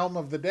that's die. the realm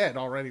of the dead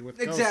already with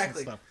ghosts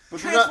Exactly. and stuff. But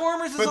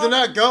Transformers they're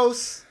not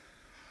ghosts.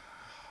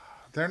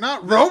 They're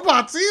not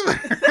robots either.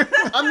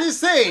 I'm just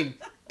saying,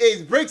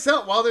 it breaks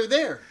out while they're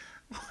there.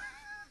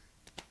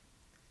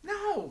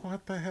 No.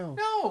 What the hell?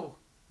 No.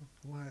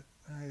 What?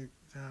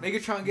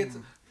 Megatron gets.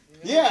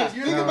 Yeah,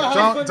 think No, about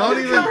how don't fun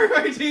even-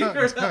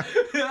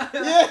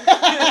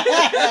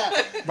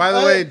 Yeah. By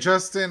the way,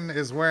 Justin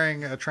is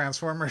wearing a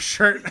Transformers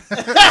shirt.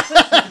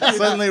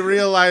 Suddenly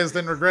realized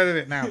and regretted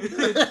it now.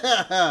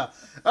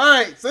 All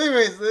right. So,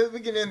 anyways, we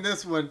can end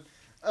this one.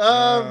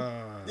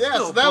 Yeah.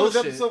 So that was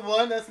bullshit. episode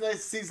 1. That's a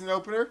nice season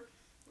opener.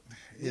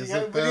 Is What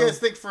it do you though? guys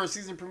think for a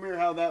season premiere?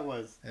 How that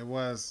was? It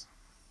was.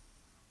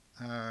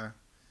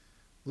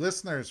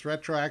 Listeners,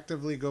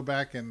 retroactively go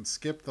back and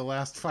skip the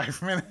last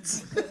 5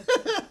 minutes.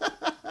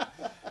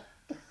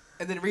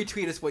 And then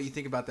retweet us what you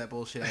think about that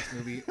bullshit ass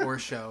movie or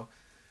show.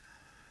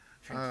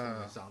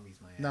 Transformers zombies,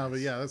 my ass. No, but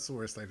yeah, that's the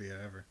worst idea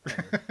ever.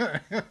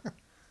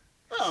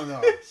 Oh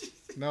no.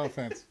 No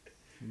offense,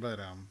 but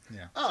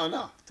yeah. Oh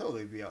no.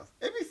 Totally be awesome.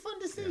 It'd be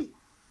fun to see.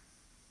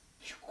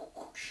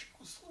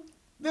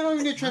 They don't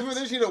even need to transform.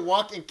 They just need to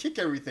walk and kick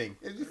everything.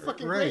 It'd be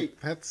fucking Right,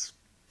 that's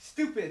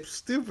Stupid.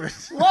 stupid.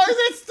 Why is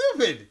that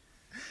stupid?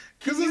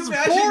 Because Can you it's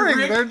imagine boring.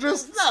 Rick- They're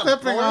just It's not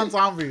stepping boring. on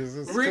zombies.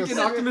 It's Rick just, and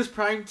Optimus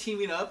Prime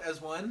teaming up as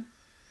one.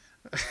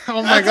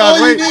 oh my That's god!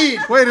 all you Wait, need.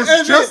 wait, is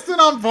That's it. Justin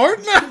on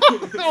board now?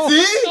 What's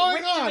See?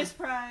 going on? Optimus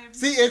Prime.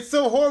 See, it's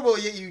so horrible,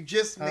 yet you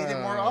just made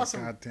it more Oh,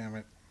 awesome. God damn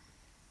it!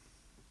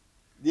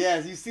 Yeah,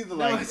 you see the No,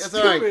 light. it's That's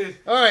all right. stupid.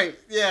 All right.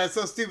 Yeah, it's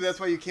so stupid.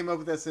 That's why you came up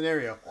with that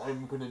scenario.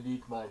 I'm gonna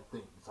need my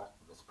things,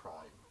 Optimus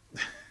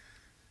Prime.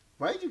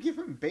 Why did you give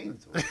him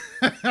Bane's voice?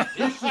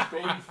 This is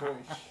Bane's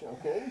voice,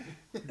 okay?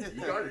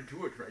 You gotta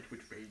do it right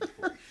with Bane's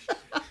voice.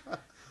 Yeah,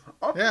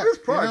 Optimus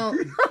you Prime.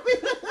 know,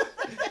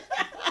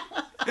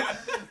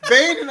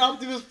 Bane and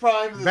Optimus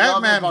Prime. The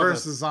Batman zombie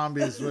versus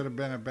zombies would have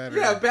been a better.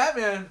 Yeah,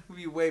 Batman would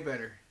be way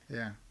better.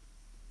 yeah.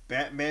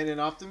 Batman and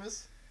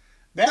Optimus.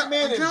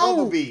 Batman and No,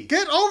 Bumblebee.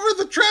 get over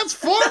the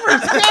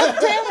Transformers! God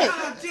damn it!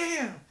 God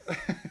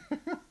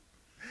damn!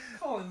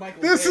 Calling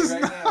Michael This Bay is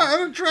right not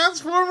now. a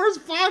Transformers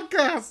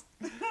podcast.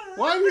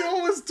 Why do you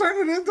always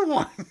turn it into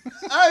one?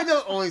 I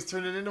don't always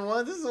turn it into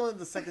one. This is only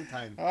the second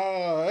time.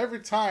 Oh, every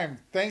time.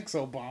 Thanks,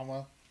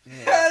 Obama.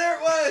 Yeah, there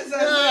it was.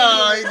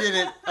 Oh, he did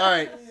it. All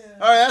right. All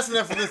right, that's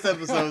enough for this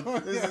episode.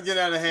 This is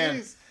getting out of hand.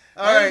 Jeez.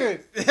 All right.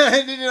 End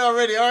I did it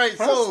already. All right.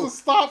 Press So the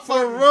stop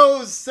for button.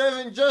 Rose,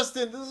 7,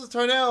 Justin, this is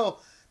Tornell.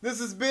 This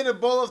has been a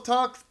Bowl of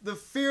Talk, the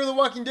Fear of the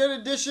Walking Dead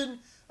edition.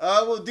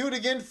 We'll do it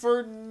again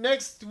for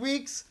next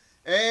week's.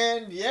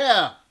 And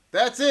yeah,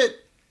 that's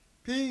it.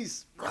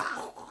 Peace.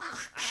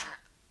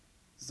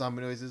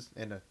 Zombie noises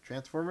and a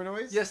transformer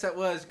noise? Yes, that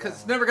was, because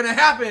it's never going to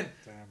happen.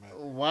 Damn it.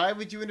 Why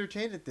would you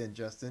entertain it then,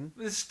 Justin?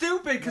 It's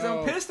stupid, because No.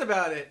 I'm pissed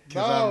about it.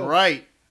 Because No. I'm right.